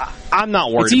 and I'm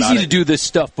not worried about it. It's easy to do this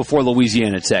stuff before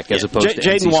Louisiana Tech as opposed to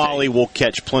Jaden Walley will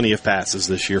catch plenty of passes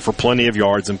this year for plenty of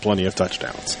yards and plenty of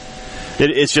touchdowns.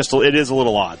 It is a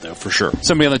little odd, though, for sure.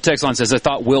 Somebody on the text line says, I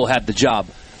thought Will had the job.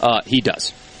 He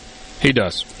does. He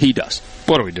does. He does.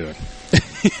 What are we doing?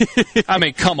 I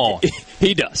mean, come on.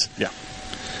 He does. Yeah.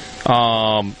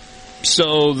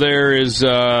 So there's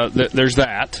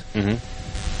that. Mm-hmm.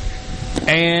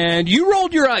 And you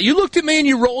rolled your eye. You looked at me and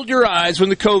you rolled your eyes when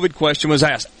the COVID question was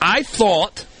asked. I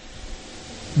thought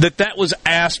that was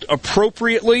asked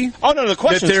appropriately. Oh, no, the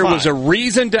question that there was a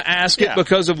reason to ask it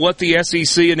because of what the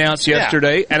SEC announced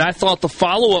yesterday, and I thought the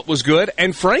follow-up was good,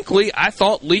 and frankly, I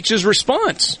thought Leach's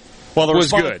response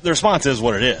was good. The response is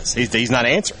what it is. He's not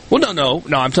answering. Well, no,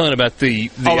 I'm talking about the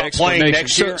explanation. Playing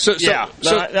next year?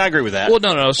 I agree with that. Well,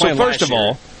 no. So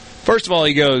first of all,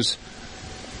 he goes,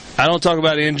 I don't talk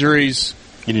about injuries.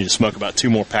 You need to smoke about 2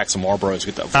 more packs of Marlboros to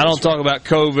get that voice. I don't talk about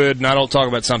COVID, and I don't talk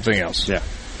about something else. Yeah.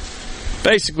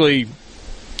 basically,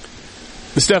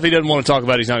 the stuff he doesn't want to talk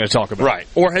about, he's not going to talk about. Right.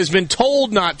 Or has been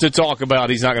told not to talk about,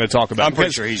 he's not going to talk about. I'm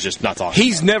pretty sure he's just not talking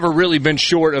He's never really been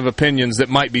short of opinions that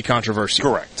might be controversial.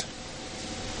 Correct.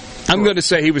 I'm going to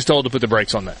say he was told to put the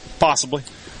brakes on that. Possibly.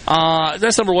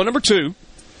 That's number one. Number two,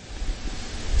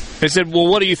 they said, well,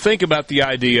 what do you think about the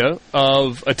idea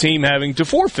of a team having to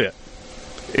forfeit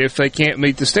if they can't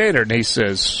meet the standard? And he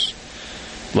says,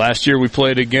 last year we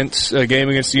played a game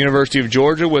against the University of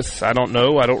Georgia with, I don't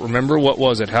remember, what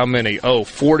was it? How many?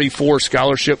 44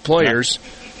 scholarship players.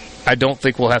 Yeah. I don't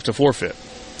think we'll have to forfeit.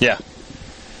 Yeah.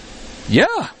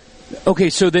 Yeah. Okay,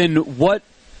 so then what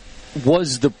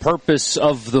was the purpose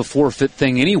of the forfeit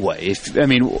thing anyway?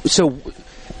 So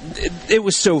it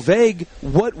was so vague.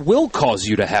 What will cause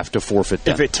you to have to forfeit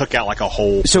them? If it took out like a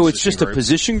whole So it's just group. A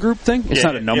position group thing? It's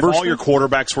not a numbers If all thing? your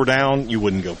quarterbacks were down, you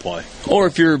wouldn't go play. Or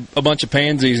if you're a bunch of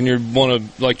pansies and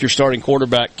your starting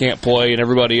quarterback can't play and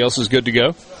everybody else is good to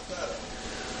go.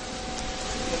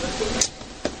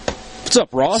 What's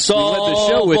up, Ross? So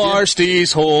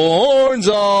Varsty's horns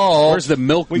off. Where's the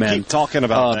milkman? We keep talking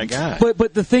about that guy.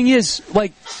 But the thing is,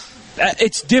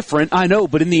 it's different, I know,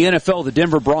 but in the NFL, the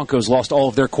Denver Broncos lost all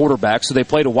of their quarterbacks, so they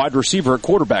played a wide receiver at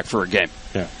quarterback for a game.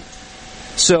 Yeah.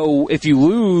 So if you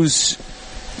lose,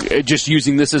 just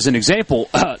using this as an example,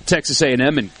 Texas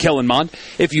A&M and Kellen Mond,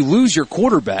 if you lose your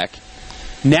quarterback,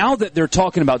 now that they're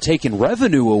talking about taking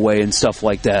revenue away and stuff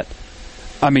like that,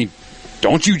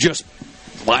 don't you just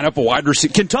line up a wide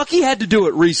receiver? Kentucky had to do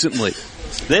it recently.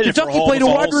 Kentucky played a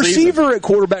wide receiver at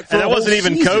quarterback for and that wasn't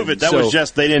even season. COVID. That was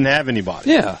just they didn't have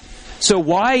anybody. Yeah. So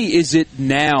why is it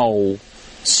now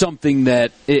something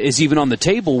that is even on the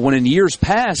table when in years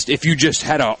past, if you just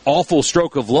had an awful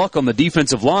stroke of luck on the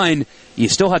defensive line, you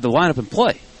still had to line up and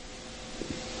play?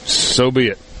 So be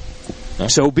it.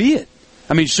 So be it.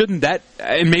 Shouldn't that,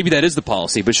 and maybe that is the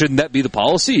policy, but shouldn't that be the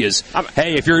policy is,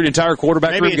 hey, if your entire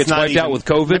quarterback room gets wiped out with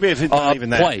COVID, maybe if it's not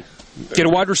even that. Play. Get a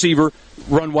wide receiver,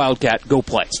 run Wildcat, go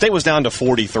play. State was down to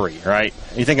 43, right?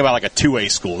 You think about like a 2A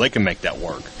school, they can make that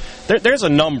work. There's a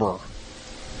number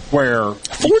where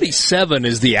 47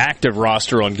 is the active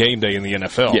roster on game day in the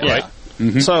NFL, right?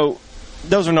 Mm-hmm. So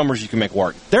those are numbers you can make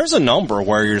work. There's a number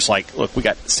where you're just like, look, we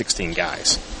got 16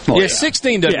 guys.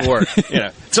 16 doesn't work.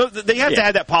 So they have to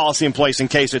have that policy in place in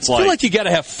case it's like... I feel like you got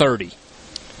to have 30.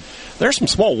 There's some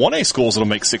small 1A schools that'll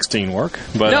make 16 work.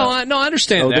 But, I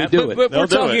understand that. But we're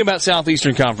talking about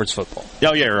Southeastern Conference football.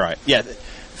 Oh, yeah, you're right. Yeah,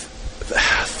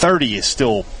 30 is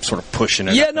still sort of pushing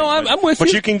it. I'm with you.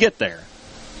 But you can get there.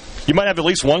 You might have at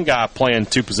least one guy playing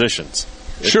two positions.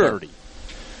 Sure. 30.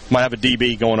 Might have a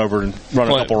DB going over and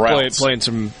running a couple routes. Playing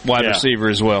some wide receiver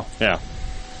as well. Yeah.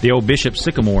 The old Bishop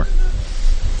Sycamore.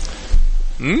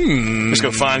 Just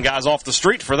go find guys off the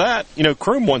street for that.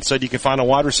 Kroom once said you can find a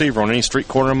wide receiver on any street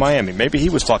corner in Miami. Maybe he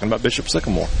was talking about Bishop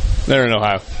Sycamore. They're in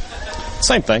Ohio.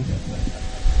 Same thing.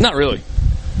 Not really.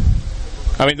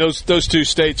 Those two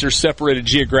states are separated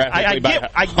geographically by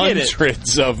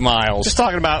hundreds of miles. Just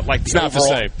talking about it's not the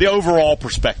same. The overall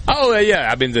perspective. Oh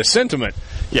yeah, the sentiment.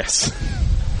 Yes.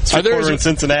 Are there in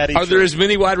Cincinnati? Are there as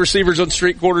many wide receivers on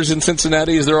street corners in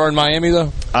Cincinnati as there are in Miami,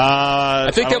 though? I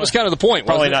think that was kind of the point.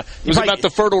 Probably not. It was about the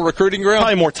fertile recruiting ground.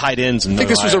 Probably more tight ends. I think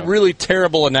this was a really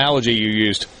terrible analogy you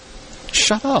used.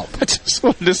 Shut up! I just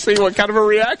wanted to see what kind of a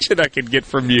reaction I could get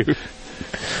from you.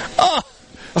 I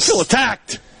feel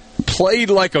attacked. Played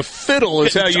like a fiddle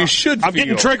is how you should feel. I'm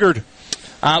getting triggered.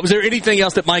 Was there anything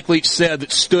else that Mike Leach said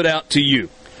that stood out to you?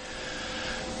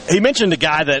 He mentioned a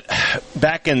guy that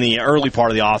back in the early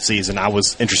part of the offseason I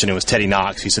was interested in was Teddy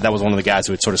Knox. He said that was one of the guys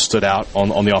who had sort of stood out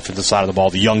on the offensive side of the ball,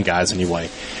 the young guys anyway.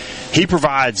 He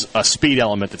provides a speed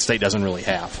element that State doesn't really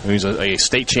have. He's a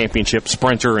state championship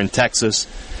sprinter in Texas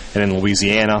and in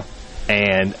Louisiana,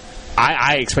 and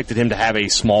I expected him to have a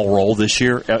small role this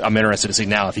year. I'm interested to see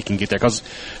now if he can get there, because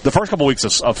the first couple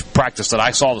weeks of practice that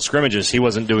I saw the scrimmages, he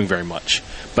wasn't doing very much.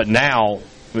 But now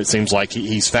it seems like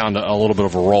he's found a little bit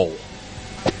of a role.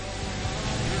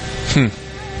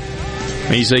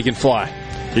 He said he can fly.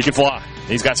 He can fly.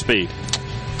 He's got speed.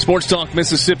 Sports Talk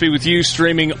Mississippi with you,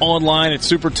 streaming online at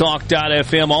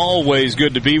supertalk.fm. Always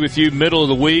good to be with you. Middle of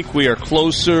the week, we are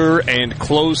closer and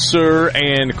closer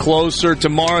and closer.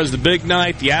 Tomorrow's the big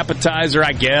night, the appetizer,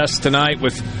 I guess, tonight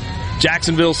with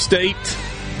Jacksonville State,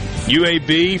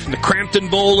 UAB from the Crampton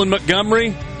Bowl in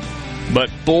Montgomery. But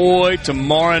boy,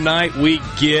 tomorrow night we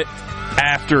get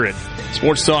after it.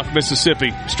 Sports Talk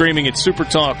Mississippi, streaming at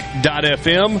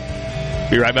supertalk.fm.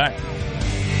 Be right back.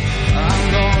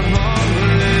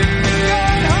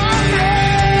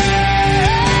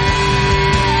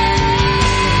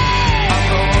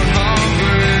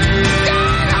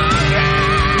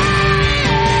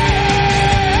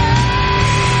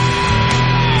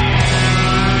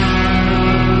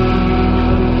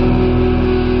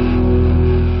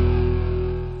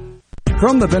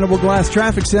 From the Venable Glass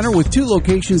Traffic Center with 2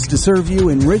 locations to serve you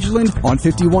in Ridgeland on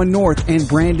 51 North and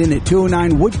Brandon at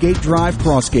 209 Woodgate Drive,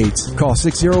 Crossgates. Call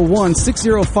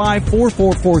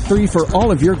 601-605-4443 for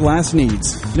all of your glass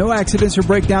needs. No accidents or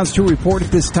breakdowns to report at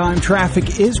this time.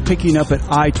 Traffic is picking up at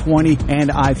I-20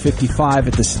 and I-55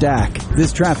 at the Stack.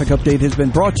 This traffic update has been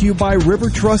brought to you by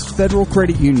River Trust Federal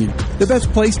Credit Union, the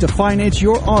best place to finance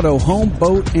your auto, home,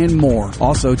 boat, and more.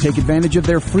 Also, take advantage of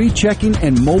their free checking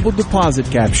and mobile deposit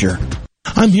capture.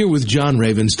 I'm here with John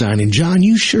Ravenstein, and John,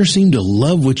 you sure seem to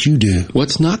love what you do.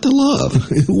 What's not to love?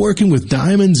 Working with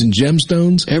diamonds and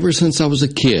gemstones? Ever since I was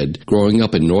a kid, growing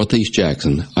up in Northeast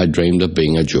Jackson, I dreamed of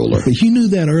being a jeweler. You knew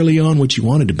that early on what you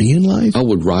wanted to be in life? I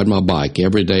would ride my bike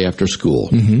every day after school,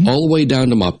 all the way down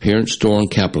to my parents' store on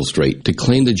Capitol Street to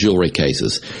clean the jewelry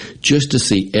cases, just to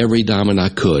see every diamond I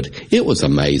could. It was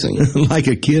amazing. Like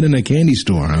a kid in a candy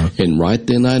store, huh? And right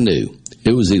then I knew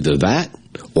it was either that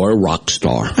or a rock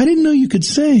star. I didn't know you could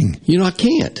sing. You know, I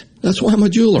can't. That's why I'm a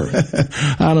jeweler.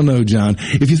 I don't know, John.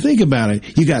 If you think about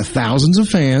it, you got thousands of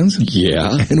fans.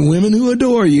 Yeah. And women who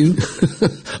adore you.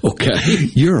 Okay.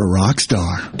 You're a rock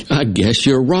star. I guess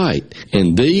you're right.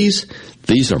 And these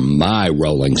are my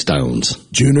Rolling Stones.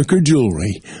 Juniker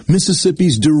Jewelry,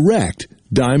 Mississippi's direct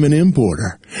diamond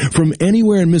importer. From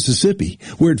anywhere in Mississippi,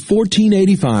 we're at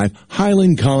 1485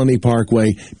 Highland Colony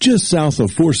Parkway, just south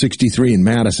of 463 in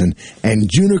Madison, and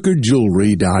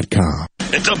JunikerJewelry.com.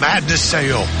 It's a madness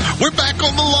sale. We're back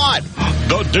on the lot.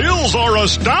 The deals are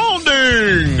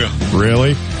astounding.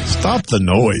 Really? Stop the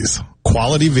noise.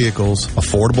 Quality vehicles,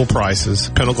 affordable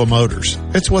prices, Pinnacle Motors.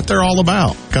 It's what they're all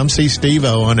about. Come see Steve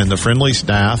Owen and the friendly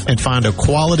staff and find a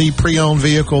quality pre-owned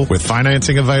vehicle with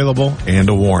financing available and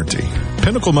a warranty.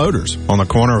 Pinnacle Motors on the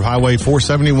corner of Highway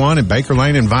 471 and Baker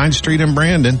Lane and Vine Street in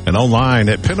Brandon, and online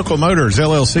at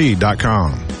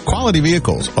PinnacleMotorsLLC.com. Quality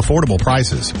vehicles, affordable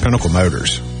prices, Pinnacle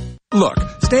Motors. Look,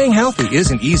 staying healthy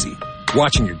isn't easy.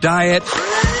 Watching your diet,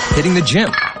 hitting the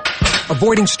gym,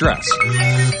 avoiding stress.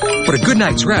 But a good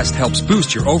night's rest helps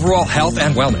boost your overall health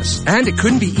and wellness. And it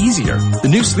couldn't be easier. The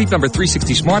new Sleep Number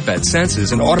 360 smart bed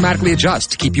senses and automatically adjusts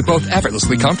to keep you both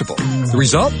effortlessly comfortable. The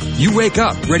result? You wake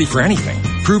up ready for anything.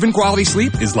 Proven quality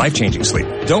sleep is life-changing sleep.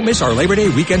 Don't miss our Labor Day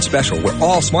weekend special where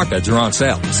all smart beds are on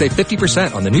sale. Save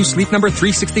 50% on the new Sleep Number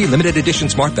 360 limited edition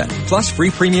smart bed. Plus free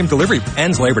premium delivery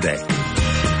ends Labor Day.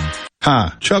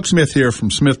 Hi, Chuck Smith here from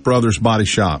Smith Brothers Body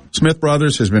Shop. Smith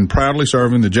Brothers has been proudly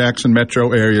serving the Jackson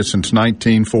metro area since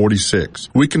 1946.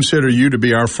 We consider you to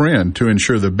be our friend to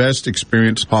ensure the best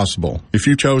experience possible. If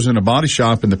you've chosen a body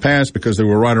shop in the past because they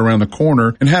were right around the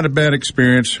corner and had a bad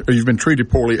experience, or you've been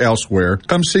treated poorly elsewhere,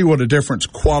 come see what a difference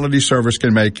quality service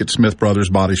can make at Smith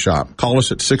Brothers Body Shop. Call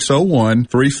us at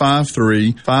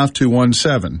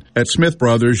 601-353-5217. At Smith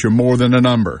Brothers, you're more than a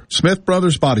number. Smith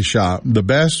Brothers Body Shop, the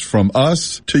best from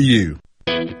us to you.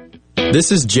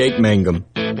 This is Jake Mangum.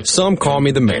 Some call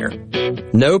me the mayor.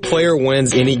 No player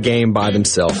wins any game by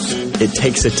themselves. It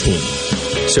takes a team.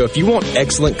 So if you want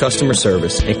excellent customer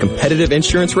service and competitive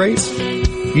insurance rates,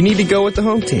 you need to go with the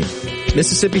home team,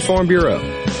 Mississippi Farm Bureau,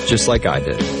 just like I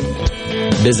did.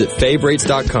 Visit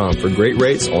favrates.com for great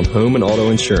rates on home and auto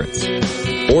insurance.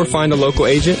 Or find a local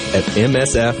agent at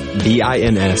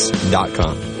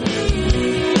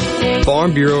msfbins.com.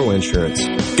 Farm Bureau Insurance.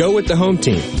 Go with the home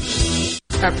team.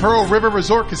 At Pearl River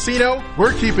Resort Casino,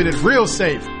 we're keeping it real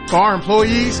safe for our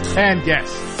employees and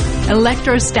guests.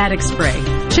 Electrostatic spray,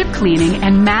 chip cleaning,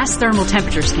 and mass thermal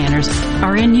temperature scanners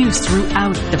are in use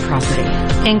throughout the property,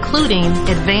 including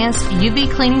advanced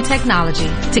UV cleaning technology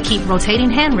to keep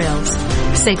rotating handrails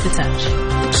safe to touch.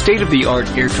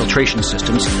 State-of-the-art air filtration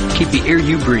systems keep the air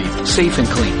you breathe safe and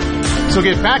clean. So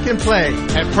get back and play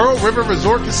at Pearl River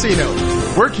Resort Casino.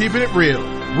 We're keeping it real.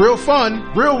 Real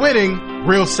fun, real winning,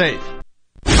 real safe.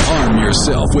 Arm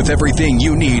yourself with everything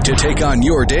you need to take on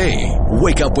your day.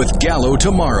 Wake up with Gallo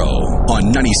tomorrow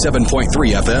on 97.3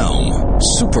 FM.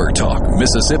 Super Talk,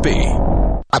 Mississippi.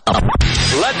 Let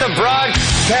the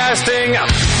broadcasting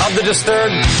of the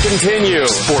Disturbed continue.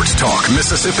 Sports Talk,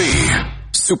 Mississippi.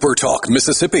 Super Talk,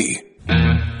 Mississippi.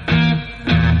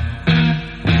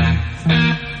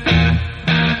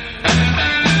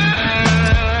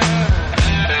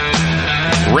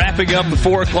 Wrapping up the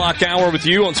 4 o'clock hour with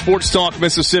you on Sports Talk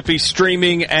Mississippi,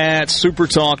 streaming at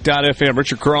supertalk.fm.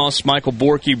 Richard Cross, Michael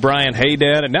Borky, Brian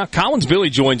Haydad, and now Collins Billy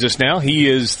joins us now. He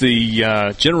is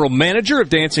the general manager of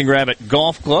Dancing Rabbit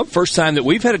Golf Club. First time that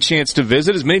we've had a chance to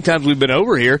visit, as many times we've been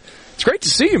over here. It's great to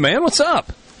see you, man. What's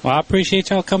up? Well, I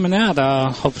appreciate y'all coming out.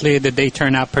 Hopefully the day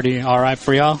turned out pretty all right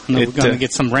for y'all. I know we're going to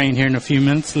get some rain here in a few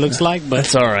minutes, it looks like. But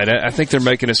that's all right. I think they're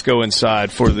making us go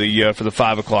inside for the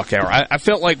 5 o'clock hour. I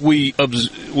felt like we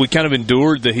kind of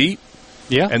endured the heat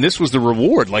Yeah. And this was the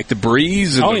reward, like the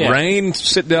breeze and the rain,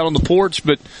 sitting out on the porch,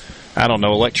 but I don't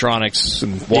know, electronics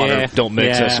and water don't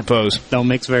mix, I suppose. Don't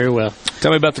mix very well.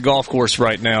 Tell me about the golf course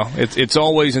right now. It's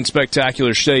always in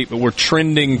spectacular shape, but we're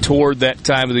trending toward that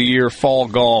time of the year, fall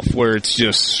golf, where it's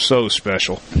just so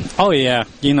special. Oh, yeah.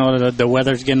 You know, the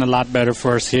weather's getting a lot better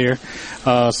for us here,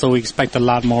 so we expect a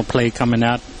lot more play coming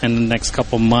out in the next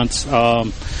couple months.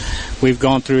 We've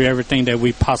gone through everything that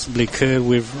we possibly could.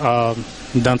 We've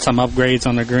done some upgrades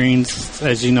on the greens,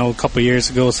 as you know, a couple years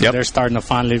ago, so they're starting to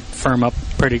finally firm up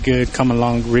pretty good, come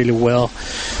along really well.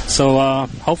 So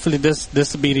hopefully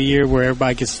this will be the year where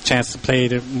everybody gets a chance to play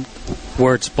it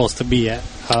where it's supposed to be at.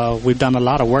 We've done a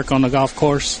lot of work on the golf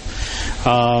course.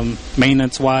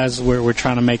 Maintenance-wise, we're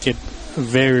trying to make it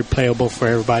very playable for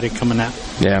everybody coming out.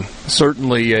 Yeah,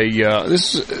 certainly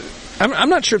I'm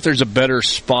not sure if there's a better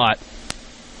spot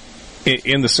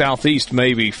in the Southeast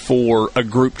maybe for a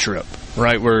group trip,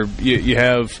 right, where you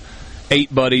have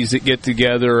 8 buddies that get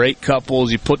together, or 8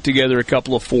 couples, you put together a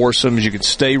couple of foursomes, you can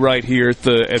stay right here at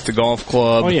the golf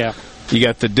club. Oh, yeah. You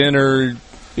got the dinner,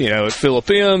 at Philip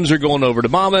M's, or going over to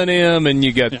Mama and M, and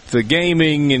you got the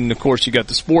gaming, and, of course, you got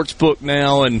the sports book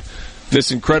now, and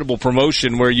this incredible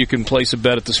promotion where you can place a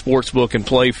bet at the sports book and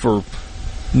play for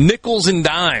nickels and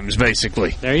dimes,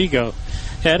 basically. There you go.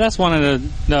 Yeah, that's one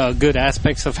of the good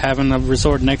aspects of having a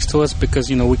resort next to us, because,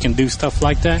 we can do stuff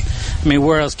like that. I mean,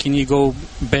 where else can you go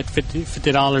bet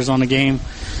 $50 on a game,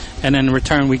 and then in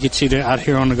return we get you out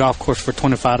here on the golf course for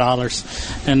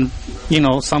 $25? And,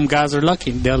 some guys are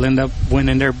lucky. They'll end up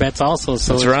winning their bets also.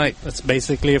 So that's right. It's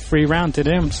basically a free round to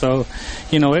them. So,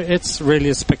 it's really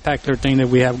a spectacular thing that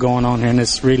we have going on here, and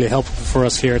it's really helpful for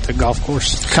us here at the golf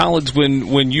course. Collins,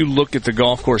 when you look at the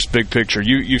golf course big picture,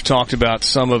 you've talked about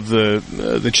some of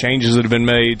the changes that have been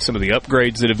made, some of the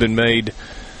upgrades that have been made.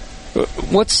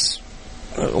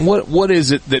 What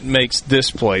is it that makes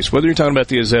this place, whether you're talking about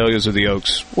the Azaleas or the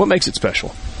Oaks, what makes it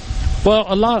special?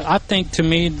 Well, I think, to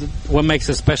me, what makes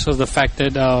it special is the fact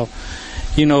that,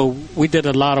 we did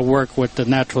a lot of work with the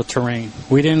natural terrain.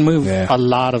 We didn't move a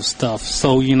lot of stuff.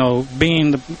 So,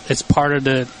 being it's part of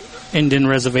the Indian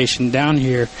reservation down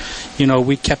here,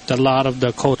 we kept a lot of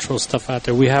the cultural stuff out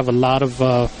there. We have a lot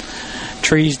of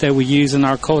trees that we use in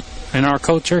our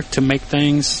culture to make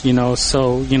things,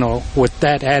 so, with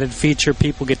that added feature,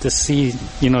 people get to see,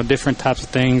 different types of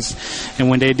things. And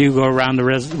when they do go around the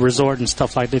resort and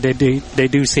stuff like that, they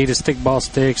do see the stickball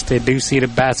sticks, they do see the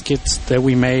baskets that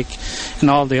we make, and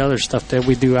all the other stuff that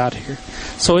we do out here.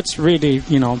 So it's really,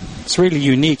 it's really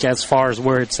unique as far as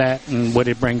where it's at and what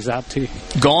it brings out to you.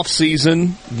 Golf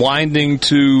season winding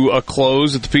to a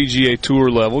close at the PGA Tour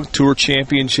level. Tour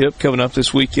Championship coming up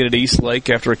this weekend at East Lake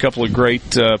after a couple of great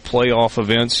playoff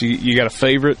events. You got a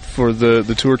favorite for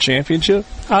the Tour Championship?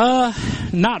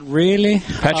 Not really.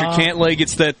 Patrick Cantlay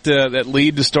gets that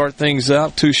lead to start things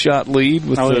out, 2-shot lead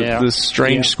with the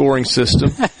strange scoring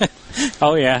system.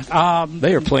 Oh, yeah.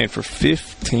 They are playing for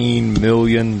 $15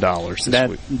 million this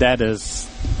week. That is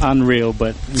unreal,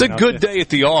 but... It's a good day at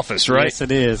the office, right?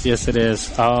 Yes, it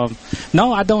is.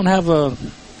 No, I don't have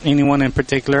anyone in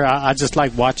particular. I just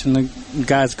like watching the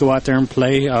guys go out there and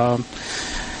play.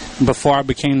 Before I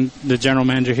became the general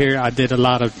manager here, I did a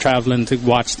lot of traveling to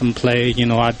watch them play.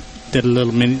 I did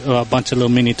a bunch of little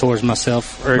mini tours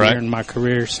myself earlier in my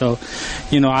career. So,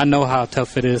 I know how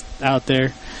tough it is out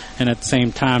there. And at the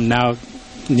same time, now,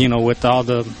 with all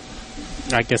the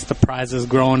prizes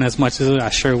growing as much as I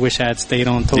sure wish I had stayed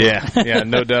on tour. Yeah,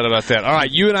 no doubt about that. All right,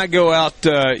 you and I go out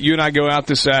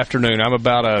this afternoon. I'm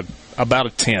about a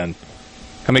 10.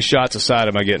 How many shots aside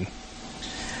am I getting?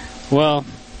 Well,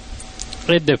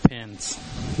 it depends.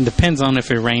 It depends on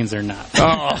if it rains or not.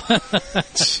 Oh.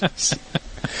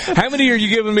 How many are you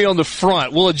giving me on the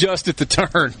front? We'll adjust at the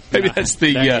turn. Maybe that's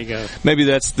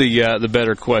the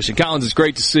better question. Collins, it's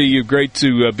great to see you. Great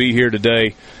to be here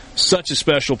today. Such a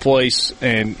special place,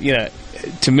 and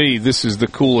to me, this is the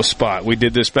coolest spot. We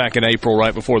did this back in April,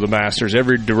 right before the Masters.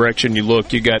 Every direction you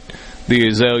look, you got the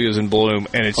azaleas in bloom,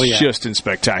 and it's just in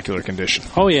spectacular condition.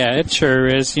 Oh yeah, it sure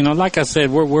is. Like I said,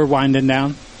 we're winding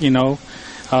down.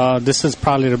 This is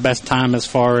probably the best time as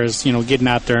far as, getting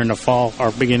out there in the fall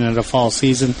or beginning of the fall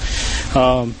season.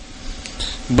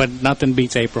 But nothing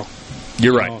beats April.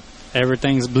 You're right.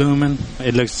 Everything's blooming.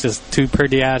 It looks just too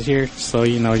pretty out here. So,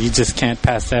 you just can't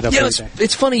pass that up.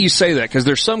 It's funny you say that, because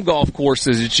there's some golf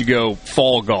courses that you go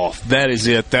fall golf. That is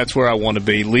it. That's where I want to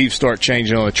be. Leaves start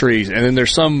changing on the trees. And then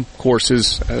there's some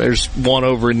courses. There's one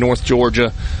over in North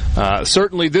Georgia.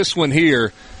 Certainly this one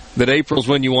here. that April's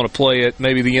when you want to play it,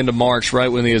 maybe the end of March,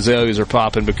 right when the azaleas are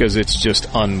popping, because it's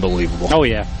just unbelievable. Oh,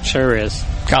 yeah, sure is.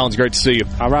 Collins, great to see you.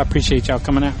 All right, appreciate y'all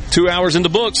coming out. 2 hours in the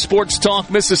books. Sports Talk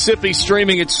Mississippi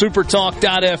streaming at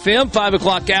supertalk.fm. 5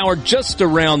 o'clock hour just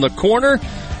around the corner.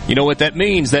 You know what that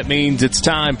means? That means it's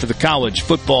time for the college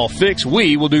football fix.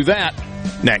 We will do that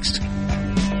next.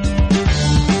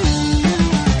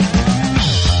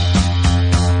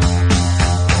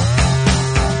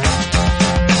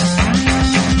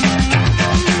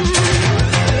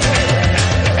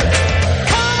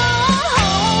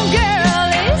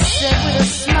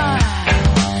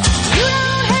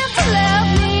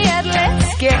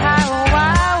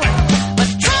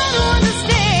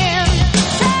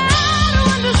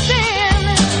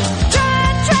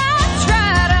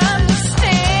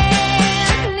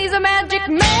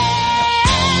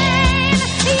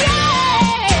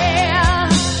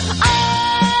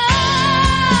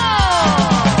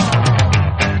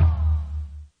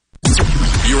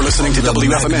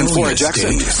 WFMN Flora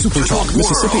Jackson, Super Talk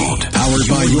Mississippi, powered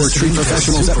by your tree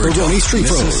professionals at Baroni's Tree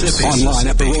Pros. Online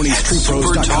at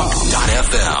baronistreepros.com.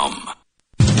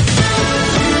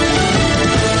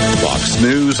 Fox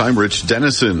News, I'm Rich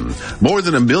Dennison. More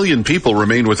than 1 million people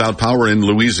remain without power in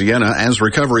Louisiana as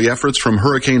recovery efforts from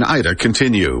Hurricane Ida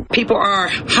continue. People are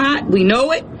hot, we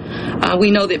know it.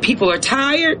 We know that people are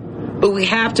tired, but we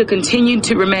have to continue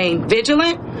to remain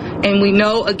vigilant. And we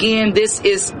know, again, this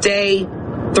is day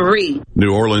 3.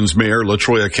 New Orleans Mayor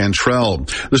LaToya Cantrell.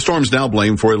 The storm's now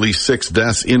blamed for at least 6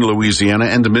 deaths in Louisiana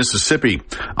and Mississippi.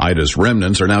 Ida's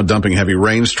remnants are now dumping heavy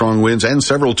rain, strong winds, and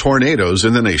several tornadoes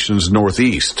in the nation's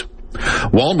northeast.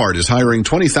 Walmart is hiring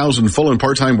 20,000 full and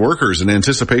part-time workers in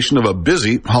anticipation of a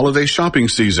busy holiday shopping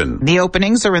season. The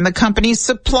openings are in the company's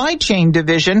supply chain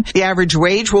division. The average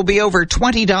wage will be over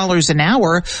 $20 an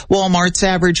hour. Walmart's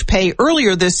average pay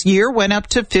earlier this year went up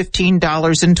to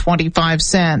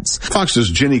 $15.25. Fox's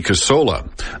Jenny Casola.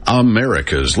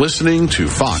 America's listening to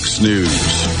Fox News.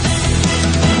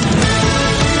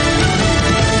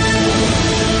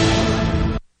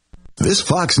 This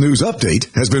Fox News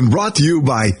update has been brought to you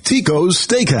by Tico's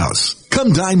Steakhouse.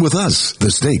 Come dine with us.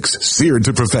 The steaks seared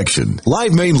to perfection.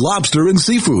 Live Maine lobster and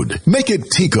seafood. Make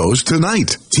it Tico's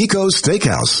tonight. Tico's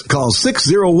Steakhouse. Call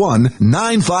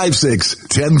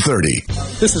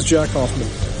 601-956-1030. This is Jack Hoffman.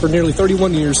 For nearly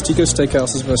 31 years, Tico's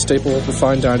Steakhouse has been a staple for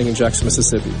fine dining in Jackson,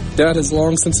 Mississippi. Dad has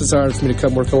long since desired for me to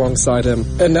come work alongside him.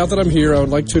 And now that I'm here, I would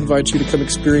like to invite you to come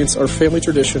experience our family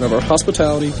tradition of our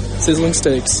hospitality, sizzling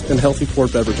steaks, and healthy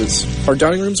poured beverages. Our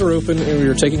dining rooms are open and we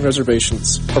are taking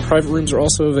reservations. Our private rooms are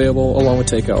also available along with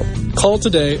takeout. Call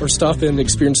today or stop in and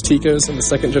experience Tico's in the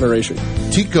second generation.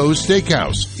 Tico's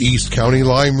Steakhouse, East County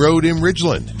Lime Road in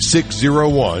Ridgeland,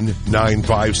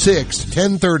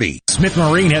 601-956-1030. Smith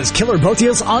Marine has killer boat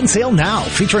deals on sale now,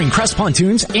 featuring Crest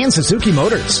Pontoons and Suzuki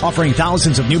Motors, offering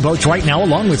thousands of new boats right now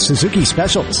along with Suzuki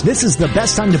specials. This is the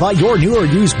best time to buy your new or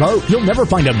used boat. You'll never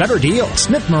find a better deal.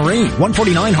 Smith Marine,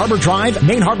 149 Harbor Drive,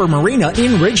 Main Harbor Marina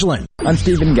in Ridgeland. I'm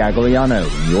Stephen Gagliano.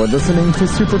 You're listening to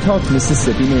Super Talk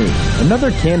Mississippi News.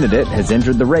 Another candidate has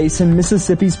entered the race in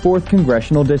Mississippi's 4th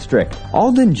Congressional District.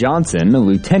 Alden Johnson, a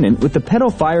lieutenant with the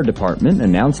Petal Fire Department,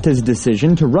 announced his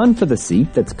decision to run for the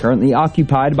seat that's currently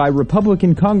occupied by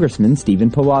Republican Congressman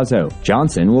Stephen Palazzo.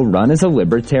 Johnson will run as a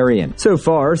Libertarian. So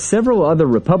far, several other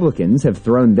Republicans have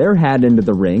thrown their hat into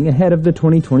the ring ahead of the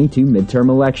 2022 midterm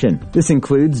election. This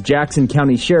includes Jackson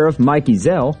County Sheriff Mike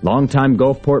Ezell, longtime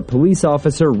Gulfport police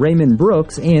officer Raymond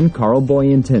Brooks, and Carl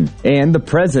Boyenton. And the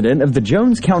president of the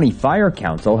Jones County Fire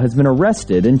Council has been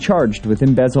arrested and charged with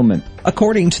embezzlement.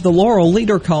 According to the Laurel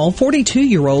Leader Call,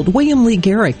 42-year-old William Lee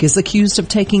Garrick is accused of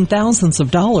taking thousands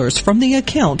of dollars from the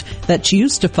account that's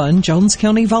used to fund Jones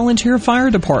County volunteer fire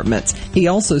departments. He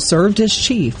also served as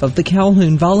chief of the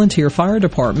Calhoun Volunteer Fire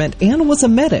Department and was a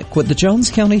medic with the Jones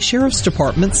County Sheriff's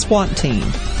Department SWAT team.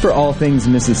 For all things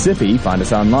Mississippi, find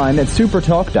us online at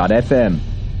supertalk.fm.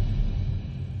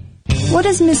 What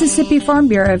does Mississippi Farm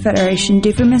Bureau Federation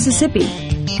do for Mississippi?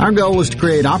 Our goal is to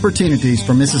create opportunities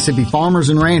for Mississippi farmers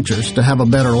and ranchers to have a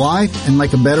better life and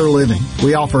make a better living.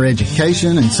 We offer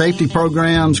education and safety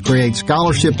programs, create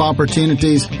scholarship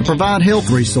opportunities, and provide health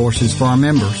resources for our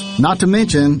members, not to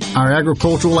mention our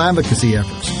agricultural advocacy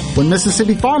efforts. When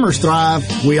Mississippi farmers thrive,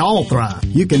 we all thrive.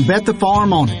 You can bet the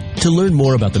farm on it. To learn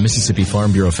more about the Mississippi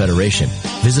Farm Bureau Federation,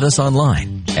 visit us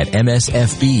online at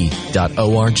msfb.org.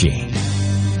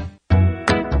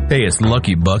 Hey, it's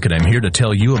Lucky Buck, and I'm here to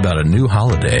tell you about a new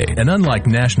holiday. And unlike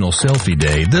National Selfie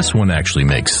Day, this one actually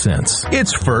makes sense.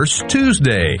 It's First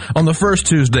Tuesday. On the first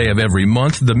Tuesday of every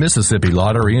month, the Mississippi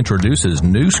Lottery introduces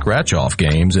new scratch-off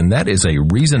games, and that is a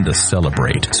reason to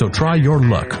celebrate. So try your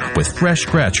luck with fresh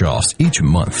scratch-offs each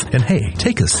month. And hey,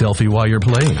 take a selfie while you're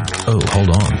playing. Oh,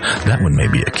 hold on. That one may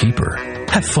be a keeper.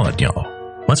 Have fun, y'all.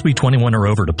 Must be 21 or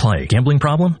over to play. Gambling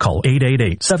problem? Call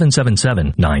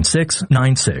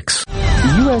 888-777-9696.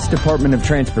 The U.S. Department of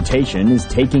Transportation is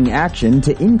taking action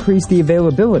to increase the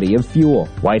availability of fuel.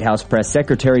 White House Press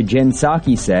Secretary Jen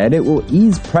Psaki said it will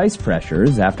ease price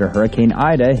pressures after Hurricane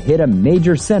Ida hit a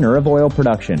major center of oil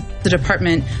production. The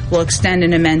department will extend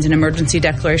and amend an emergency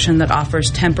declaration that offers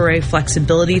temporary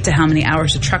flexibility to how many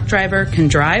hours a truck driver can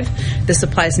drive. This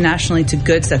applies nationally to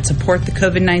goods that support the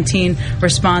COVID-19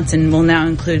 response and will now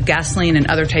include gasoline and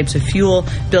other types of fuel,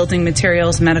 building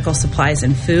materials, medical supplies,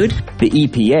 and food. The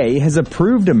EPA has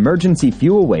approved emergency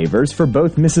fuel waivers for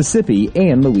both Mississippi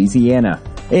and Louisiana.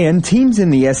 And teams in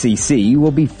the SEC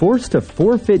will be forced to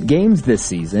forfeit games this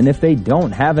season if they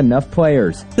don't have enough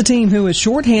players. The team who is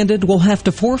shorthanded will have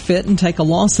to forfeit and take a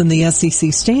loss in the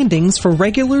SEC standings for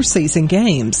regular season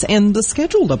games, and the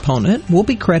scheduled opponent will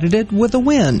be credited with a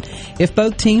win. If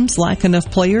both teams lack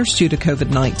enough players due to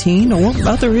COVID-19 or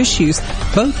other issues,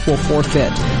 both will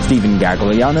forfeit. Stephen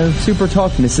Gagliano, Super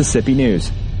Talk Mississippi News.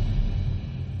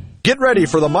 Get ready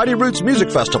for the Mighty Roots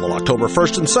Music Festival, October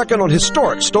 1st and 2nd on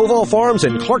historic Stovall Farms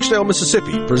in Clarksdale,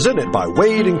 Mississippi, presented by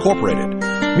Wade Incorporated.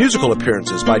 Musical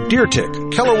appearances by Deer Tick,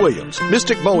 Keller Williams,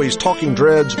 Mystic Bowie's Talking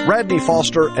Dreads, Radney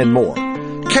Foster, and more.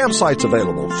 Campsites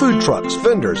available, food trucks,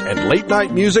 vendors, and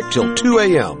late-night music till 2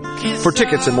 a.m. For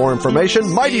tickets and more information,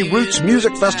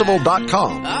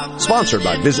 MightyRootsMusicFestival.com. Sponsored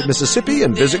by Visit Mississippi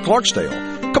and Visit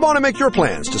Clarksdale. Come on and make your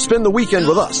plans to spend the weekend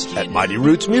with us at Mighty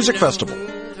Roots Music Festival.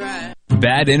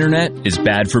 Bad internet is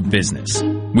bad for business.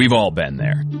 We've all been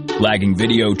there. Lagging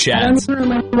video chats,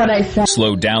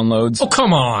 slow downloads. Oh,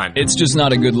 come on. It's just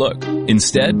not a good look.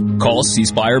 Instead, call C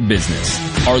Spire Business.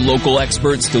 Our local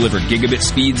experts deliver gigabit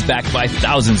speeds backed by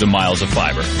thousands of miles of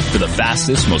fiber for the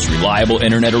fastest, most reliable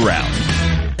internet around.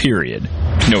 Period.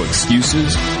 No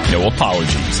excuses, no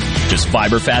apologies. Just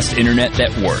fiber fast internet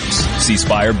that works. C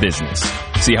Spire Business.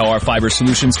 See how our fiber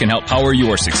solutions can help power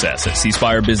your success at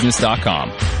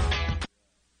cspirebusiness.com.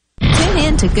 Tune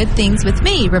in to Good Things with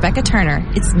me, Rebecca Turner.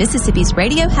 It's Mississippi's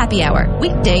Radio Happy Hour,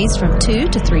 weekdays from 2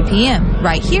 to 3 p.m.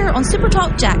 right here on Super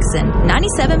Talk Jackson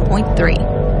 97.3.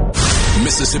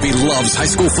 Mississippi loves high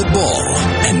school football.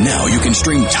 And now you can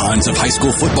stream tons of high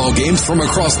school football games from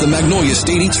across the Magnolia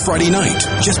State each Friday night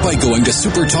just by going to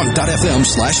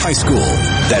supertalk.fm/high school.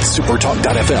 That's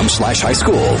supertalk.fm/high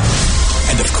school.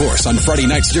 And of course, on Friday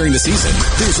nights during the season,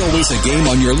 there's always a game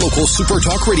on your local Super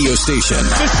Talk radio station.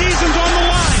 The season's on the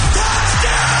line.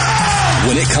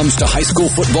 When it comes to high school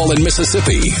football in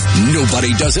Mississippi,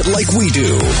 nobody does it like we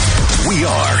do. We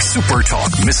are Super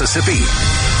Talk Mississippi.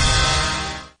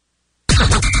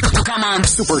 Come on,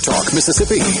 Super Talk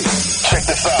Mississippi. Check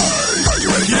this out. Are you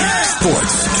ready? Yeah.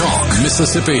 Sports Talk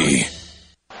Mississippi.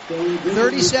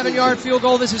 37-yard field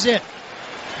goal. This is it.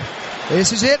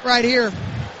 This is it right here.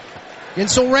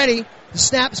 Gensel ready. The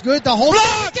snap's good. The whole thing.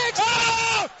 The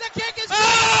kick is good.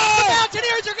 The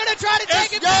Mountaineers are going to try to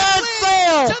take it back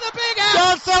to the big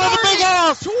house.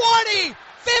 30, 20,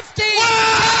 15.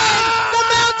 The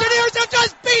Mountaineers have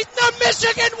just beaten the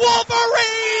Michigan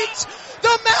Wolverines.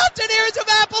 The Mountaineers of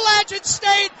Appalachian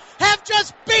State have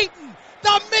just beaten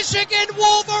the Michigan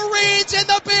Wolverines in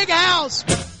the big house.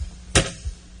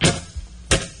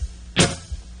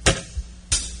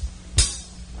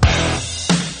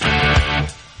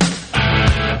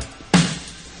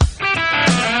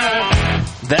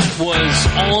 That was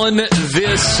on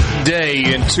this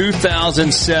day in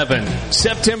 2007.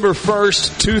 September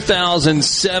 1st,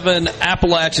 2007,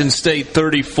 Appalachian State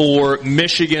 34,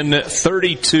 Michigan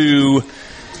 32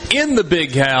 in the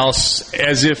big house,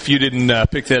 as if you didn't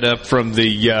pick that up from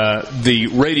the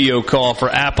radio call for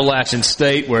Appalachian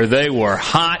State, where they were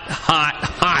hot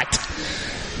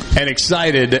and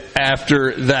excited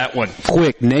after that one.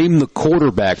 Quick, name the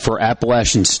quarterback for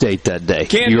Appalachian State that day.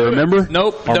 You remember?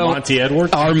 Nope. Armonte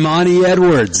Edwards? Armonte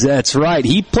Edwards, that's right.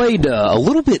 He played a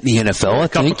little bit in the NFL, I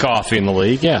think. Cup of coffee in the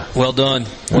league, yeah. Well done.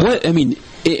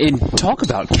 And talk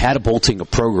about catapulting a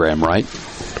program, right?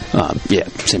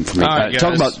 Same for me. Right,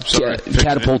 talk about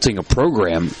catapulting a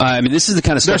program. This is the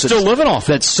kind of stuff they're still living off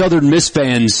that Southern Miss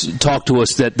fans talk to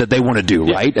us that they want to do,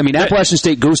 right? Appalachian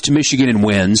State goes to Michigan and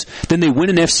wins. Then they win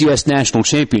an FCS national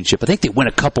championship. I think they win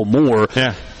a couple more.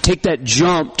 Yeah. Take that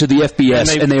jump to the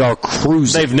FBS, and they are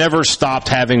cruising. They've never stopped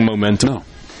having momentum. No.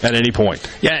 at any point.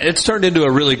 Yeah, it's turned into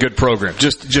a really good program.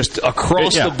 Just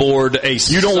across the board,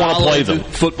 you don't want to play them.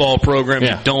 Football program.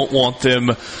 You don't want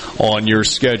them on your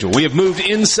schedule. We have moved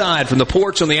inside from the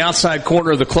porch on the outside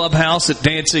corner of the clubhouse at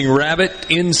Dancing Rabbit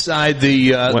inside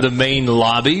the main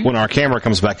lobby. When our camera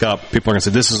comes back up, people are going to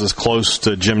say, this is as close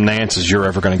to Jim Nance as you're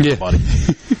ever going to get, buddy.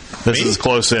 This is as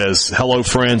close as hello,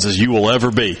 friends, as you will ever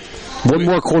be. One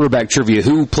more quarterback trivia.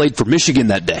 Who played for Michigan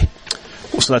that day?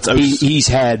 So that's he's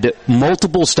had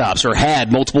multiple stops in the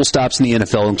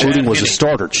NFL, including was a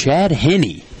starter, Chad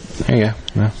Henne. There you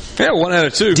go. Yeah, 1 out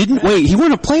of 2. He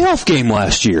won a playoff game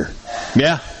last year.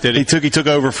 Yeah, he took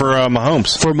over for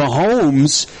Mahomes. For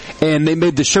Mahomes, and they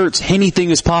made the shirts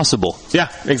 "Anything is possible."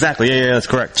 Yeah, exactly. Yeah, that's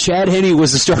correct. Chad Henne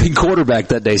was the starting quarterback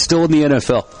that day, still in the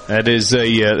NFL. That is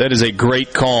a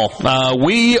great call.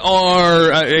 We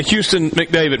are Houston.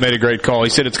 McDavid made a great call. He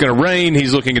said it's going to rain.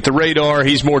 He's looking at the radar.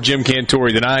 He's more Jim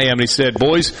Cantore than I am. And he said,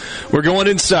 "Boys, we're going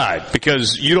inside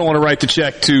because you don't want to write the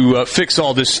check to fix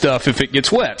all this stuff if it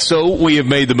gets wet." So we have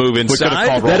made the move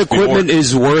inside. That equipment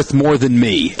is worth more than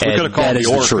me. We could have called the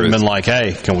Orc and been like,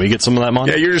 "Hey, can we get some of that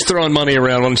money?" Yeah, you're just throwing money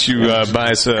around. Why don't you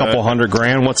buy us a couple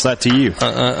 $100,000? What's that to you?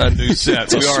 A new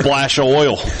set. It's a splash of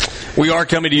oil. We are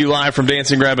coming to you live from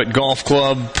Dancing Rabbit Golf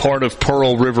Club, part of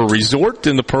Pearl River Resort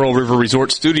in the Pearl River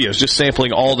Resort Studios. Just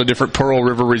sampling all the different Pearl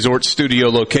River Resort studio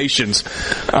locations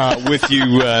with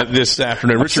you this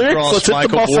afternoon. Richard Cross,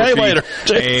 Michael Borky,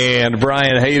 and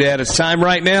Brian Haydad. It's time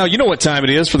right now. You know what time it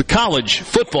is for the College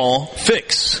Football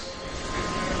Fix.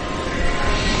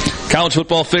 College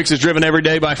Football Fix is driven every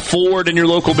day by Ford and your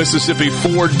local Mississippi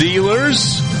Ford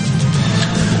dealers.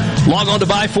 Log on to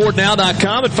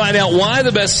buyfordnow.com and find out why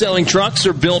the best-selling trucks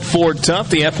are built Ford tough.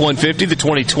 The F-150, the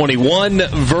 2021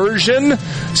 version.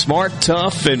 Smart,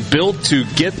 tough, and built to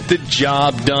get the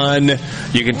job done.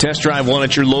 You can test drive one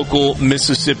at your local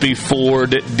Mississippi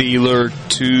Ford dealer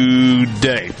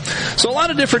today. So a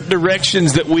lot of different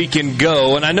directions that we can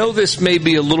go, and I know this may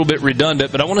be a little bit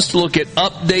redundant, but I want us to look at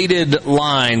updated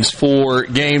lines for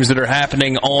games that are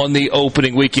happening on the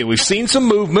opening weekend. We've seen some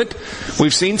movement.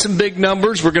 We've seen some big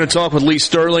numbers. We're going to talk with Lee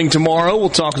Sterling tomorrow. We'll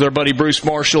talk with our buddy Bruce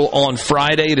Marshall on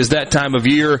Friday. It is that time of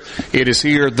year. It is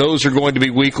here. Those are going to be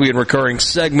weekly and recurring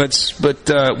segments, but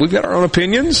we've got our own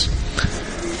opinions.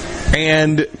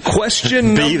 And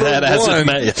question be number that as one. It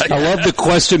may. I love the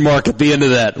question mark at the end of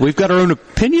that. We've got our own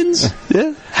opinions.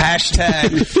 Yeah.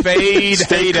 Hashtag fade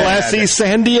Stay Haydad. classy,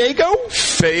 San Diego.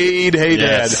 Fade Haydad.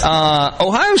 Yes.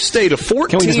 Ohio State, a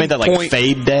 14 Can we just make that like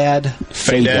fade dad?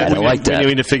 Fade dad. I like that. We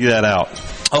need to figure that out.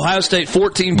 Ohio State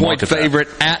 14-point favorite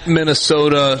at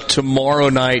Minnesota tomorrow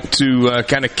night to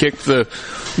kind of kick the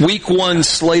week one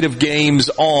slate of games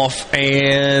off.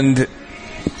 And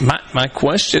my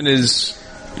question is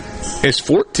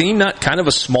 14 not kind of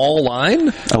a small line?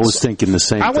 I was thinking the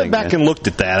same thing. I went back and looked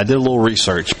at that. I did a little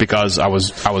research because I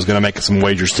was going to make some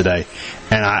wagers today.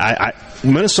 And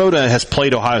Minnesota has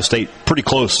played Ohio State pretty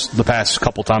close the past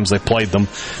couple times they've played them.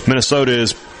 Minnesota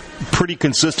is pretty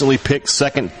consistently picked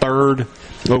second, third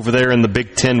over there in the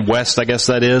Big Ten West, I guess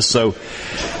that is. So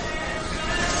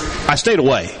I stayed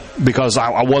away because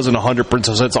I wasn't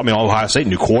 100%. I mean, Ohio State,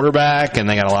 new quarterback, and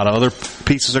they got a lot of other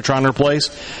pieces they're trying to replace.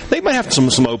 They might have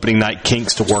some opening night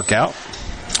kinks to work out.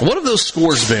 What have those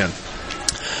scores been?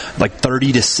 Like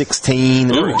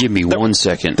 30-16. Give me 1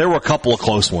 second. There were a couple of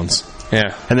close ones.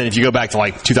 Yeah. And then if you go back to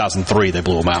like 2003, they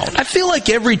blew them out. I feel like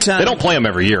every time... They don't play them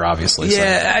every year, obviously.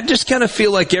 Yeah, so. I just kind of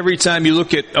feel like every time you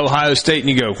look at Ohio State and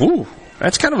you go, whoo,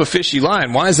 that's kind of a fishy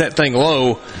line. Why is that thing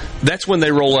low? That's when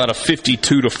they roll out a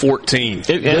 52-14.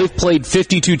 They've played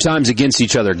 52 times against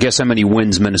each other. Guess how many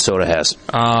wins Minnesota has?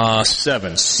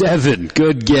 7. 7.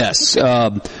 Good guess.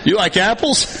 You like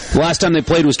apples? Last time they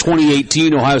played was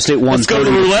 2018. Ohio State won. Let's go to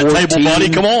the roulette table, buddy.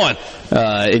 Come on.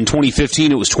 In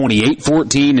 2015, it was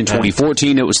 28-14. In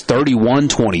 2014, it was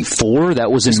 31-24.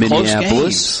 That was in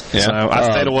Minneapolis. Yeah. So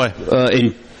I stayed away.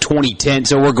 In 2010,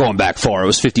 so we're going back far. It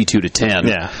was 52-10.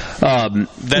 Yeah,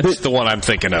 that's the one I'm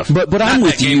thinking of. But not I'm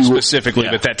with that game you specifically,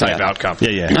 but that type of outcome.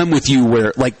 Yeah. I'm with you.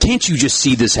 Where can't you just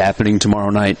see this happening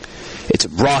tomorrow night? It's a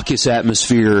raucous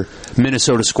atmosphere.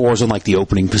 Minnesota scores on the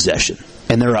opening possession,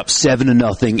 and they're up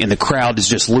 7-0, and the crowd is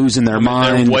just losing their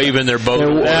mind. They're waving their boat.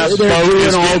 They're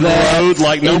doing all that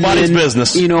like nobody's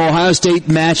business. Ohio State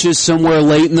matches somewhere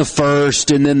late in the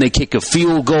first, and then they kick a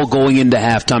field goal going into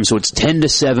halftime. So it's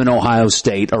 10-7 Ohio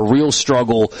State, a real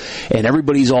struggle, and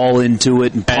everydy's all into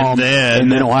it and pumped.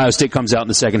 And then Ohio State comes out in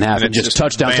the second half and just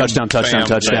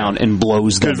touchdown, and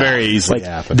blows them. Could very easily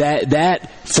happen. That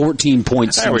 14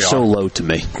 points seems so low to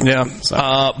me. Yeah.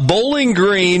 Bowling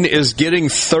Green is getting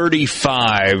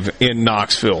 35 in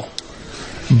Knoxville.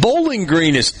 Bowling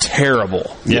Green is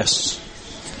terrible. Yes.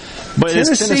 But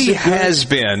Tennessee has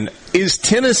been. Is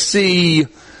Tennessee a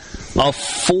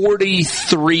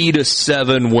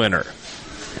 43-7 winner?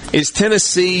 Is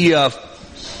Tennessee a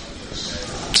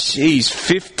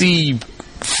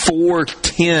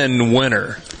 54-10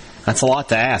 winner? That's a lot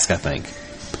to ask, I think.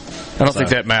 I don't think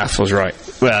that math was right.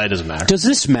 Well, it doesn't matter. Does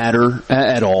this matter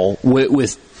at all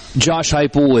with Josh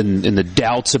Heupel and the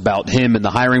doubts about him and the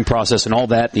hiring process and all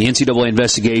that, the NCAA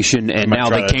investigation, and now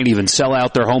they can't even sell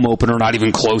out their home opener, not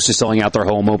even close to selling out their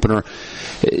home opener?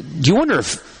 Do you wonder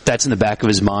if that's in the back of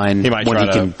his mind when he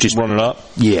can just run it up?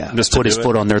 Yeah, just put his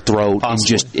foot on their throat and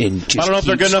just I don't know if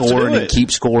they're good enough to do it. And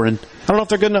keep scoring. I don't know if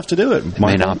they're good enough to do it. It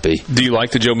may not be. Do you like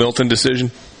the Joe Milton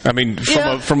decision? I mean,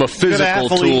 from a physical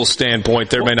tool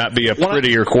standpoint, there may not be a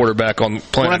prettier quarterback on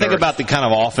planet When I think about the kind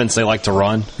of offense they like to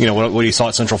run, what you saw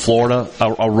at Central Florida,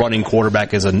 a running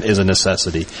quarterback is a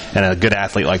necessity, and a good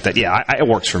athlete like that. Yeah, it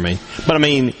works for me. But I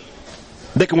mean,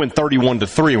 they can win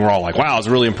 31-3, and we're all like, "Wow, it's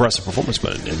a really impressive performance,"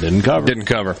 but it didn't cover. Didn't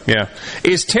cover. Yeah.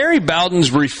 Is Terry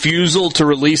Bowden's refusal to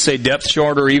release a depth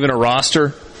chart or even a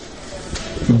roster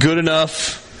good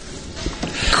enough?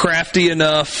 Crafty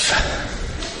enough?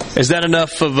 Is that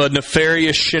enough of a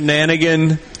nefarious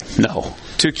shenanigan? No.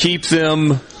 To keep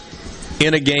them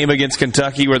in a game against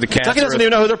Kentucky where the Cats Kentucky doesn't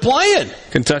even know who they're playing.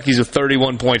 Kentucky's a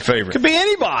 31-point favorite. Could be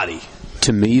anybody.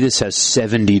 To me, this has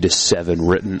 70-7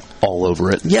 written all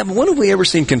over it. Yeah, but when have we ever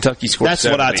seen Kentucky score 70?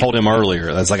 That's what I told him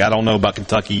earlier. That's like, I don't know about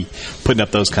Kentucky putting up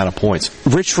those kind of points.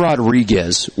 Rich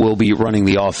Rodriguez will be running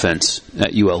the offense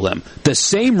at ULM. The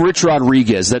same Rich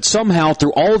Rodriguez that somehow,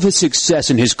 through all of his success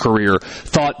in his career,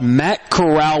 thought Matt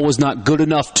Corral was not good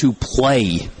enough to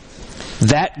play.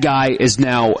 That guy is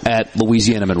now at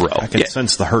Louisiana Monroe. I can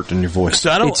sense the hurt in your voice.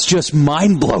 So it's just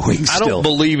mind-blowing still. I don't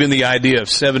believe in the idea of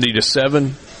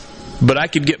 70-7. But I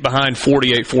could get behind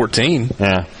 48-14.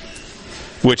 Yeah.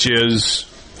 Which is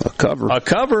a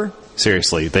cover.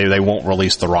 Seriously, they won't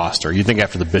release the roster. You think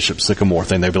after the Bishop Sycamore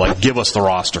thing, they'd be like, give us the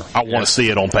roster. I want to see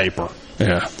it on paper.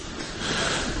 Yeah.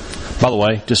 By the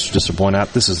way, just to point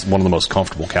out, this is one of the most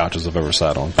comfortable couches I've ever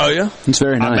sat on. Oh, yeah? It's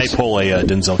very nice. I may pull a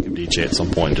Denzel Kimdiche at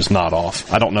some point and just nod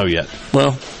off. I don't know yet.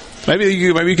 Well, maybe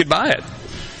you could buy it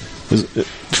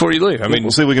before you leave. I mean,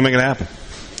 we'll see if we can make it happen.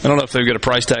 I don't know if they've got a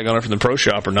price tag on it from the Pro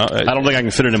Shop or not. I don't think I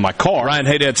can fit it in my car. Ryan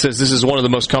Haydad says this is one of the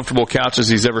most comfortable couches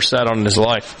he's ever sat on in his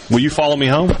life. Will you follow me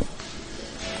home?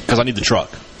 Because I need the truck.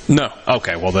 No.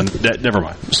 Okay, well then, never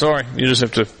mind. Sorry, you just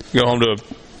have to go home to an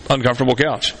uncomfortable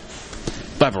couch.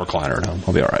 I have a recliner at home.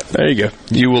 I'll be all right. There you go.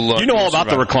 You will. You know all about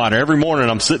the recliner. Every morning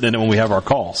I'm sitting in it when we have our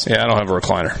calls. Yeah, I don't have a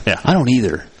recliner. Yeah, I don't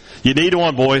either. You need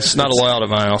one, boys. It's not allowed at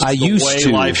my house. I used to. The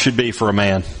way life should be for a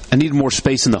man. I need more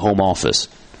space in the home office.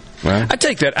 Right. I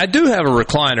take that. I do have a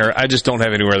recliner. I just don't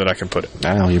have anywhere that I can put it.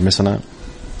 Oh, you're missing out.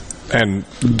 And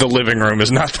the living room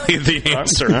is not the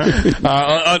answer,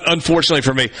 unfortunately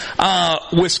for me.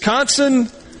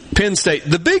 Wisconsin, Penn State.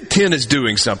 The Big Ten is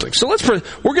doing something. So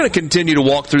we're going to continue to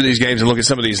walk through these games and look at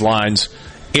some of these lines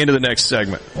into the next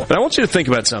segment. But I want you to think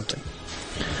about something.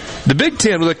 The Big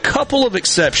Ten, with a couple of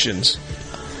exceptions,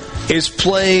 is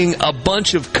playing a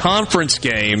bunch of conference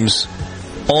games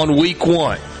on week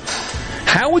 1.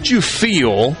 How would you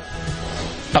feel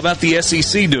about the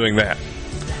SEC doing that?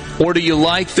 Or do you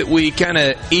like that we kind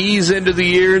of ease into the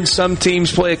year and some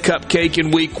teams play a cupcake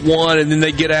in week 1 and then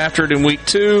they get after it in week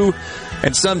 2,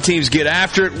 and some teams get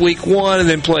after it week 1 and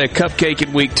then play a cupcake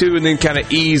in week 2 and then kind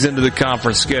of ease into the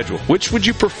conference schedule? Which would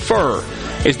you prefer?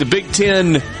 Is the Big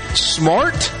Ten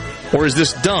smart or is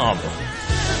this dumb?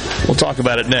 We'll talk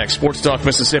about it next. Sports Talk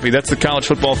Mississippi. That's the College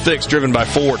Football Fix, driven by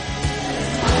Ford.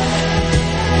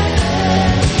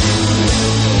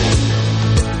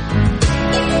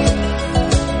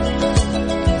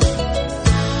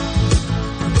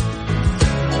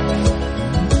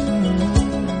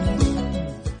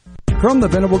 From the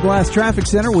Venable Glass Traffic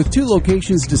Center with 2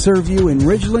 locations to serve you in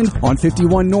Ridgeland on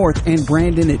 51 North and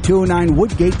Brandon at 209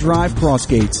 Woodgate Drive,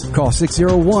 Crossgates. Call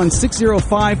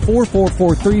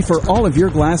 601-605-4443 for all of your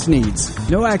glass needs.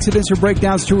 No accidents or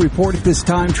breakdowns to report at this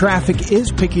time. Traffic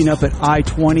is picking up at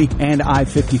I-20 and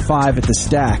I-55 at the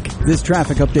Stack. This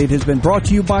traffic update has been brought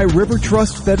to you by River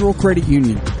Trust Federal Credit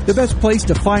Union, the best place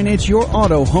to finance your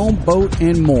auto, home, boat,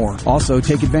 and more. Also,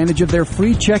 take advantage of their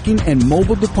free checking and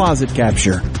mobile deposit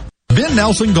capture. Ben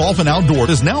Nelson Golf and Outdoor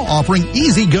is now offering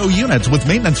easy-go units with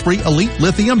maintenance-free elite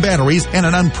lithium batteries and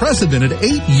an unprecedented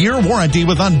 8-year warranty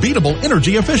with unbeatable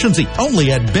energy efficiency.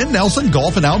 Only at Ben Nelson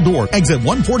Golf and Outdoor, exit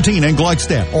 114 in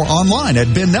Gluckstadt, or online at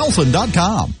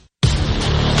bennelson.com.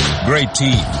 Great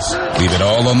teams leave it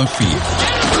all on the field.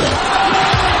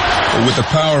 But with the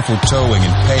powerful towing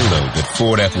and payload that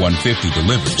Ford F-150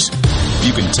 delivers,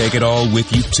 you can take it all with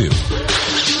you too.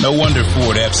 No wonder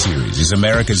Ford F-Series is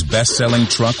America's best-selling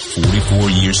truck 44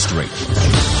 years straight.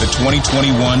 The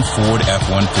 2021 Ford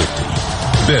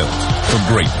F-150. Built for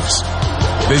greatness.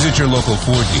 Visit your local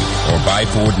Ford dealer or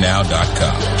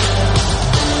buyfordnow.com.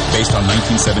 Based on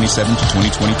 1977 to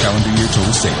 2020 calendar year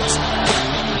total sales.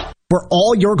 For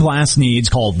all your glass needs,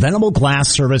 call Venable Glass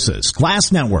Services.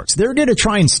 Glass Networks. They're going to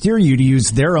try and steer you to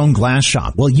use their own glass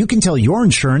shop. Well, you can tell your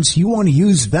insurance you want to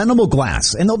use Venable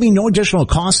Glass, and there'll be no additional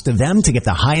cost to them to get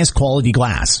the highest quality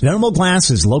glass. Venable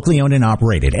Glass is locally owned and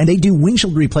operated, and they do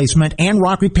windshield replacement and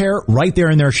rock repair right there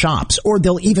in their shops. Or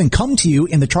they'll even come to you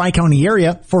in the Tri-County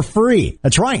area for free.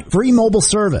 That's right, free mobile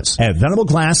service. At Venable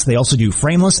Glass, they also do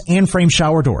frameless and frame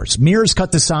shower doors, mirrors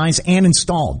cut to size and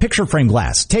installed, picture frame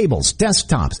glass, tables,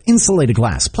 desktops, insulated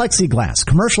glass, plexiglass,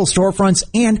 commercial storefronts,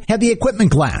 and heavy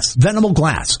equipment glass. Venable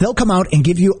Glass. They'll come out and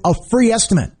give you a free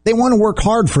estimate. They want to work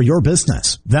hard for your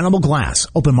business. Venable Glass.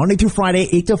 Open Monday through Friday,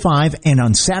 8 to 5, and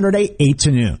on Saturday, 8 to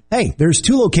noon. Hey, there's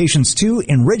 2 locations too,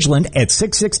 in Ridgeland at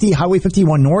 660 Highway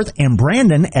 51 North and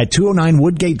Brandon at 209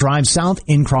 Woodgate Drive South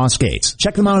in Crossgates.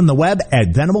 Check them out on the web at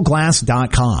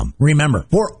venableglass.com. Remember,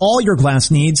 for all your glass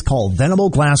needs, call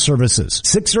Venable Glass Services.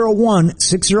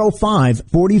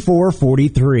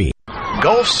 601-605-4443.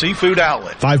 Gulf Seafood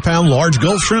Outlet. 5-pound large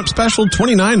Gulf shrimp special,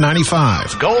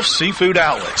 $29.95. Gulf Seafood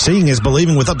Outlet. Seeing is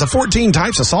believing with up to 14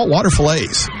 types of saltwater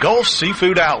fillets. Gulf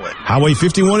Seafood Outlet. Highway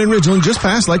 51 in Ridgeland, just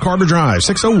past Lake Harbor Drive,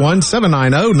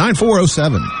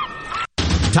 601-790-9407.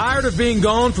 Tired of being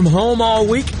gone from home all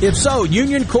week? If so,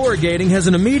 Union Corrugating has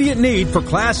an immediate need for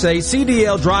Class A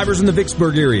CDL drivers in the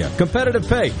Vicksburg area. Competitive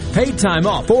pay, paid time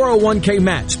off, 401k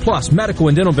match, plus medical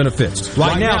and dental benefits.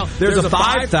 Right now, there's a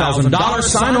 $5,000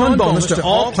 sign-on bonus to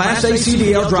all Class A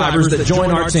CDL drivers that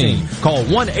join our team. Call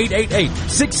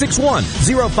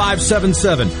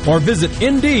 1-888-661-0577 or visit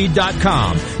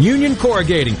Indeed.com. Union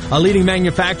Corrugating, a leading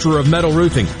manufacturer of metal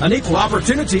roofing, an equal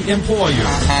opportunity employer.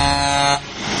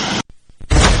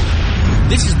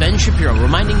 This is Ben Shapiro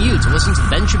reminding you to listen to The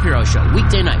Ben Shapiro Show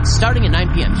weekday nights starting at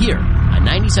 9 p.m. here on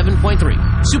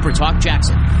 97.3 Super Talk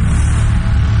Jackson.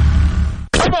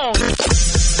 Come on!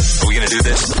 Are we going to do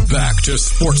this? Back to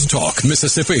Sports Talk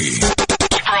Mississippi.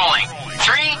 Keep rolling.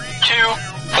 3, 2,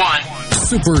 1.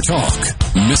 Super Talk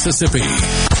Mississippi.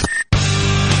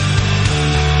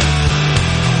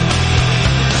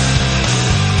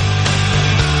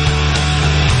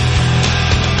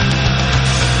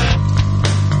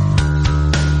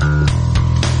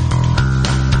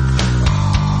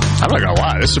 I'm not going to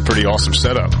lie. This is a pretty awesome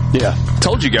setup. Yeah.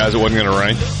 Told you guys it wasn't going to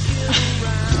rain.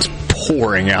 It's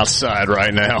pouring outside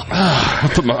right now.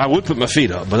 I would put my feet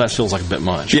up, but that feels like a bit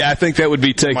much. Yeah, I think that would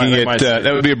be taking it.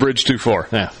 That would be a bridge too far.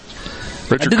 Yeah.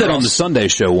 I did that on the Sunday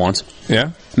show once.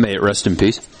 Yeah? May it rest in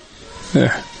peace.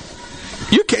 Yeah.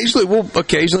 You will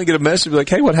occasionally get a message like,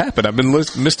 hey, what happened? I've been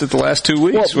missed it the last 2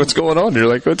 weeks. What's going on? You're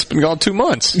like, it's been gone 2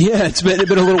 months. Yeah, it's been a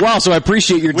little while, so I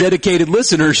appreciate your dedicated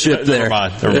listenership there. Never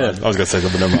mind. I was going to say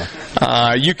something, never mind.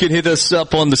 You can hit us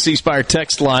up on the C Spire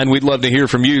text line. We'd love to hear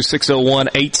from you.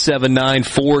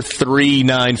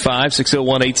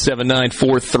 601-879-4395.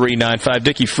 601-879-4395.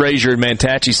 Dickie Frazier in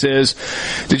Mantachie says,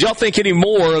 did y'all think any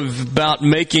more about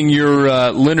making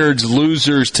your Leonard's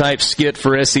Losers type skit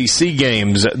for SEC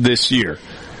games this year?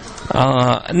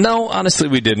 No, honestly,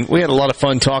 we didn't. We had a lot of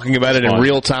fun talking about it in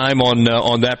real time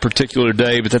on that particular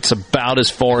day, but that's about as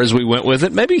far as we went with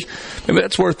it. Maybe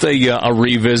that's worth a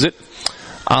revisit.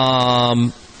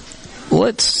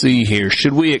 Let's see here.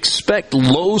 Should we expect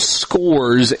low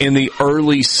scores in the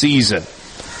early season?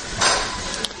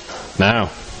 No.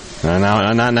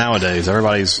 Not nowadays.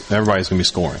 Everybody's going to be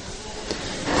scoring.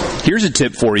 Here's a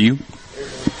tip for you.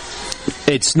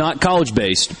 It's not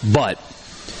college-based, but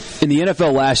in the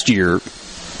NFL last year,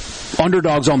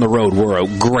 underdogs on the road were a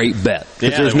great bet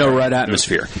because there's no red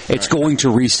atmosphere. It's going to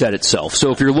reset itself.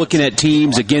 So if you're looking at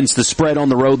teams against the spread on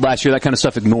the road last year, that kind of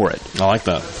stuff, ignore it. I like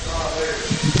that.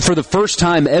 For the first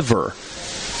time ever,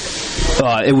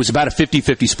 it was about a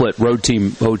 50-50 split, road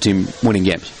team winning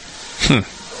games.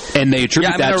 And they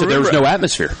attribute that to there was no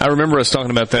atmosphere. I remember us talking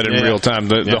about that in real time.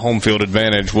 The home field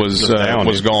advantage was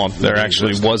gone. There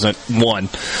actually wasn't one.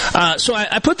 So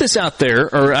I put this out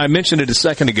there, or I mentioned it a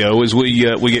second ago, as we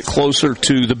get closer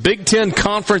to the Big Ten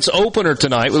Conference opener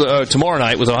tomorrow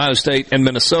night with Ohio State and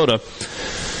Minnesota.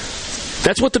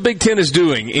 That's what the Big Ten is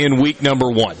doing in week number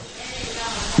 1.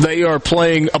 They are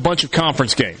playing a bunch of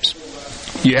conference games.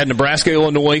 You had Nebraska,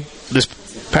 Illinois this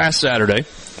past Saturday.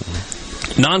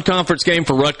 Non-conference game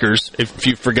for Rutgers, if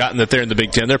you've forgotten that they're in the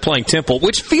Big Ten. They're playing Temple,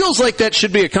 which feels like that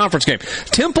should be a conference game.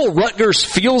 Temple-Rutgers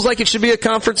feels like it should be a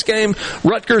conference game.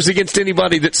 Rutgers against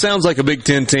anybody that sounds like a Big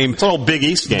Ten team. It's a little Big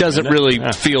East game. Doesn't really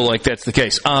feel like that's the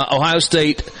case. Ohio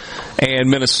State and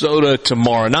Minnesota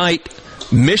tomorrow night.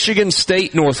 Michigan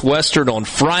State, Northwestern on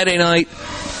Friday night.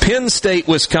 Penn State,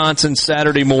 Wisconsin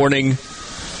Saturday morning.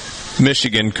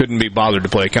 Michigan couldn't be bothered to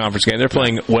play a conference game. They're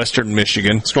playing Western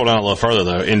Michigan. Scroll down a little further,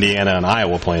 though. Indiana and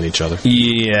Iowa playing each other.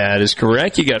 Yeah, that is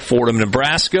correct. You got Fordham,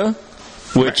 Nebraska,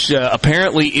 which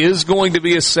apparently is going to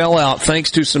be a sellout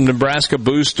thanks to some Nebraska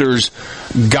boosters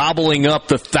gobbling up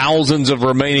the thousands of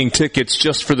remaining tickets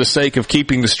just for the sake of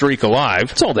keeping the streak alive.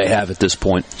 That's all they have at this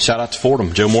point. Shout out to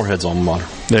Fordham. Joe Moorhead's alma mater.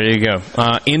 There you go.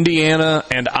 Indiana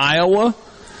and Iowa.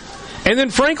 And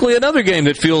then, frankly, another game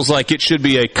that feels like it should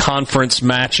be a conference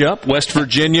matchup, West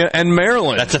Virginia and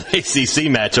Maryland. That's an ACC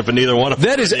matchup, and neither one of them.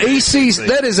 That is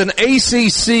an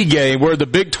ACC game where the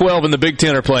Big 12 and the Big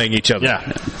 10 are playing each other.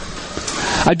 Yeah.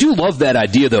 I do love that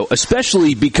idea, though,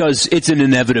 especially because it's an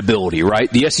inevitability,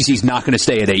 right? The SEC's not going to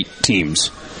stay at 8 teams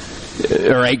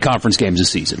or 8 conference games this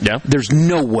season. Yeah. There's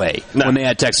no way when they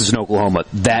add Texas and Oklahoma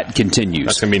that continues.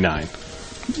 That's going to be 9.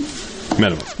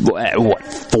 Minimum. What,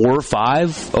 4 or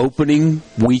 5 opening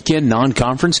weekend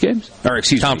non-conference games? Or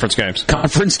excuse Conference me. games.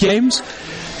 Conference games?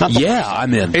 Yeah,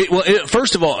 I'm in.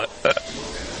 First of all,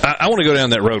 I want to go down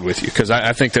that road with you because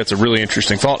I think that's a really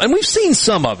interesting thought. And we've seen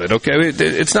some of it, okay?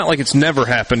 It's not like it's never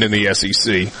happened in the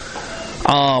SEC.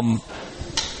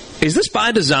 Is this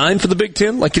by design for the Big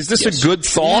Ten? Like, is this a good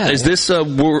thought? Yeah. Is this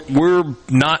we're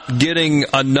not getting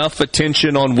enough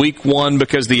attention on week 1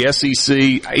 because the SEC,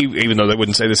 even though they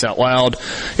wouldn't say this out loud,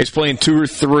 is playing 2 or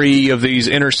 3 of these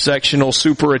intersectional,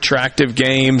 super attractive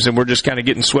games, and we're just kind of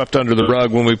getting swept under the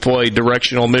rug when we play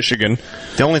directional Michigan.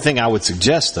 The only thing I would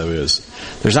suggest, though, is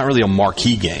there's not really a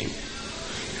marquee game.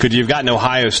 Could you have gotten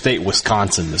Ohio State,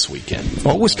 Wisconsin this weekend?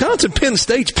 Well, Wisconsin, Penn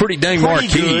State's pretty dang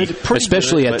marquee.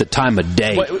 Especially at the time of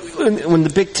day. When the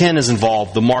Big Ten is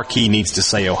involved, the marquee needs to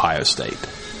say Ohio State.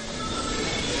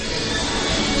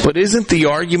 But isn't the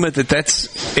argument that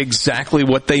that's exactly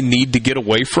what they need to get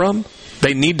away from?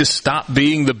 They need to stop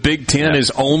being the Big Ten is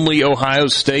only Ohio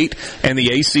State and the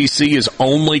ACC is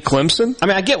only Clemson? I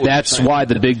mean, I get what that's why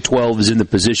the Big 12 is in the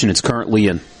position it's currently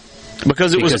in.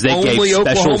 Because it was they only gave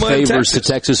special Oklahoma favors and to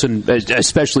Texas and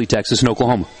especially Texas and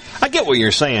Oklahoma. I get what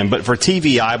you're saying, but for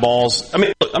TV eyeballs, I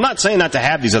mean, look, I'm not saying not to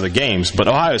have these other games, but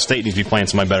Ohio State needs to be playing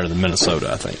somebody better than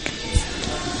Minnesota, I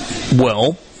think.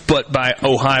 Well, but by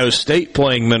Ohio State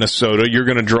playing Minnesota, you're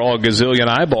going to draw a gazillion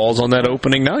eyeballs on that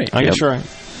opening night. I guess you're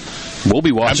right. We'll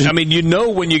be watching. I mean,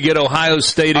 when you get Ohio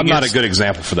State I'm against... not a good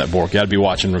example for that, Bork. I'd be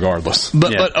watching regardless.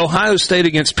 But Ohio State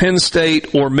against Penn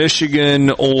State or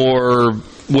Michigan or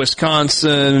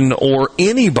Wisconsin or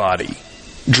anybody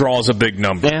draws a big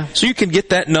number. Yeah. So you can get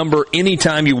that number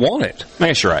anytime you want it. I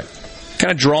guess you're right.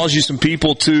 Kind of draws you some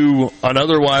people to an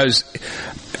otherwise...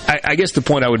 I guess the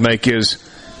point I would make is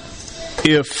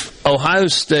if Ohio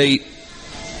State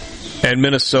and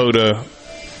Minnesota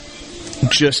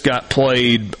just got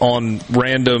played on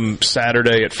random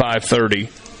Saturday at 5:30,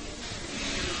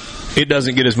 it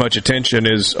doesn't get as much attention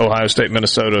as Ohio State,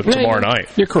 Minnesota tomorrow night.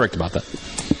 You're correct about that.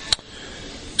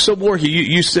 So, Borky,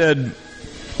 you said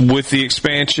with the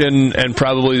expansion and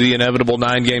probably the inevitable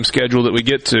 9-game schedule that we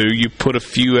get to, you put a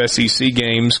few SEC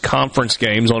games, conference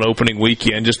games on opening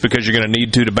weekend just because you're going to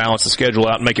need to balance the schedule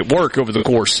out and make it work over the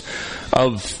course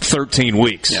of 13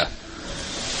 weeks. Yeah.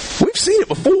 We've seen it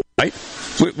before, right?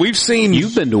 We've seen...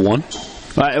 You've been to one.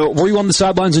 Were you on the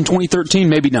sidelines in 2013?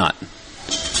 Maybe not.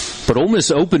 But Ole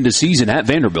Miss opened a season at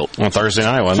Vanderbilt. On Thursday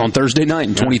night, wasn't it? On Thursday night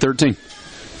in 2013.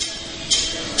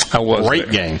 I was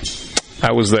Great there. game.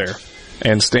 I was there.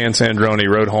 And Stan Sandroni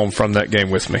rode home from that game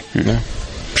with me. Yeah.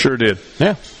 Sure did.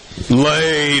 Yeah.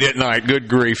 Late at night. Good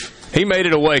grief. He made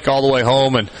it awake all the way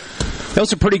home. And that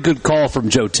was a pretty good call from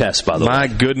Joe Tess, by the way. My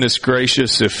goodness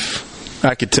gracious, if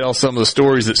I could tell some of the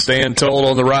stories that Stan told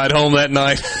on the ride home that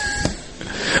night,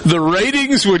 the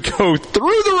ratings would go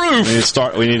through the roof.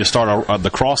 We need to start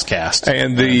the crosscast.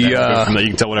 And you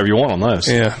can tell whatever you want on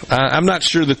those. Yeah. I'm not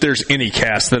sure that there's any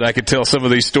cast that I could tell some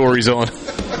of these stories on.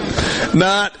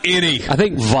 Not any. I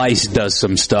think Vice does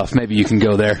some stuff. Maybe you can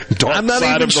go there. I'm not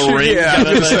even sure. Yeah, I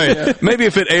was gonna say, maybe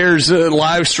if it airs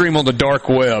live stream on the dark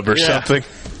web or something.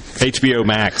 HBO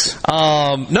Max.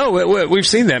 No, we've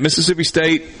seen that. Mississippi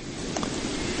State.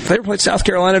 They ever played South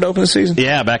Carolina to open the season?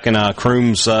 Yeah, back in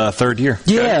Kroom's third year.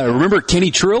 Yeah, remember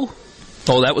Kenny Trill?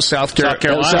 Oh, that was South Carolina.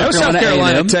 That was South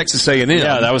Carolina and Texas A&M.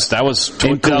 Yeah, that was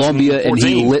in Columbia, and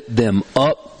he lit them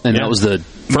up, and that was the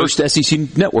first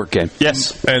SEC network game.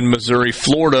 Yes. And Missouri,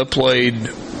 Florida played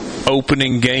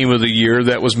opening game of the year.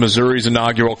 That was Missouri's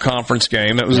inaugural conference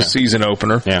game. That was a season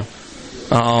opener. Yeah.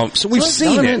 So we've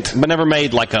seen it. But never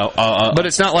made like a but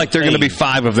it's not like there are going to be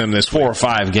 5 of them this 4 or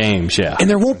 5 games, yeah. And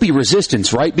there won't be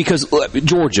resistance, right? Because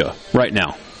Georgia, right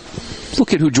now,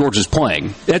 look at who Georgia's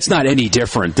playing. That's not any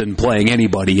different than playing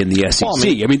anybody in the SEC. Well,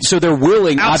 I mean, so they're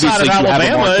willing, outside obviously, of to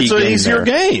Alabama, have a it's an easier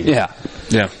game. Yeah.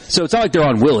 Yeah. So it's not like they're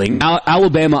unwilling.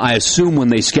 Alabama, I assume, when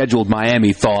they scheduled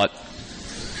Miami, thought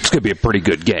it's going to be a pretty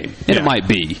good game. And it might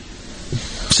be.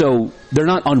 So they're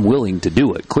not unwilling to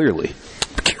do it, clearly.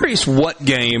 I'm curious what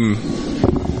game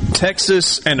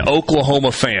Texas and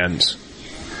Oklahoma fans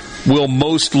will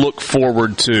most look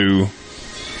forward to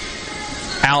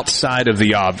outside of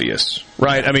the obvious,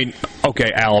 right? I mean,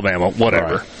 okay, Alabama,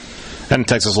 whatever. Right. And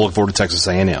Texas will look forward to Texas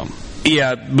A&M.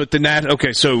 Yeah, but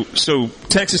so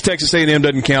Texas A&M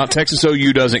doesn't count, Texas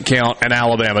OU doesn't count, and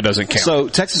Alabama doesn't count. So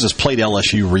Texas has played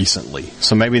LSU recently,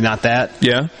 so maybe not that.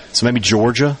 Yeah. So maybe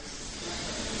Georgia.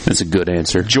 That's a good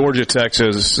answer. Georgia,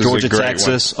 Texas is Georgia, a great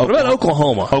Texas. one. What about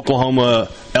Oklahoma? Oklahoma,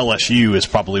 LSU is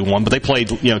probably one, but they played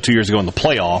 2 years ago in the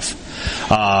playoff.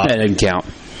 That didn't count.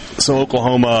 So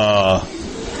Oklahoma.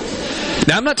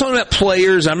 Now, I'm not talking about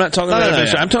players. I'm not talking about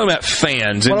I'm talking about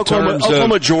fans. In terms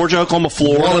Oklahoma, of Georgia, Oklahoma,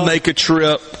 Florida. Want to make a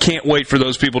trip. Can't wait for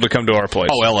those people to come to our place.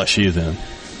 Oh, LSU then.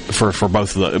 For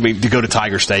both of the, I mean, to go to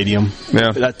Tiger Stadium.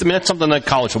 Yeah. That's something that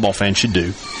college football fans should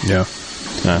do. Yeah.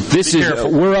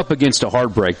 We're up against a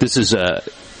hard break. This is a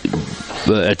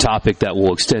topic that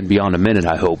will extend beyond a minute,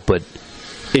 I hope. But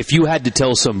if you had to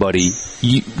tell somebody,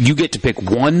 you get to pick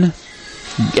one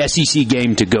SEC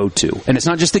game to go to, and it's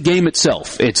not just the game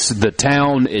itself, it's the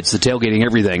town, it's the tailgating,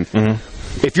 everything.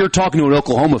 Mm-hmm. If you're talking to an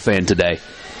Oklahoma fan today,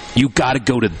 you got to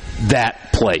go to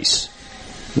that place.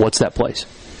 What's that place?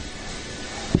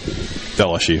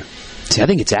 LSU. See, I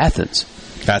think it's Athens.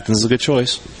 Athens is a good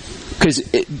choice. Because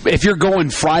if you're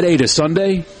going Friday to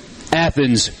Sunday,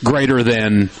 Athens greater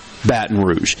than Baton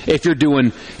Rouge. If you're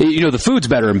doing, the food's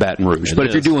better in Baton Rouge. But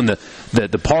if you're doing the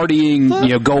partying,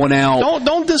 going out,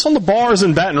 don't diss on the bars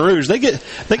in Baton Rouge. They get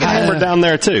hammered down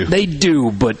there too. They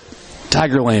do, but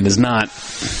Tigerland is not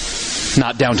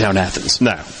downtown Athens.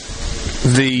 No.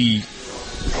 The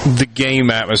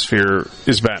game atmosphere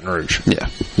is Baton Rouge. Yeah.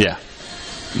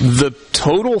 The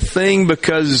total thing,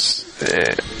 because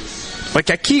I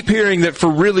keep hearing that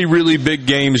for really, really big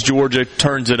games, Georgia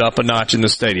turns it up a notch in the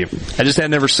stadium. I just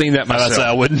had never seen that myself.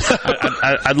 I wouldn't.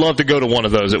 I'd love to go to one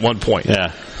of those at one point.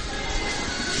 Yeah.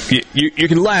 You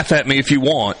can laugh at me if you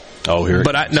want. Oh, here.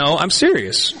 But I'm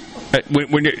serious.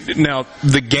 Now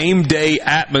the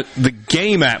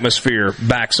game atmosphere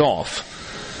backs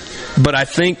off, but I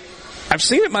think I've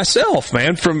seen it myself,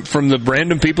 man, from the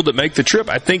random people that make the trip.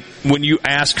 I think when you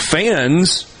ask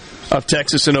fans of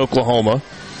Texas and Oklahoma,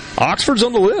 Oxford's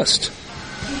on the list.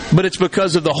 But it's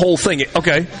because of the whole thing.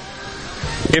 Okay.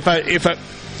 If I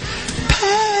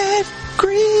Pat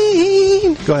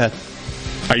Green. Go ahead.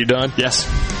 Are you done? Yes.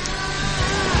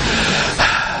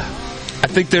 I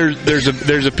think there's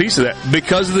a piece of that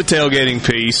because of the tailgating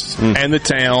piece and the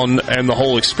town and the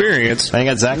whole experience. They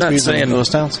ain't got Zaxby's in those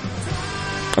towns?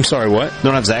 I'm sorry, what? They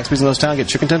don't have Zaxby's in those towns? Get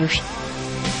chicken tenders?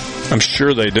 I'm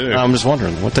sure they do. I'm just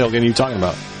wondering, what tailgate are you talking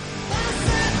about?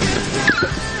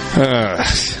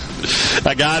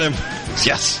 I got him.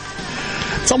 Yes.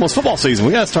 It's almost football season.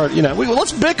 We got to start,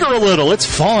 let's bicker a little. It's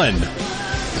fun.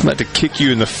 I'm about to kick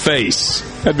you in the face.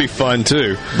 That'd be fun,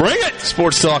 too. Bring it!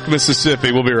 Sports Talk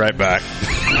Mississippi. We'll be right back.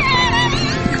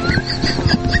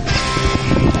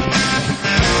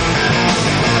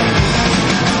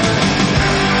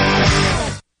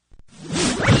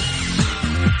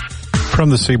 From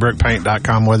the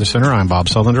SeabrookPaint.com Weather Center, I'm Bob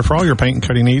Sullender. For all your paint and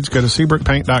coating needs, go to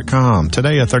SeabrookPaint.com.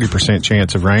 Today, a 30%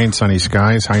 chance of rain, sunny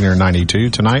skies, high near 92.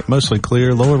 Tonight, mostly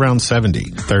clear, low around 70.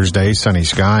 Thursday, sunny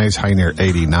skies, high near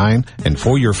 89. And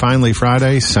for your finally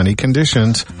Friday, sunny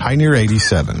conditions, high near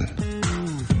 87.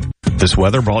 This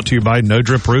weather brought to you by No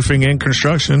Drip Roofing and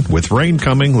Construction. With rain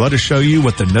coming, let us show you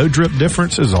what the No Drip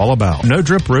difference is all about. No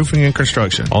Drip Roofing and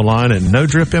Construction. Online at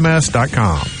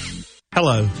NoDripMS.com.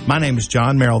 Hello, my name is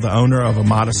John Merrill, the owner of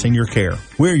Amada Senior Care.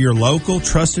 We're your local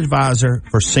trusted advisor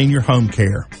for senior home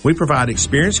care. We provide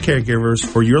experienced caregivers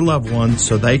for your loved ones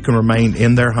so they can remain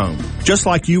in their home. Just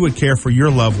like you would care for your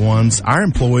loved ones, our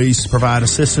employees provide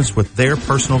assistance with their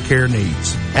personal care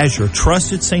needs. As your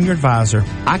trusted senior advisor,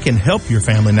 I can help your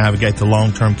family navigate the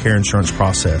long-term care insurance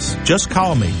process. Just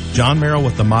call me, John Merrill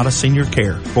with Amada Senior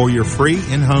Care, for your free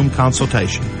in-home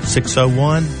consultation.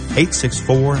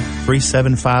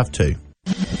 601-864-3752.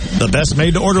 The best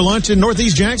made-to-order lunch in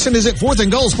Northeast Jackson is at 4th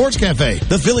and Gold Sports Cafe.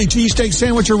 The Philly cheesesteak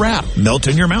sandwich or wrap,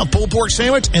 melt-in-your-mouth pulled pork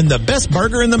sandwich, and the best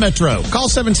burger in the metro. Call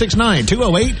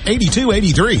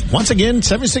 769-208-8283. Once again,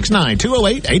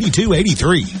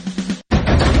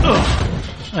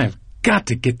 769-208-8283. I've got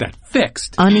to get that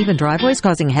fixed. Uneven driveways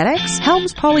causing headaches?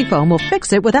 Helms Polyfoam will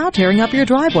fix it without tearing up your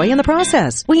driveway in the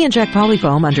process. We inject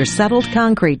Polyfoam under settled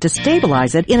concrete to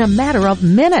stabilize it in a matter of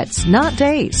minutes, not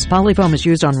days. Polyfoam is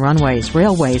used on runways,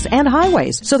 railways, and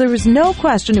highways, so there is no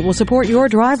question it will support your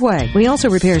driveway. We also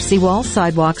repair seawalls,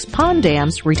 sidewalks, pond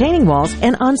dams, retaining walls,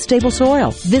 and unstable soil.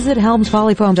 Visit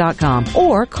HelmsPolyfoam.com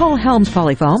or call Helms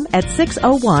Polyfoam at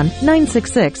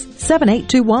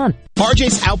 601-966-7821.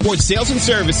 RJ's Outboard Sales and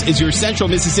Service is your central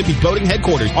Mississippi boating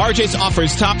headquarters. RJ's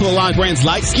offers top-of-the-line brands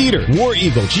like Skeeter, War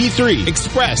Eagle, G3,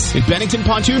 Express, and Bennington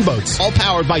pontoon boats, all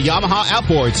powered by Yamaha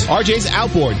Outboards. RJ's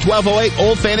Outboard, 1208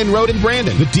 Old Fannin Road in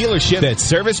Brandon, the dealership that's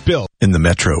service-built. In the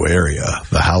metro area,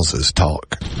 the houses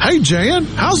talk. Hey, Jan,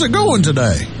 how's it going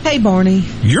today? Hey, Barney.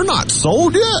 You're not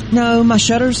sold yet? No, my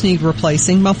shutters need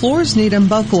replacing, my floors need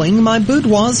unbuckling, my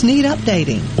boudoirs need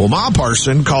updating. Well, my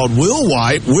person called Will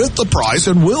White with the price,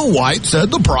 and Will White said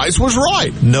the price was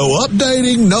right. No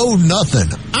updating, no nothing.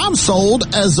 I'm sold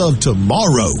as of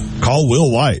tomorrow. Call Will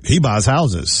White. He buys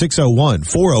houses.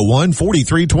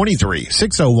 601-401-4323.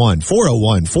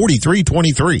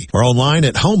 601-401-4323. Or online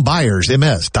at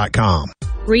homebuyersms.com.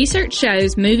 Research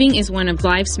shows moving is one of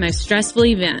life's most stressful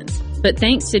events. But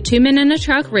thanks to Two Men in a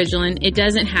Truck Ridgeland, it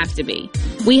doesn't have to be.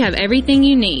 We have everything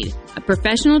you need. A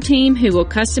professional team who will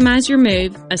customize your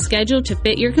move, a schedule to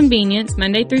fit your convenience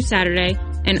Monday through Saturday,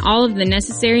 and all of the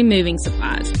necessary moving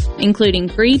supplies, including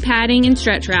free padding and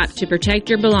stretch wrap to protect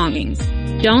your belongings.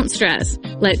 Don't stress.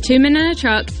 Let Two Men in a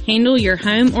Truck handle your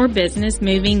home or business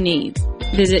moving needs.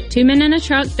 Visit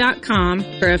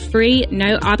twomeninatruck.com for a free,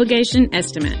 no-obligation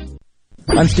estimate.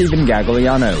 I'm Stephen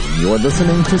Gagliano. You're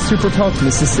listening to Super Talk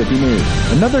Mississippi News.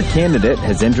 Another candidate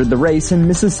has entered the race in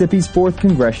Mississippi's 4th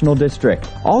Congressional District.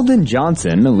 Alden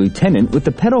Johnson, a lieutenant with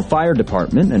the Petal Fire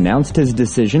Department, announced his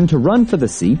decision to run for the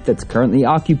seat that's currently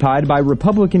occupied by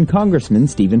Republican Congressman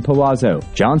Stephen Palazzo.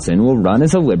 Johnson will run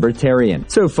as a Libertarian.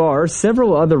 So far,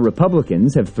 several other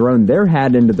Republicans have thrown their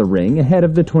hat into the ring ahead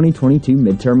of the 2022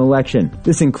 midterm election.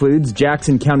 This includes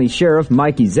Jackson County Sheriff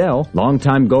Mike Ezell,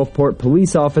 longtime Gulfport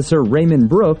police officer Raymond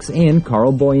Brooks, and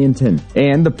Carl Boyenton.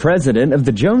 And the president of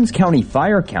the Jones County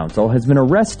Fire Council has been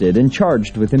arrested and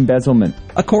charged with embezzlement.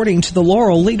 According to the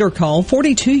Laurel Leader Call,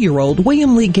 42-year-old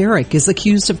William Lee Garrick is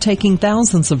accused of taking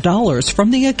thousands of dollars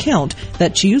from the account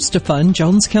that's used to fund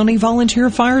Jones County volunteer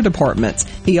fire departments.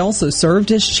 He also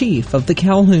served as chief of the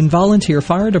Calhoun Volunteer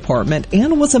Fire Department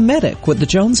and was a medic with the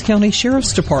Jones County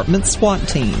Sheriff's Department SWAT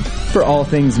team. For all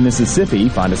things Mississippi,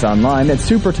 find us online at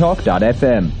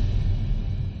supertalk.fm.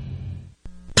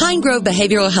 Pine Grove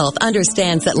Behavioral Health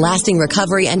understands that lasting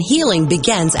recovery and healing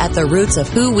begins at the roots of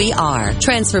who we are.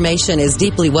 Transformation is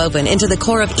deeply woven into the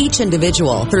core of each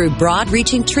individual through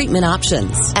broad-reaching treatment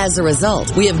options. As a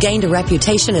result, we have gained a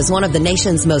reputation as one of the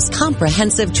nation's most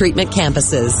comprehensive treatment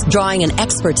campuses, drawing on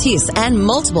expertise and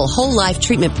multiple whole-life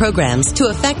treatment programs to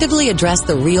effectively address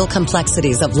the real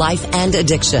complexities of life and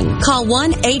addiction. Call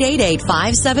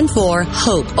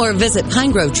 1-888-574-HOPE or visit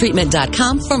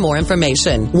pinegrovetreatment.com for more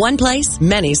information. One place,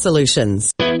 many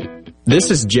solutions. This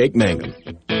is Jake Mangum,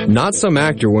 not some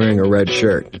actor wearing a red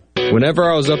shirt. Whenever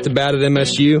I was up to bat at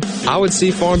MSU, I would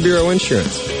see Farm Bureau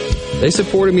Insurance. They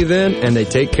supported me then, and they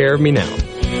take care of me now.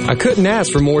 I couldn't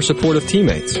ask for more supportive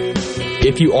teammates.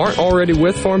 If you aren't already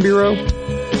with Farm Bureau,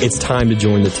 it's time to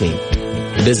join the team.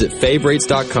 Visit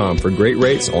favrates.com for great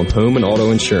rates on home and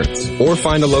auto insurance, or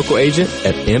find a local agent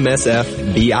at msfbins.com.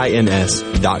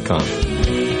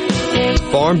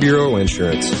 Farm Bureau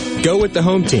Insurance. Go with the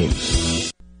home team.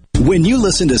 When you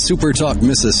listen to Super Talk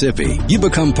Mississippi, you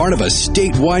become part of a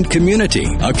statewide community,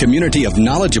 a community of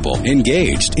knowledgeable,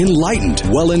 engaged, enlightened,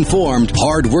 well-informed,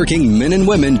 hard-working men and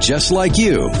women just like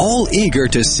you, all eager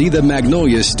to see the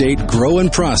Magnolia State grow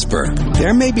and prosper.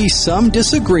 There may be some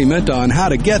disagreement on how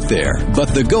to get there,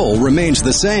 but the goal remains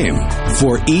the same,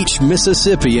 for each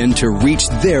Mississippian to reach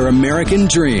their American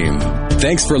dream.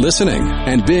 Thanks for listening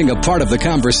and being a part of the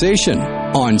conversation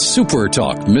on Super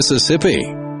Talk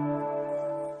Mississippi.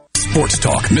 Sports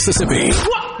Talk Mississippi.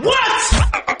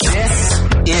 What? This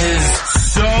is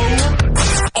so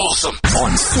awesome.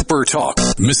 On Super Talk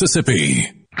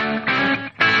Mississippi.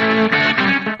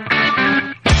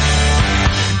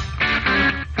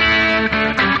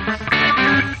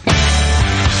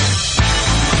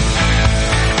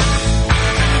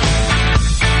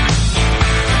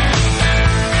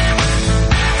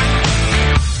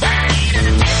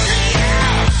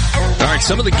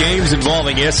 Some of the games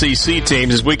involving SEC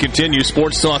teams as we continue.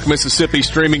 Sports Talk Mississippi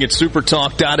streaming at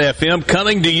supertalk.fm,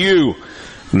 coming to you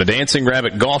from the Dancing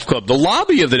Rabbit Golf Club. The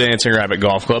lobby of the Dancing Rabbit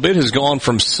Golf Club, it has gone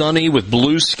from sunny with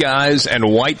blue skies and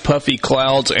white puffy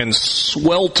clouds and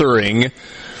sweltering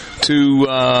to,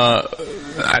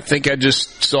 I think I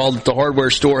just saw that the hardware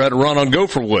store had a run on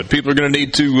gopher wood. People are going to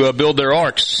need to build their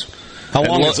arks. How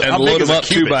long and load them up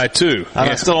 2 by 2.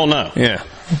 I still don't know. Yeah.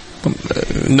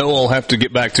 Noah will have to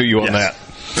get back to you on that.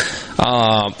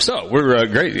 So we're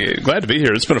glad to be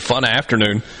here. It's been a fun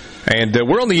afternoon, and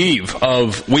we're on the eve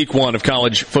of week 1 of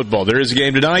college football. There is a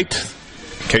game tonight.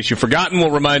 In case you've forgotten, we'll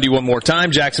remind you one more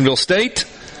time. Jacksonville State.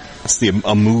 That's the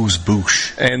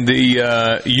Amuse-Bouche. And the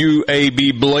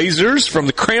UAB Blazers from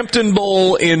the Crampton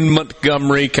Bowl in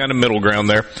Montgomery, kind of middle ground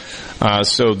there.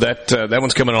 So that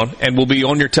one's coming on, and will be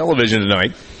on your television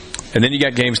tonight. And then you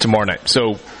got games tomorrow night.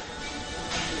 So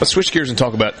let's switch gears and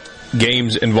talk about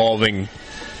games involving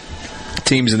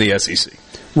teams in the SEC.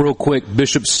 Real quick,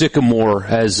 Bishop Sycamore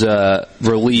has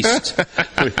released.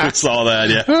 We saw that,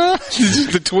 yeah.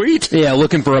 The tweet? Yeah,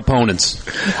 looking for opponents.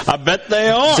 I bet they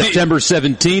are. September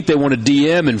 17th, they want a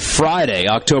DM, and Friday,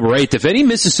 October 8th. If any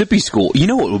Mississippi school, you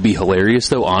know what would be hilarious,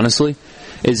 though, honestly,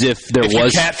 is if there was...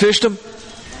 you catfished them?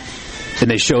 And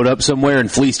they showed up somewhere and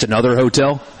fleeced another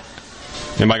hotel.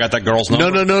 Anybody got that girl's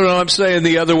number? No. I'm saying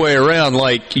the other way around.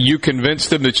 Like, you convinced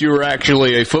them that you were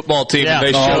actually a football team, and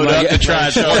they showed up to try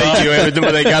to play you, and then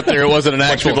when they got there, it wasn't an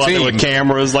actual people team. Out there with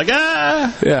cameras, like,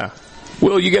 Yeah.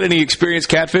 Will, you got any experience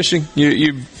catfishing?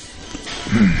 You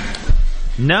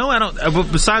No, I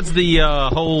don't. Besides the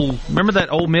whole, remember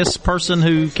that Ole Miss person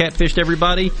who catfished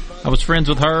everybody? I was friends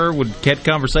with her, would get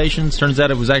conversations. Turns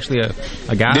out it was actually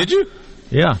a guy. Did you?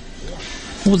 Yeah.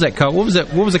 What was that called? What was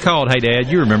it called? Hey,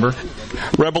 Dad, you remember?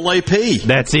 Rebel AP.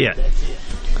 That's it.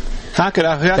 How could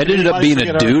that ended up being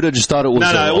a dude? I just thought it was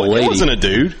a lady. It wasn't a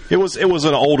dude. It was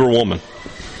an older woman.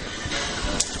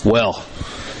 Well,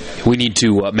 we need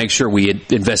to make sure we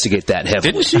investigate that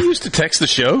heavily. Didn't she used to text the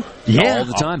show? Yeah. All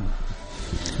the time.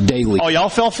 Daily. Oh, y'all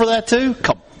fell for that too?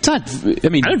 I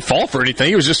didn't fall for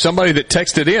anything. It was just somebody that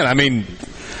texted in. I mean,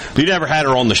 you never had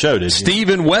her on the show, did you?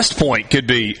 Stephen West Point could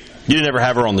be. You didn't ever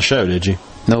have her on the show, did you?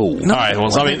 No. All right.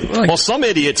 Well, some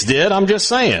idiots did. I'm just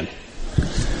saying.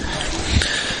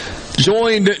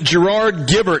 Joined Gerard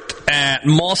Gibbert at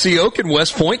Mossy Oak in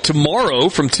West Point tomorrow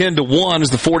from 10 to 1 as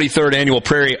the 43rd Annual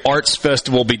Prairie Arts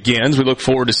Festival begins. We look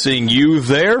forward to seeing you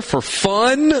there for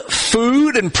fun,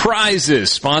 food, and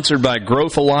prizes. Sponsored by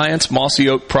Growth Alliance, Mossy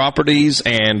Oak Properties,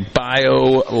 and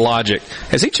BioLogic.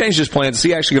 Has he changed his plans? Is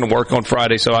he actually going to work on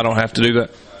Friday so I don't have to do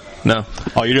that? No.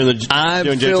 Oh, you're doing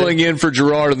I'm filling in for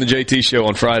Gerard on the JT show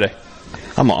on Friday.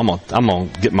 I'm gonna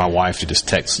get my wife to just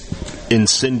text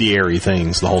incendiary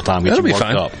things the whole time. That'll be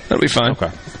fine. That'll be fine. Okay.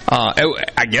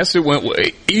 I guess it went.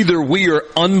 Either we are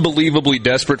unbelievably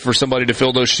desperate for somebody to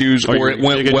fill those shoes, or it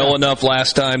went well enough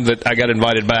last time that I got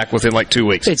invited back within like 2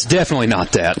 weeks. It's definitely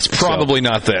not that. It's probably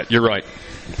not that. You're right.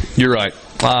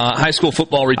 High school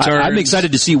football returns. I'm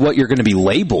excited to see what you're going to be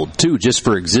labeled too, just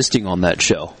for existing on that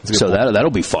show. So that'll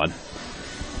be fun.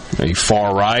 Are you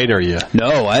far right? Or are you?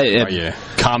 No, are you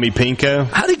Commie Pinko?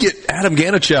 How did you get Adam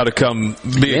Ganichow to come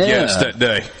be a guest that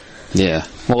day? Yeah.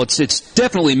 Well, it's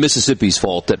definitely Mississippi's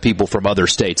fault that people from other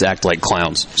states act like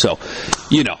clowns. So,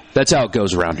 that's how it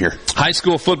goes around here. High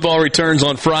school football returns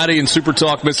on Friday, and Super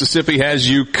Talk Mississippi has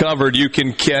you covered. You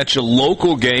can catch a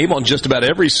local game on just about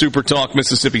every Super Talk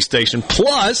Mississippi station.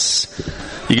 Plus,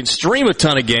 you can stream a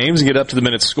ton of games and get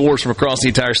up-to-the-minute scores from across the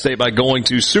entire state by going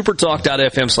to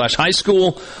supertalk.fm/high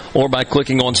school or by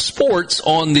clicking on sports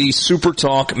on the Super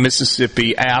Talk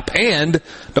Mississippi app. And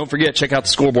don't forget, check out the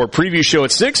Scoreboard Preview Show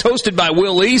at 6, hosted by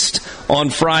Will East on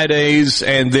Fridays,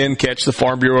 and then catch the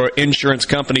Farm Bureau Insurance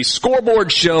Company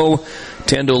Scoreboard Show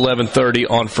 10 to 11:30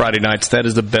 on Friday nights. That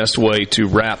is the best way to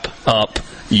wrap up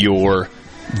your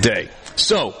day.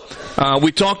 So,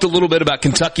 we talked a little bit about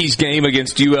Kentucky's game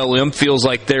against ULM. Feels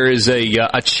like there is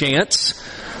a chance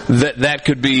that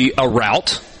could be a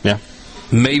rout. Yeah.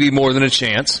 Maybe more than a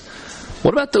chance.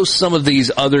 What about some of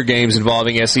these other games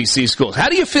involving SEC schools? How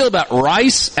do you feel about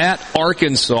Rice at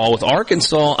Arkansas, with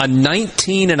Arkansas a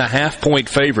 19.5-point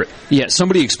favorite? Yeah,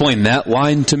 somebody explain that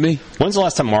line to me. When's the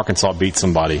last time Arkansas beat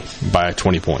somebody by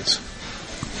 20 points?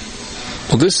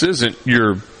 Well, this isn't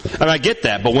your... I get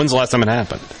that, but when's the last time it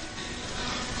happened?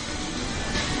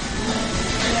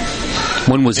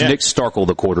 When was Nick Starkel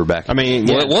the quarterback?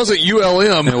 It wasn't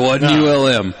ULM. It wasn't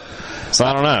ULM. So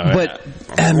I don't know. But,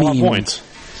 a lot of points.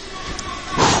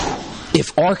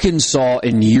 If Arkansas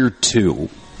in year 2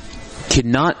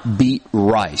 cannot beat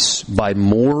Rice by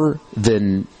more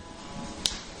than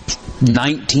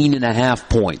 19.5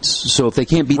 points. So if they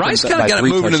can't beat Rice them kind by of got it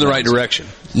 3 moving in the right touchdowns- direction.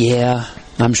 Yeah,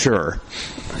 I'm sure.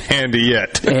 And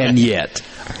yet.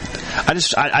 I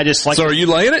just like. So are you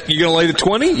laying it? You going to lay the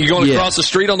 20? You going across the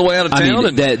street on the way out of town?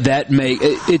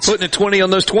 It's putting a 20 on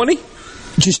those 20?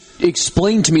 Just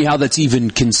explain to me how that's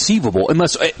even conceivable.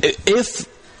 Unless if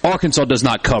Arkansas does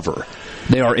not cover,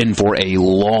 they are in for a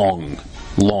long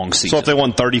season. So if they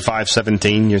won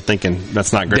 35-17, you're thinking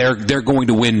that's not great. They're going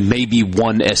to win maybe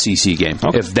one SEC game.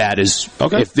 Okay. If that is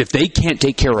if they can't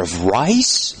take care of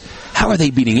Rice, how are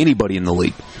they beating anybody in the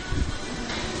league?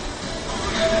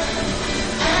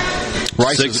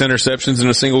 Rice 6 interceptions in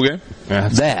a single game? Yeah.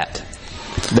 That.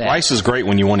 Rice is great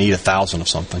when you want to eat 1,000 of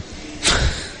something.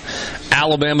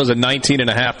 Alabama's a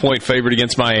 19.5-point favorite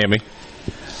against Miami.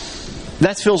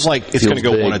 That feels like it's going to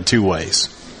go one of two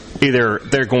ways. Either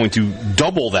they're going to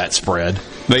double that spread.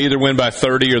 They either win by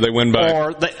 30 or they win by...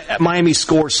 Or Miami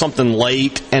scores something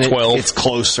late and 12. It's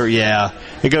closer, yeah.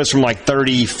 It goes from like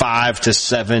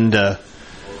 35-7 to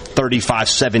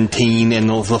 35-17 in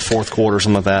the fourth quarter,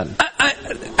 something like that.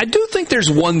 I do think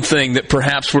there's one thing that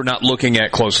perhaps we're not looking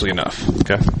at closely enough.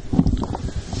 Okay.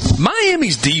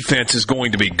 Miami's defense is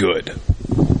going to be good.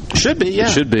 Should be, yeah.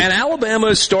 It should be. And Alabama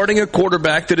is starting a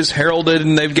quarterback that is heralded,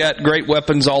 and they've got great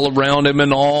weapons all around him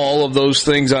and all of those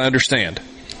things, I understand.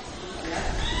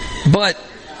 But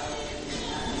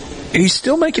he's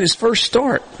still making his first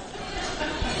start.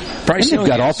 And they've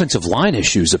got offensive line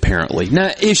issues, apparently.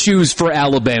 Now, issues for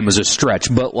Alabama's a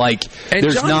stretch, but,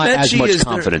 there's John not Mechie as much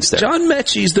confidence there. John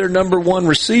Mechie's their number one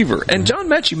receiver. And John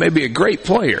Mechie may be a great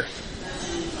player.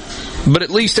 But at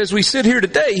least as we sit here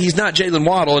today, he's not Jalen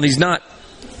Waddle, and he's not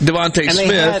Devontae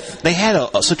Smith. They had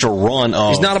such a run of...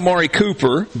 He's not Amari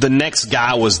Cooper. The next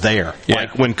guy was there. Yeah.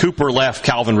 Like, when Cooper left,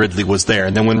 Calvin Ridley was there.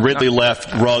 And then when Ridley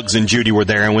left, Ruggs and Judy were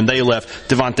there. And when they left,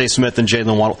 Devontae Smith and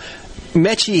Jalen Waddle...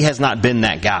 Mechie has not been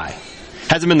that guy.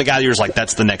 Hasn't been the guy that you're like,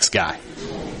 that's the next guy.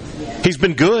 He's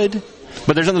been good,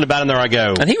 but there's nothing about him there I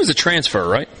go... And he was a transfer,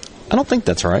 right? I don't think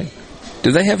that's right.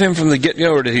 Did they have him from the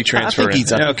get-go, or did he transfer I think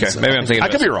in? Okay, maybe I'm thinking I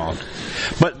could be wrong.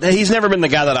 But he's never been the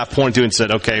guy that I've pointed to and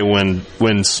said, okay, when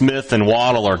Smith and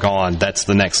Waddle are gone, that's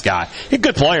the next guy. He's a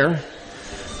good player,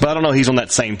 but I don't know he's on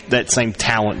that same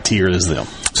talent tier as them.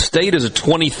 State is a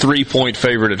 23-point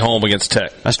favorite at home against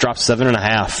Tech. That's dropped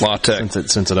 7.5 La Tech.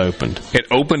 since it opened. It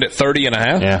opened at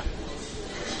 30.5? Yeah.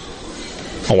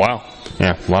 Oh, wow.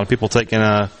 Yeah, a lot of people taking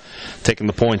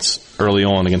the points early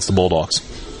on against the Bulldogs.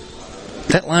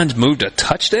 That line's moved a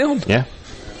touchdown? Yeah.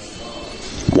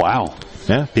 Wow.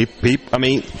 Yeah.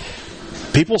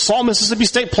 People saw Mississippi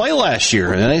State play last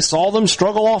year, and they saw them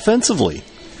struggle offensively.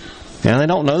 And they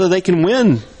don't know that they can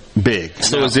win big.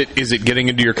 So is it getting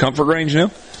into your comfort range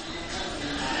now?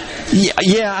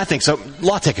 Yeah, I think so.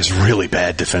 La Tech is really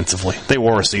bad defensively. They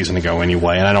were a season ago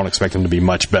anyway, and I don't expect them to be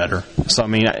much better. So,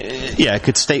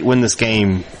 could State win this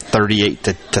game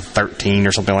 38-13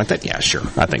 or something like that? Yeah, sure.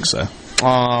 I think so.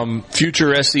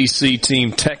 Future SEC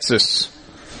team Texas,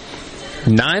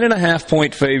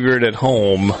 9.5-point favorite at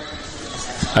home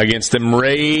against them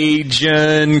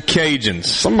Ragin' Cajuns.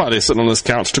 Somebody sitting on this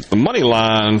couch took the money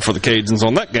line for the Cajuns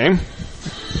on that game.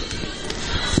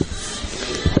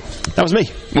 That was me.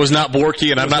 Was not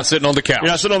Borky, and I'm not sitting on the couch.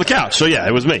 You're not sitting on the couch, so yeah,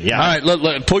 it was me. Yeah. All right,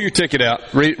 let pull your ticket out.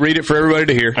 Read it for everybody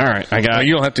to hear. All right, I got.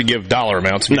 You don't have to give dollar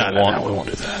amounts if you don't want. No, we won't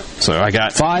do that. So I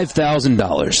got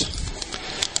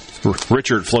 $5,000.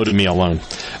 Richard floated me alone.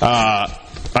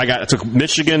 I took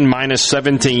Michigan minus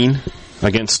 17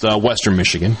 against Western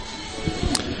Michigan.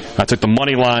 I took the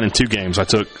money line in 2 games. I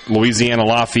took Louisiana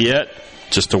Lafayette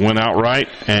just to win outright,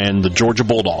 and the Georgia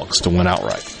Bulldogs to win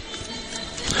outright.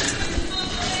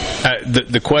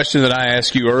 The question that I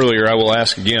asked you earlier, I will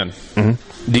ask again.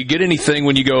 Mm-hmm. Do you get anything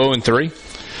when you go 0-3?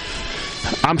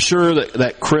 I'm sure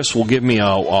that Chris will give me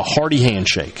a hearty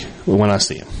handshake when I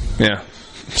see him. Yeah.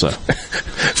 So,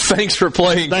 thanks for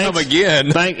playing. Come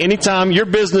again. Anytime. Your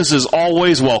business is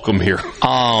always welcome here.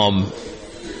 I'm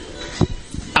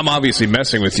obviously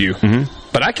messing with you,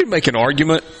 but I could make an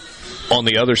argument on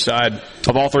the other side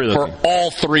of all 3 of those. For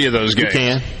all 3 of those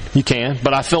games. You can.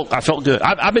 But I felt good.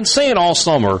 I've been saying all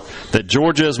summer that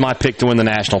Georgia is my pick to win the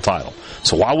national title.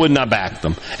 So why wouldn't I back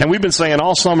them? And we've been saying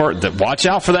all summer that watch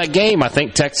out for that game. I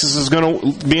think Texas is going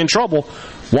to be in trouble.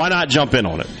 Why not jump in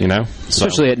on it,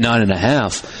 Especially at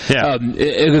 9.5. Yeah.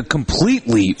 A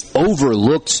completely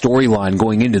overlooked storyline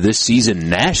going into this season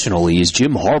nationally is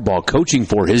Jim Harbaugh coaching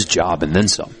for his job and then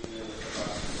some.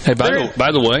 Hey,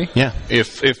 by the way, yeah.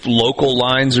 If local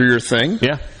lines are your thing,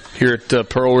 yeah, here at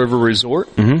Pearl River Resort,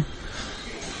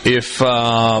 if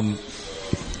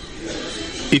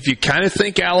you kind of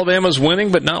think Alabama's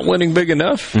winning but not winning big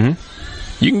enough,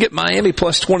 You can get Miami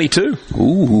plus 22.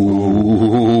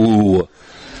 Ooh.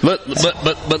 But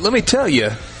let me tell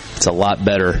you, it's a lot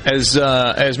better. As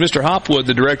Mr. Hopwood,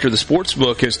 the director of the sports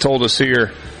book, has told us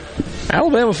here,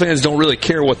 Alabama fans don't really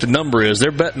care what the number is.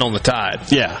 They're betting on the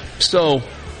Tide. Yeah. So,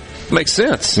 makes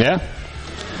sense. Yeah.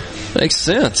 Makes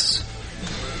sense.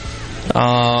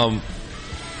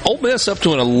 Ole Miss up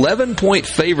to an 11-point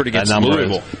favorite against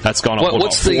Louisville. That's gone up.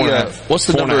 What's the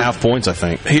number? 4.5 points, I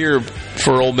think, here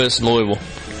for Ole Miss and Louisville.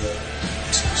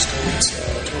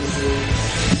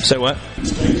 Say what?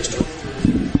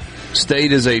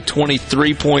 State is a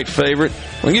 23-point favorite.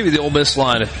 I'll give you the Ole Miss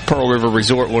line at Pearl River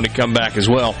Resort when we come back as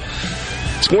well.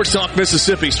 Sports Talk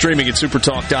Mississippi, streaming at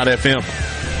supertalk.fm.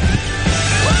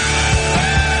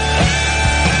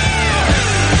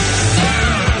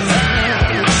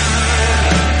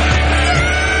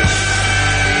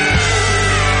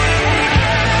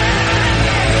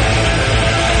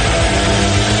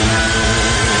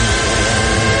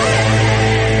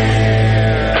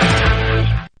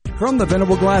 From the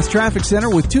Venable Glass Traffic Center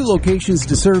with 2 locations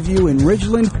to serve you in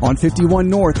Ridgeland on 51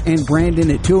 North and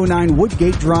Brandon at 209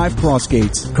 Woodgate Drive,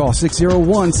 Crossgates. Call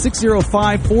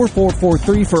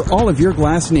 601-605-4443 for all of your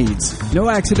glass needs. No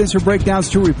accidents or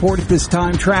breakdowns to report at this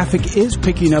time. Traffic is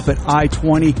picking up at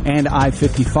I-20 and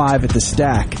I-55 at the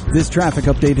Stack. This traffic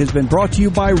update has been brought to you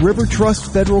by River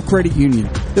Trust Federal Credit Union,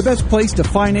 the best place to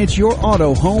finance your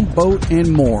auto, home, boat,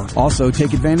 and more. Also,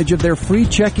 take advantage of their free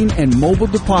checking and mobile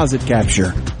deposit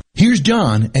capture. Here's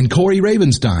John and Corey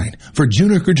Ravenstein for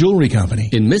Juniker Jewelry Company.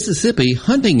 In Mississippi,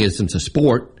 hunting isn't a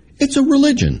sport, it's a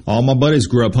religion. All my buddies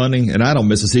grew up hunting, and I don't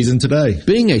miss a season today.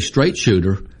 Being a straight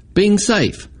shooter, being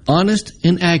safe, honest,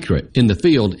 and accurate in the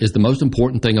field is the most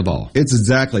important thing of all. It's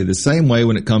exactly the same way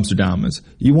when it comes to diamonds.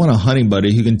 You want a hunting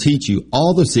buddy who can teach you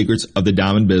all the secrets of the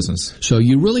diamond business. So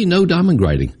you really know diamond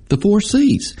grading, the 4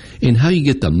 C's, and how you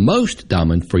get the most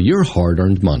diamond for your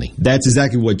hard-earned money. That's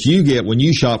exactly what you get when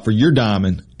you shop for your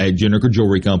diamond at Juniker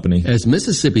Jewelry Company. As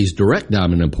Mississippi's direct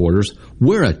diamond importers,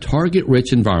 we're a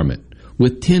target-rich environment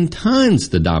with 10 times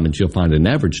the diamonds you'll find in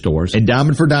average stores. And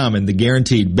diamond for diamond, the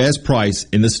guaranteed best price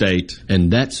in the state. And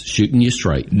that's shooting you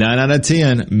straight. 9 out of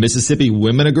 10 Mississippi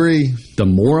women agree. The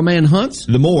more a man hunts,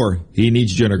 the more he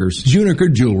needs Junikers.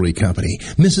 Juniker Jewelry Company,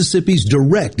 Mississippi's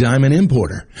direct diamond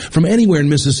importer. From anywhere in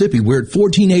Mississippi, we're at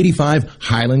 1485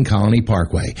 Highland Colony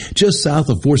Parkway, just south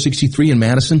of 463 in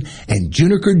Madison, and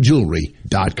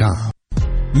JunikerJewelry.com.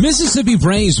 Mississippi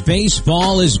Braves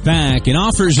baseball is back and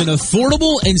offers an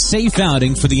affordable and safe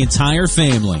outing for the entire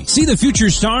family. See the future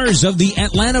stars of the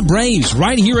Atlanta Braves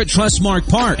right here at Trustmark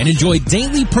Park and enjoy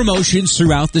daily promotions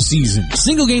throughout the season.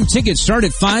 Single game tickets start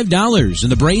at $5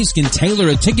 and the Braves can tailor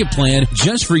a ticket plan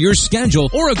just for your schedule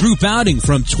or a group outing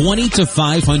from 20 to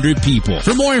 500 people.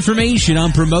 For more information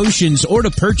on promotions or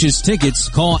to purchase tickets,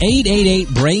 call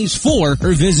 888-BRAVES-4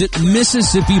 or visit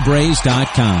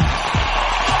MississippiBraves.com.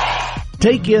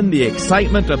 Take in the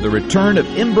excitement of the return of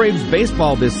M-Braves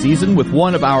baseball this season with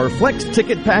one of our Flex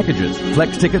Ticket packages.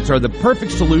 Flex Tickets are the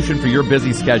perfect solution for your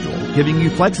busy schedule, giving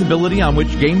you flexibility on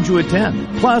which games you attend.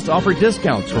 Plus, offer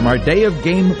discounts from our day of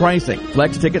game pricing.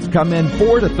 Flex Tickets come in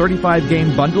 4 to 35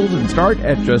 game bundles and start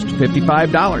at just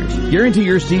 $55. Guarantee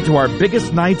your seat to our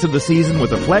biggest nights of the season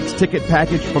with a Flex Ticket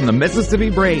package from the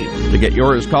Mississippi Braves. To get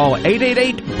yours, call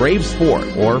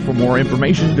 888-BRAVES-4 or for more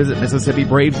information, visit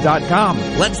MississippiBraves.com.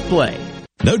 Let's play.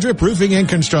 No Drip Roofing and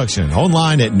Construction.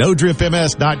 Online at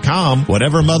NoDripMS.com.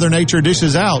 Whatever Mother Nature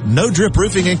dishes out, No Drip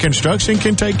Roofing and Construction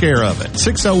can take care of it.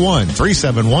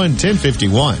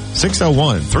 601-371-1051.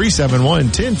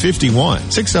 601-371-1051.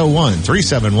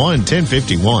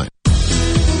 601-371-1051.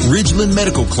 Ridgeland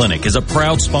Medical Clinic is a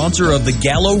proud sponsor of the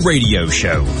Gallo Radio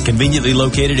Show, conveniently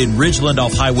located in Ridgeland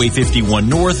off Highway 51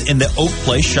 North in the Oak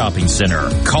Place Shopping Center.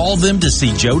 Call them to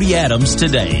see Jody Adams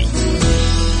today.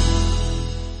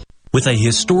 With a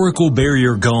historical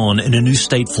barrier gone and a new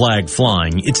state flag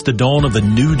flying, it's the dawn of a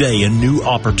new day, a new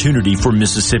opportunity for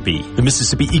Mississippi. The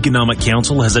Mississippi Economic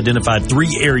Council has identified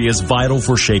 3 areas vital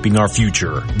for shaping our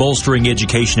future: bolstering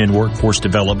education and workforce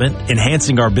development,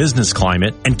 enhancing our business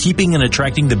climate, and keeping and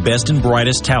attracting the best and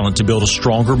brightest talent to build a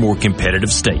stronger, more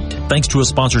competitive state. Thanks to a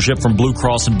sponsorship from Blue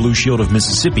Cross and Blue Shield of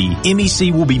Mississippi,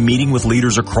 MEC will be meeting with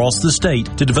leaders across the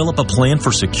state to develop a plan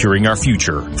for securing our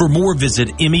future. For more,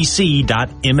 visit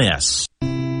mec.ms.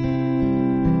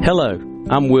 Hello,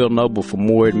 I'm Will Noble from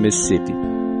Moorhead, Mississippi.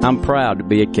 I'm proud to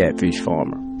be a catfish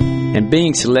farmer, and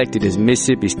being selected as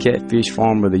Mississippi's Catfish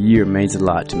Farmer of the Year means a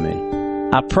lot to me.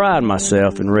 I pride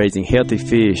myself in raising healthy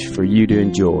fish for you to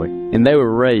enjoy, and they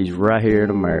were raised right here in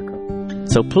America.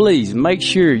 So please make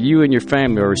sure you and your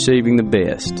family are receiving the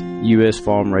best U.S.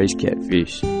 farm-raised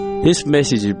catfish. This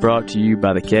message is brought to you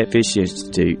by the Catfish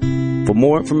Institute. For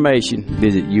more information,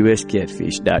 visit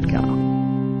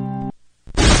uscatfish.com.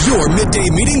 Your midday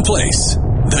meeting place.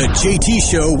 The JT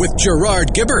Show with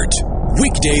Gerard Gibbert.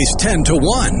 Weekdays 10 to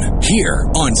 1 here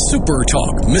on Super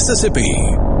Talk Mississippi.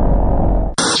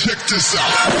 Check this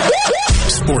out.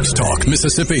 Sports Talk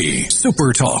Mississippi.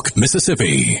 Super Talk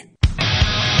Mississippi.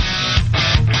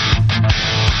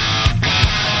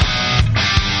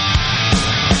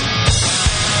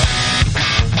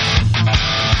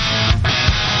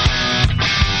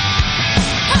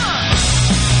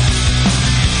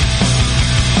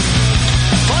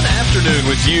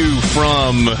 With you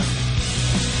from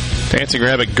Dancing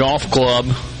Rabbit Golf Club,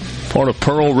 part of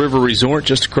Pearl River Resort,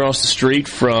 just across the street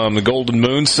from the Golden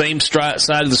Moon, same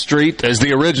side of the street as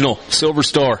the original Silver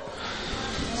Star.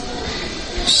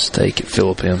 Steak at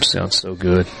Philip M. sounds so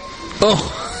good.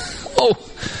 Oh,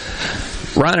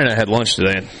 Ryan and I had lunch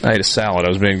today, and I ate a salad. I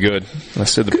was being good. I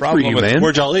said the problem with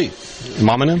where'd y'all eat?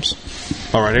 Mom and M's?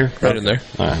 Oh, right here? Right in there.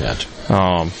 Oh, I got you.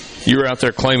 You were out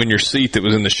there claiming your seat that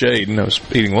was in the shade, and I was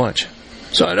eating lunch.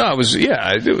 So, no, it was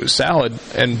salad.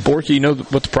 And, Borky, you know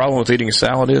what the problem with eating a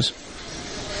salad is?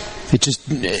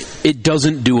 It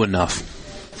doesn't do enough.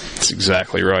 That's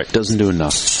exactly right. Doesn't do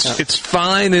enough. It's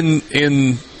fine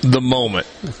in the moment.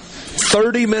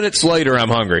 30 minutes later, I'm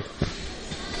hungry.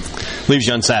 Leaves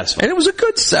you unsatisfied. And it was a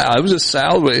good salad. It was a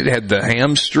salad. It had the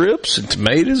ham strips and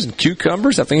tomatoes and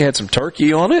cucumbers. I think it had some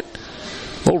turkey on it.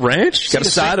 A little ranch. Got a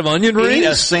side of onion rings. Eat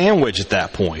a sandwich at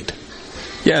that point.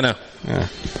 Yeah, I know. Yeah.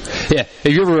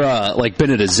 Have you ever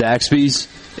been at a Zaxby's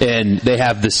and they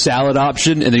have the salad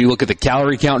option, and then you look at the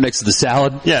calorie count next to the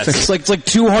salad? Yes. It's like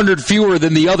 200 fewer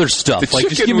than the other stuff.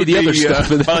 Just give me the other stuff.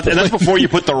 And that's before you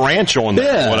put the ranch on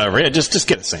there or whatever. Yeah, just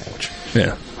get a sandwich.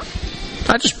 Yeah.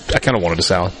 I kind of wanted a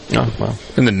salad. Oh, well.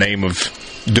 In the name of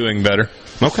doing better.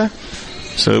 Okay.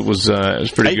 So it was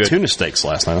pretty good. I ate tuna steaks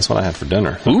last night. That's what I had for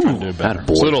dinner. Ooh, better.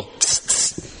 Little.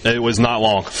 It was not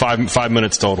long. 5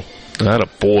 minutes total. That a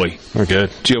boy. We're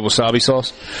good. Do you have wasabi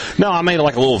sauce? No, I made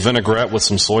like a little vinaigrette with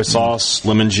some soy sauce,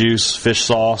 lemon juice, fish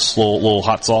sauce, little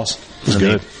hot sauce. It was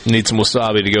good. Need some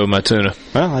wasabi to go with my tuna.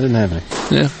 Well, I didn't have any.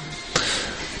 Yeah.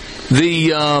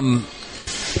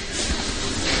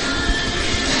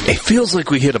 It feels like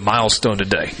we hit a milestone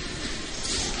today.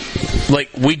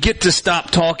 Like, we get to stop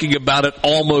talking about it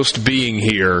almost being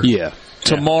here. Yeah.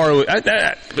 Tomorrow, we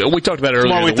talked about it earlier.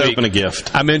 Tomorrow we week. open a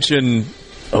gift. I mentioned,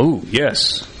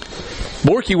 yes.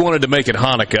 Borky wanted to make it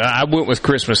Hanukkah. I went with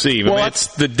Christmas Eve. Well,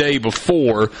 it's the day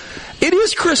before. It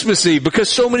is Christmas Eve because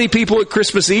so many people at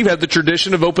Christmas Eve have the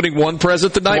tradition of opening one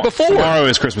present the night before. Tomorrow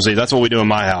is Christmas Eve. That's what we do in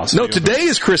my house. No, today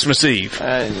is Christmas Eve.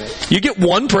 You get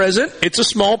one present. It's a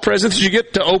small present that you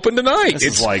get to open tonight.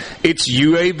 It's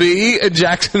UAB and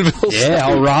Jacksonville. Yeah,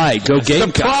 all right. Go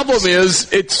Gamecocks. The problem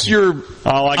is it's your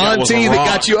auntie that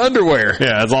got you underwear.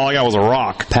 Yeah, that's all I got was a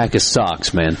rock. Pack of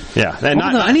socks, man. Yeah.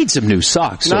 I need some new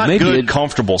socks. Not good,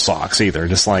 comfortable socks either.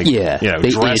 Just like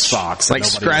dress socks. Like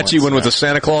scratchy one with a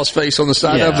Santa Claus face on the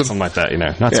side of them. Something like that,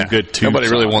 Not some good tube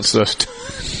Nobody really wants those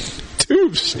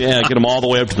tubes. Yeah, get them all the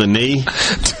way up to the knee.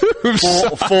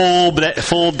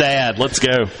 Full dad. Let's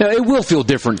go. Now, it will feel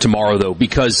different tomorrow, though,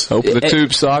 because... Open the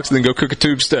tube socks and then go cook a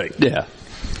tube steak. Yeah.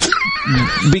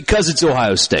 Because it's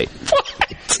Ohio State. What?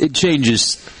 It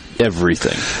changes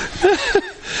everything.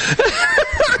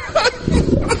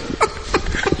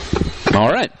 All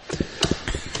right.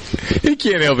 He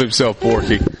can't help himself,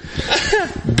 Porky.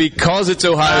 Because it's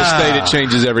Ohio State, it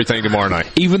changes everything tomorrow night.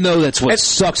 Even though that's what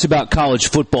sucks about college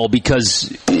football,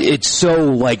 because it's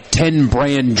so 10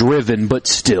 brand driven, but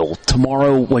still,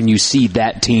 tomorrow when you see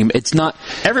that team, it's not...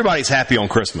 Everybody's happy on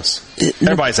Christmas.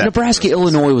 Everybody's happy. Nebraska,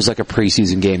 Illinois was like a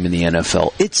preseason game in the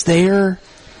NFL. It's there.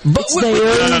 It's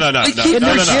there. No.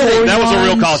 That was a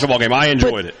real college football game. I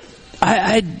enjoyed it.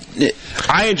 I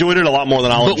enjoyed it a lot more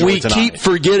than I'll enjoy it tonight. But we keep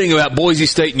forgetting about Boise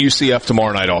State and UCF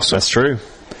tomorrow night also. That's true.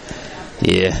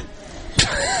 Yeah.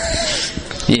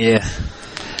 Yeah.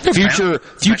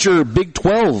 Future Big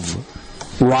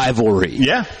 12 rivalry.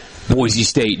 Yeah. Boise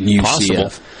State and UCF.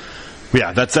 Possible.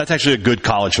 Yeah, that's actually a good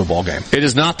college football game. It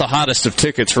is not the hottest of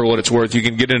tickets for what it's worth. You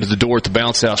can get into the door at the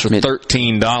Bounce House for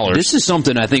 $13. This is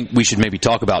something I think we should maybe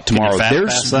talk about tomorrow.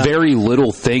 There's very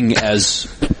little thing as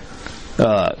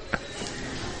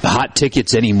hot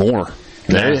tickets anymore.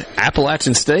 Yeah.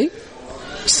 Appalachian State?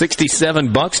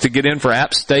 $67 to get in for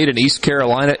App State and East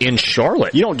Carolina in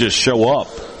Charlotte. You don't just show up.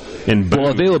 Well,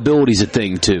 availability's a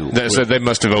thing, too. So they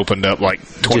must have opened up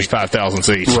 25,000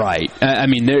 seats. Right. I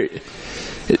mean,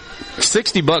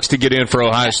 $60 to get in for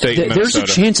Ohio State and Minnesota.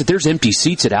 There's a chance that there's empty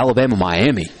seats at Alabama,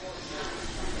 Miami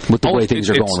with the way things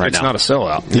are going right now. It's not a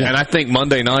sellout. Yeah. And I think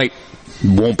Monday night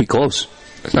Won't be close.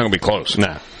 It's not going to be close.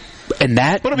 No. And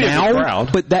that It'll be a good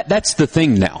crowd. But that's the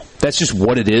thing now. That's just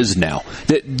what it is now.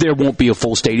 There won't be a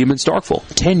full stadium in Starkville.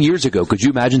 10 years ago, could you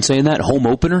imagine saying that? Home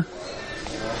opener?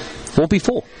 Won't be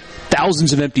full.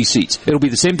 Thousands of empty seats. It'll be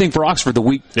the same thing for Oxford the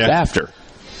week after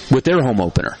with their home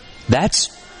opener.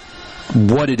 That's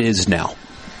what it is now.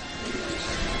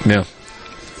 Yeah.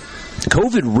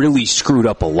 COVID really screwed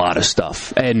up a lot of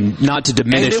stuff. And not to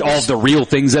diminish all of the real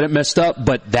things that it messed up,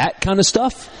 but that kind of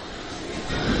stuff,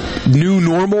 new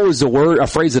normal is a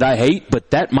phrase that I hate,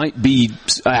 but that might be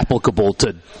applicable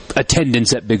to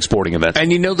attendance at big sporting events.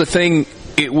 And the thing,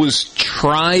 it was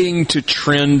trying to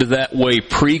trend that way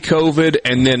pre-COVID,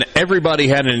 and then everybody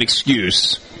had an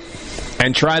excuse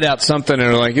and tried out something, and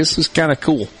they're like, this is kind of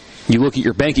cool. You look at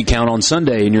your bank account on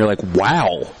Sunday, and you're like,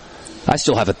 wow, I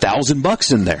still have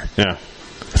 $1,000 in there. Yeah.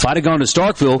 If I'd have gone to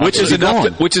Starkville, which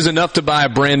is enough to buy a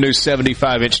brand new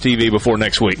 75-inch TV before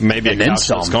next week. Maybe and then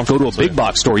some. Go to a big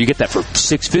box store, you get that for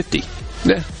 $650.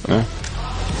 Yeah.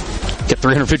 Get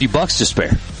 $350 to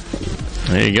spare.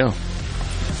 There you go.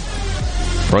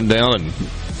 Run down and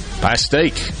buy a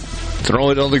steak.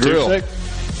 Throw it on the grill.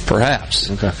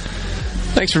 Perhaps. Okay.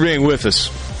 Thanks for being with us.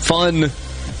 Fun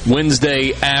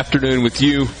Wednesday afternoon with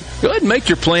you. Go ahead and make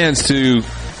your plans to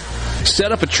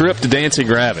set up a trip to Dancing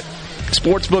Rabbit.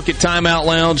 Sportsbook at Timeout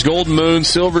Lounge, Golden Moon,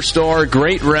 Silver Star,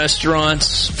 great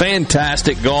restaurants,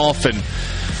 fantastic golf, and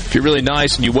if you're really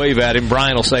nice and you wave at him,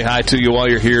 Brian will say hi to you while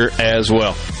you're here as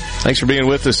well. Thanks for being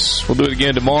with us. We'll do it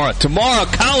again tomorrow. Tomorrow,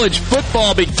 college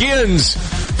football begins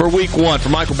for Week 1. For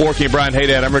Michael Borky and Brian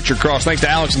Haydad, I'm Richard Cross. Thanks to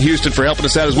Alex in Houston for helping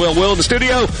us out as well. Will in the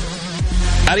studio.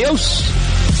 Adios.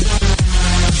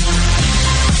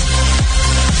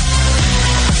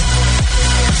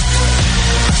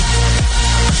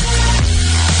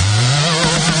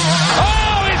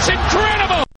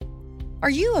 Are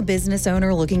you a business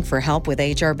owner looking for help with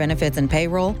HR benefits and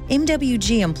payroll?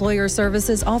 MWG Employer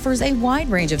Services offers a wide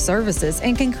range of services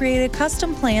and can create a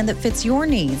custom plan that fits your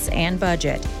needs and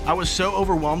budget. I was so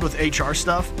overwhelmed with HR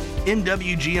stuff.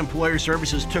 MWG Employer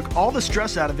Services took all the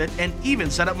stress out of it and even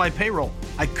set up my payroll.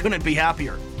 I couldn't be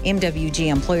happier. MWG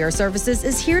Employer Services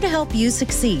is here to help you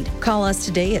succeed. Call us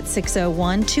today at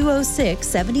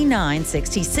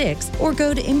 601-206-7966 or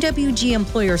go to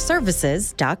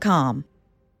MWGEmployerServices.com.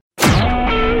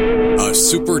 A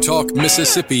SuperTalk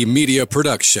Mississippi media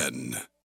production.